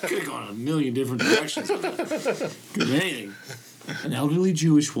have gone in a million different directions. Could be anything. An elderly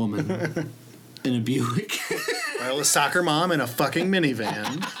Jewish woman in a Buick. Well, a soccer mom in a fucking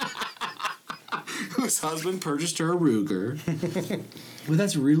minivan. Whose husband purchased her a Ruger. Well,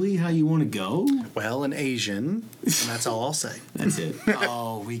 that's really how you want to go? Well, an Asian, and that's all I'll say. That's it.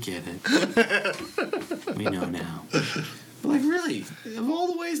 Oh, we get it. We know now. But, like, really, of all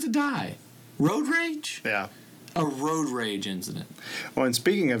the ways to die, road rage? Yeah. A road rage incident. Well, and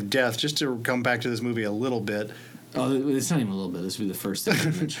speaking of death, just to come back to this movie a little bit. Oh, it's not even a little bit. This would be the first thing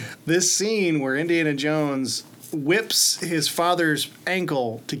I mentioned. This scene where Indiana Jones whips his father's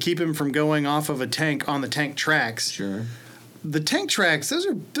ankle to keep him from going off of a tank on the tank tracks. Sure. The tank tracks, those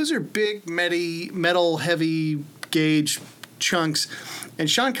are big, metal, heavy gauge chunks, and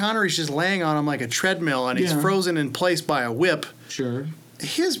Sean Connery's just laying on them like a treadmill, and he's frozen in place by a whip. Sure.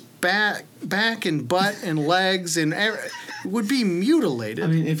 His back and butt and legs and would be mutilated. I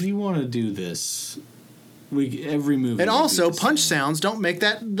mean, if you want to do this, every movie. And also, punch sounds don't make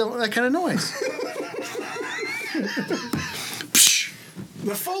that kind of noise.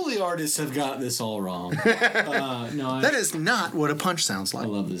 The Foley artists have got this all wrong. That is not what a punch sounds like. I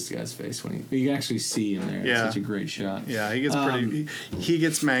love this guy's face when you can actually see him there. Yeah. It's such a great shot. Yeah, he gets pretty. He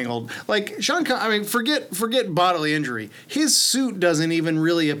gets mangled. Like forget bodily injury. His suit doesn't even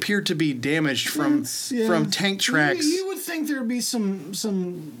really appear to be damaged from tank tracks. You would think there would be some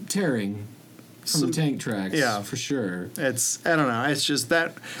tearing. From the tank tracks, yeah, for sure. I don't know. It's just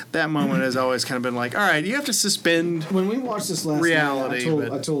that moment has always kind of been like, all right, you have to suspend. When we watched this last reality,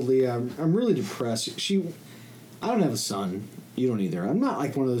 night, I told Leah, I'm really depressed. I don't have a son. You don't either. I'm not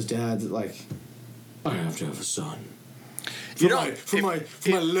like one of those dads that like, I have to have a son. For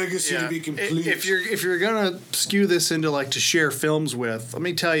my legacy to be complete. If you're gonna skew this into like to share films with, let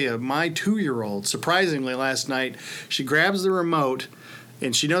me tell you, my 2-year-old, surprisingly last night, she grabs the remote.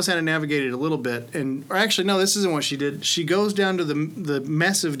 And she knows how to navigate it a little bit. Or actually, no, this isn't what she did. She goes down to the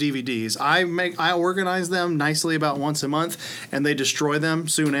mess of DVDs. I organize them nicely about once a month, and they destroy them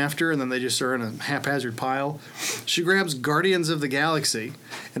soon after, and then they just are in a haphazard pile. She grabs Guardians of the Galaxy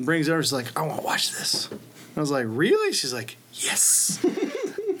and brings it over. She's like, I want to watch this. I was like, really? She's like, yes.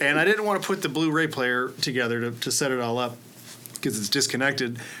 And I didn't want to put the Blu-ray player together to set it all up because it's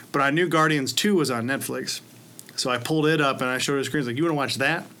disconnected. But I knew Guardians 2 was on Netflix. So I pulled it up and I showed her the screen. I was like, you want to watch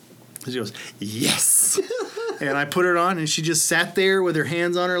that? And she goes, yes. And I put it on and she just sat there with her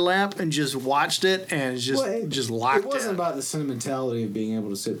hands on her lap and just watched it and just locked in. It wasn't about the sentimentality of being able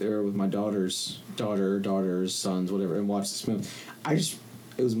to sit there with my daughters, sons, whatever, and watch this movie.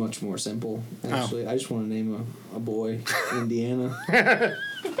 It was much more simple, actually. I just want to name a boy Indiana.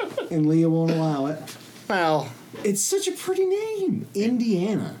 And Leah won't allow it. Well, It's such a pretty name.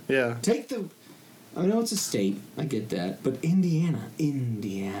 Indiana. yeah. I know it's a state. I get that. But Indiana.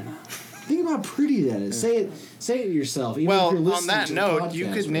 Think about how pretty that is. Say it yourself. Even if you're Well, listening on that to the note, you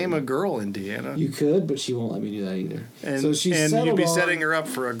podcast could right name now. a girl Indiana. You could, but she won't let me do that either. And, so she's and you'd settled be on- setting her up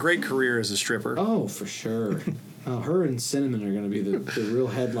for a great career as a stripper. Oh, for sure. Her and Cinnamon are going to be the real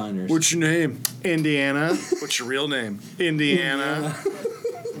headliners. What's your name? Indiana. What's your real name? Indiana.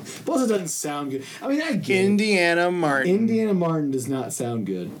 Plus, it doesn't sound good. I mean, I get it. Indiana Martin. Indiana Martin does not sound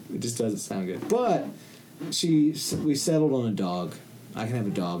good. It just doesn't sound good. But we settled on a dog. I can have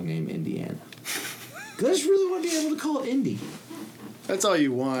a dog named Indiana. Because I just really want to be able to call it Indy. That's all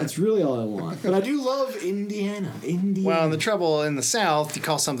you want. That's really all I want. But I do love Indiana. Well, and the trouble in the South, you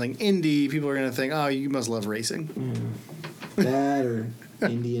call something Indy, people are going to think, oh, you must love racing. That or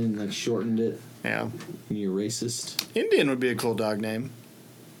Indian, like shortened it. Yeah. And you're racist. Indian would be a cool dog name.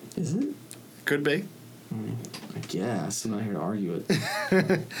 Is it? Could be. I guess. I'm not here to argue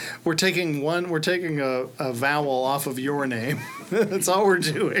it. We're taking a vowel off of your name. That's all we're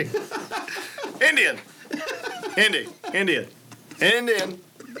doing. Indian. Indian.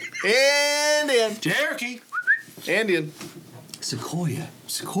 Cherokee. Indian.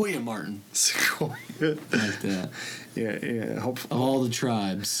 Sequoia Martin. Like that. Yeah. Hopefully. All the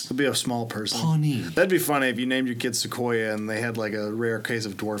tribes. It'll be a small person. Pawnee. That'd be funny if you named your kid Sequoia and they had like a rare case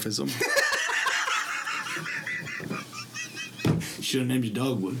of dwarfism. Should have named you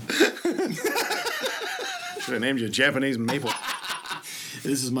Dogwood. Should have named you Japanese Maple.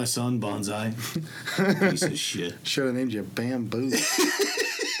 This is my son, Bonsai. Piece of shit. Should have named you Bamboo. I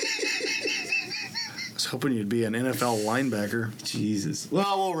was hoping you'd be an NFL linebacker. Jesus.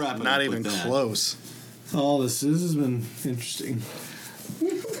 Well, we'll wrap it up. Not even with that. close. Oh, this has been interesting.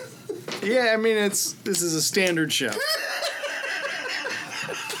 Yeah, I mean this is a standard show.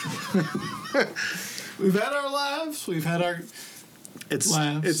 We've had our laughs. We've had our laughs. It's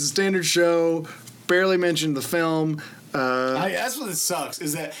a standard show. Barely mentioned the film. That's what it sucks,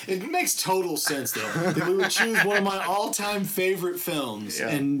 is that it makes total sense, though, that we would choose one of my all-time favorite films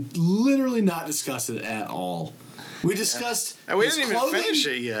and literally not discuss it at all. We discussed And we his didn't even clothing. finish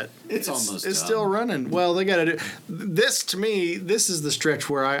it yet. It's almost It's done. still running. Well, they got to do this. To me, this is the stretch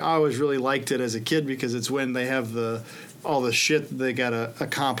where I always really liked it as a kid because it's when they have all the shit that they got to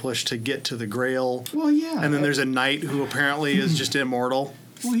accomplish to get to the Grail. Well, yeah. And then there's a knight who apparently is just immortal.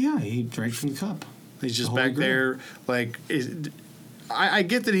 Well, yeah, he drank from the cup. He's just The Holy back Grail. there, like. I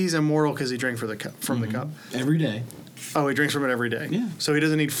get that he's immortal because he drank from the cup. Every day. Oh, he drinks from it every day. Yeah. So he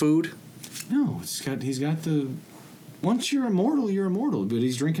doesn't need food. No, he's got the... Once you're immortal, but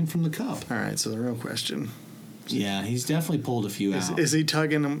he's drinking from the cup. All right. So the real question Yeah, he's definitely pulled a few out. is he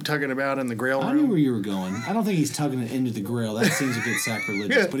tugging about in the Grail I knew room? where you were going. I don't think he's tugging it into the Grail. That seems a bit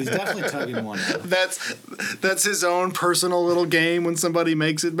sacrilegious, but he's definitely tugging one out. That's his own personal little game when somebody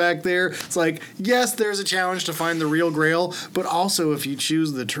makes it back there. It's like, yes, there's a challenge to find the real Grail, but also if you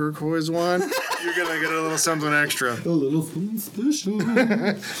choose the turquoise one, you're going to get a little something extra. A little something special.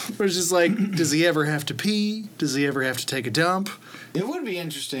 It's just like, does he ever have to pee? Does he ever have to take a dump? It would be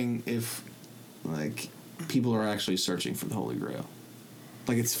interesting if, like, people are actually searching for the Holy Grail.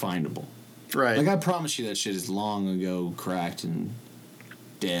 Like, it's findable. Right. Like, I promise you that shit is long ago cracked and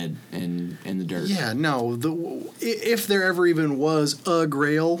dead and in the dirt. Yeah, no. If there ever even was a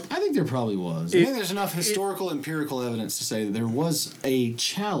Grail, I think there probably was. I think there's enough historical, empirical evidence to say that there was a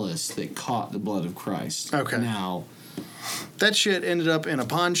chalice that caught the blood of Christ. Okay. Now, that shit ended up in a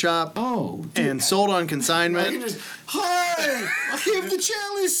pawn shop dude, and sold on I consignment. can just, hey, I have the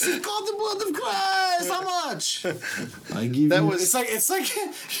chalice. It caught the blood of Christ. How much? I give That you. was- It's like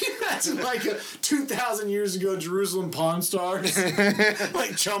you imagine like a 2,000 years ago Jerusalem Pawn Stars,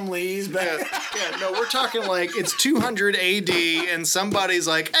 like Chumlee's back. Yeah, no, we're talking like it's 200 AD and somebody's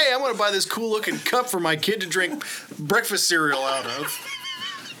like, hey, I want to buy this cool looking cup for my kid to drink breakfast cereal out of.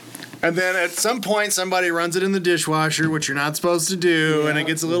 And then at some point, somebody runs it in the dishwasher, which you're not supposed to do, and it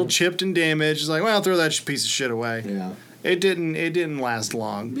gets a little chipped and damaged. It's like, well, throw that piece of shit away. Yeah. It didn't last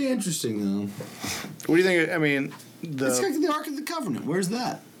long. Be interesting though. What do you think? I mean, It's like the Ark of the Covenant. Where's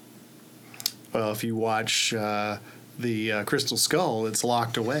that? well, if you watch the Crystal Skull, it's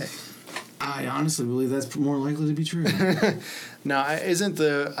locked away. I honestly believe that's more likely to be true. Now, isn't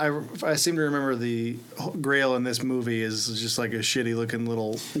I seem to remember the Grail in this movie is just like a shitty looking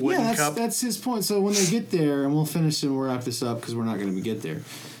little wooden cup. That's his point. So when they get there, and we'll finish and we'll wrap this up because we're not going to get there.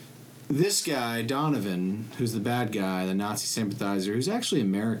 This guy, Donovan, who's the bad guy, the Nazi sympathizer, who's actually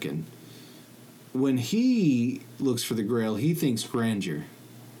American, when he looks for the Grail, he thinks grandeur,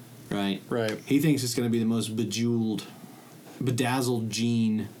 right? Right. He thinks it's going to be the most bedazzled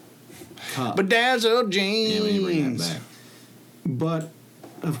gene cup. Bedazzled jeans. Yeah, we need to bring that back. But,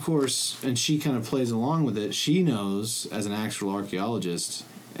 of course, and she kind of plays along with it, she knows, as an actual archaeologist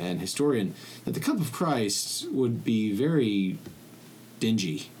and historian, that the cup of Christ would be very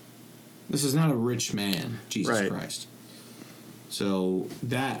dingy. This is not a rich man, Jesus Christ. So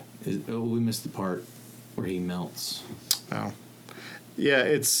that is, we missed the part where he melts. Oh. Yeah,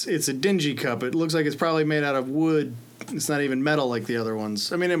 it's a dingy cup. It looks like it's probably made out of wood. It's not even metal like the other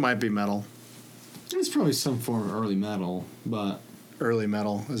ones. I mean, it might be metal. It's probably some form of early metal, but... Early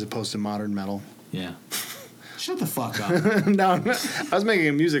metal as opposed to modern metal. Yeah. Shut the fuck up. No, I was making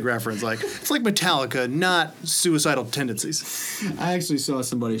a music reference. Like, it's like Metallica, not Suicidal Tendencies. I actually saw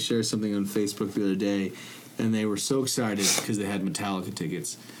somebody share something on Facebook the other day, and they were so excited because they had Metallica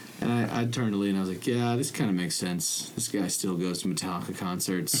tickets. And I turned to Lee and I was like, yeah, this kind of makes sense. This guy still goes to Metallica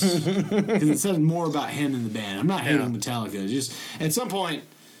concerts. Because it says more about him than the band. I'm not hating Metallica. Just at some point,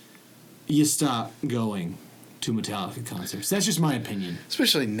 you stop going to Metallica concerts. That's just my opinion.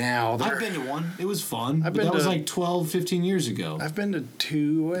 Especially now. I've been to one. It was fun. But that was like 12, 15 years ago. I've been to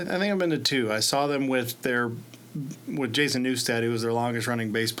two. I think I've been to two. I saw them with Jason Newsted, who was their longest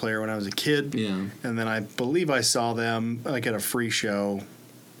running bass player when I was a kid. Yeah. And then I believe I saw them like at a free show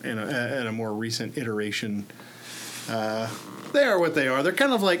at a more recent iteration. They are what they are. They're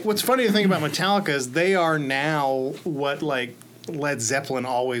kind of like, what's funny to think about Metallica is they are now what like Led Zeppelin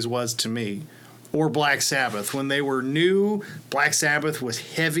always was to me. Or Black Sabbath. When they were new, Black Sabbath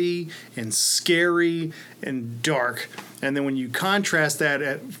was heavy and scary and dark. And then when you contrast that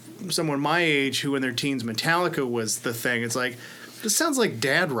at someone my age who in their teens, Metallica was the thing, it's like, this sounds like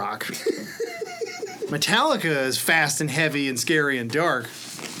dad rock. Metallica is fast and heavy and scary and dark.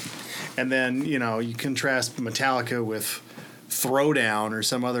 And then, you know, you contrast Metallica with Throwdown or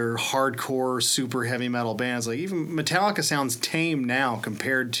some other hardcore, super heavy metal bands. Like, even Metallica sounds tame now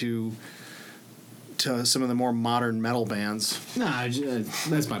compared to some of the more modern metal bands. Nah,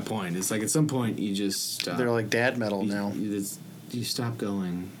 that's my point. It's like at some point you just stop. They're like dad metal now. You stop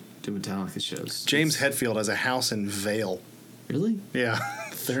going to Metallica shows. James Hetfield has a house in Vale. Really? Yeah.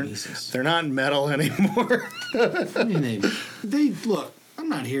 They're not metal anymore. I mean, they look, I'm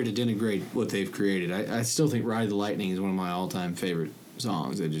not here to denigrate what they've created. I still think Ride the Lightning is one of my all-time favorite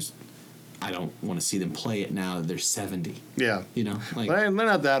songs. I don't want to see them play it now that they're 70. Yeah. You know? Like, they're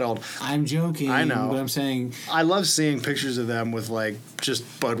not that old. I'm joking. I know. But I'm saying... I love seeing pictures of them with, like, just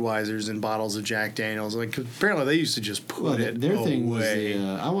Budweisers and bottles of Jack Daniels. Like, apparently they used to just put it their away. Thing was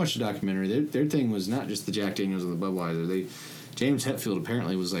I watched a documentary. Their thing was not just the Jack Daniels and the Budweiser. James Hetfield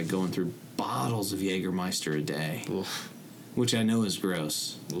apparently was, like, going through bottles of Jägermeister a day. Oof. Which I know is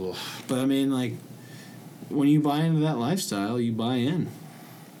gross. Oof. But, I mean, like, when you buy into that lifestyle, you buy in.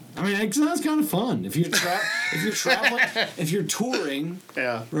 I mean, it sounds kind of fun. If you're traveling, if you're touring,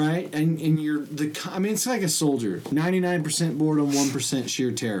 yeah, right, and you're I mean, it's like a soldier. 99% boredom, 1%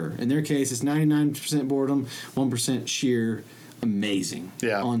 sheer terror. In their case, it's 99% boredom, 1% sheer amazing.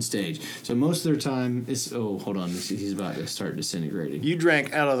 Yeah. On stage. So most of their time is hold on, he's about to start disintegrating. You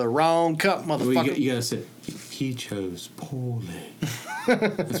drank out of the wrong cup, motherfucker. Well, you gotta say he chose poorly.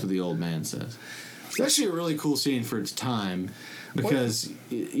 That's what the old man says. It's actually a really cool scene for its time. Because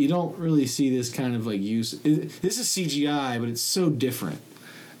you don't really see this kind of like use. This is CGI, but it's so different.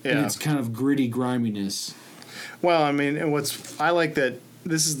 Yeah. And it's kind of gritty griminess. Well, I mean, I like that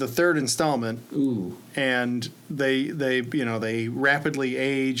this is the third installment. Ooh. And they rapidly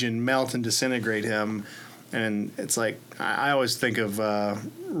age and melt and disintegrate him, and it's like I always think of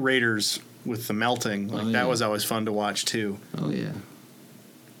Raiders with the melting. Like that was always fun to watch too. Oh yeah.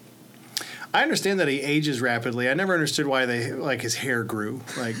 I understand that he ages rapidly. I never understood why his hair grew.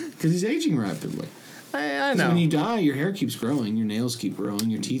 Like, because he's aging rapidly. I know. When you die, your hair keeps growing, your nails keep growing,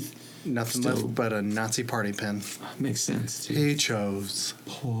 your teeth. Nothing left but a Nazi party pin. Makes sense. Too. He chose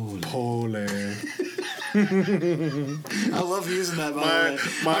poorly. I love using that. By the way,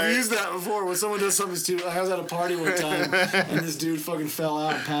 I've used that before when someone does something stupid. I was at a party one time, and this dude fucking fell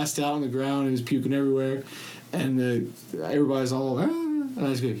out, and passed out on the ground, and he was puking everywhere, and everybody's all. And I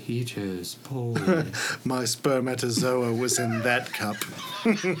was going, he chose poorly. My spermatozoa was in that cup.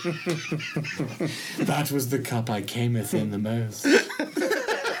 That was the cup I cameth in the most.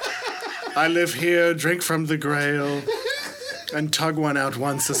 I live here, drink from the grail, and tug one out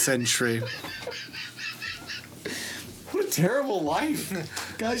once a century. What a terrible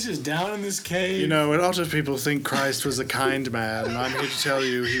life. Guy's just down in this cave. You know, a lot of people think Christ was a kind man, and I'm here to tell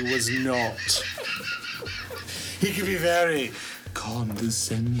you he was not. He could be very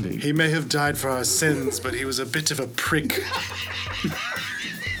condescending. He may have died for our sins, but he was a bit of a prick.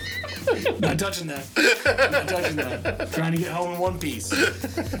 Not touching that. Not touching that. Trying to get home in one piece.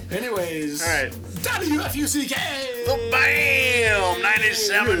 Anyways. All right. WFUCK. Bam!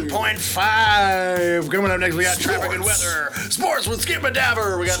 97.5. Coming up next, we got traffic and weather. Sports with Skip and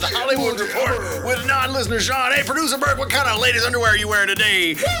Dabber. We got the Hollywood Report with non-listener Sean. Hey, producer Burke, what kind of ladies' underwear are you wearing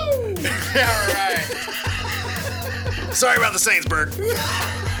today? Woo! All right. Sorry about the Saints, Burke.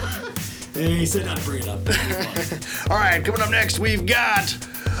 Hey, he said not to bring it up. All right, coming up next, we've got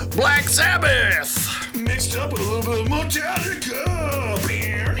Black Sabbath. Mixed up with a little bit of Metallica.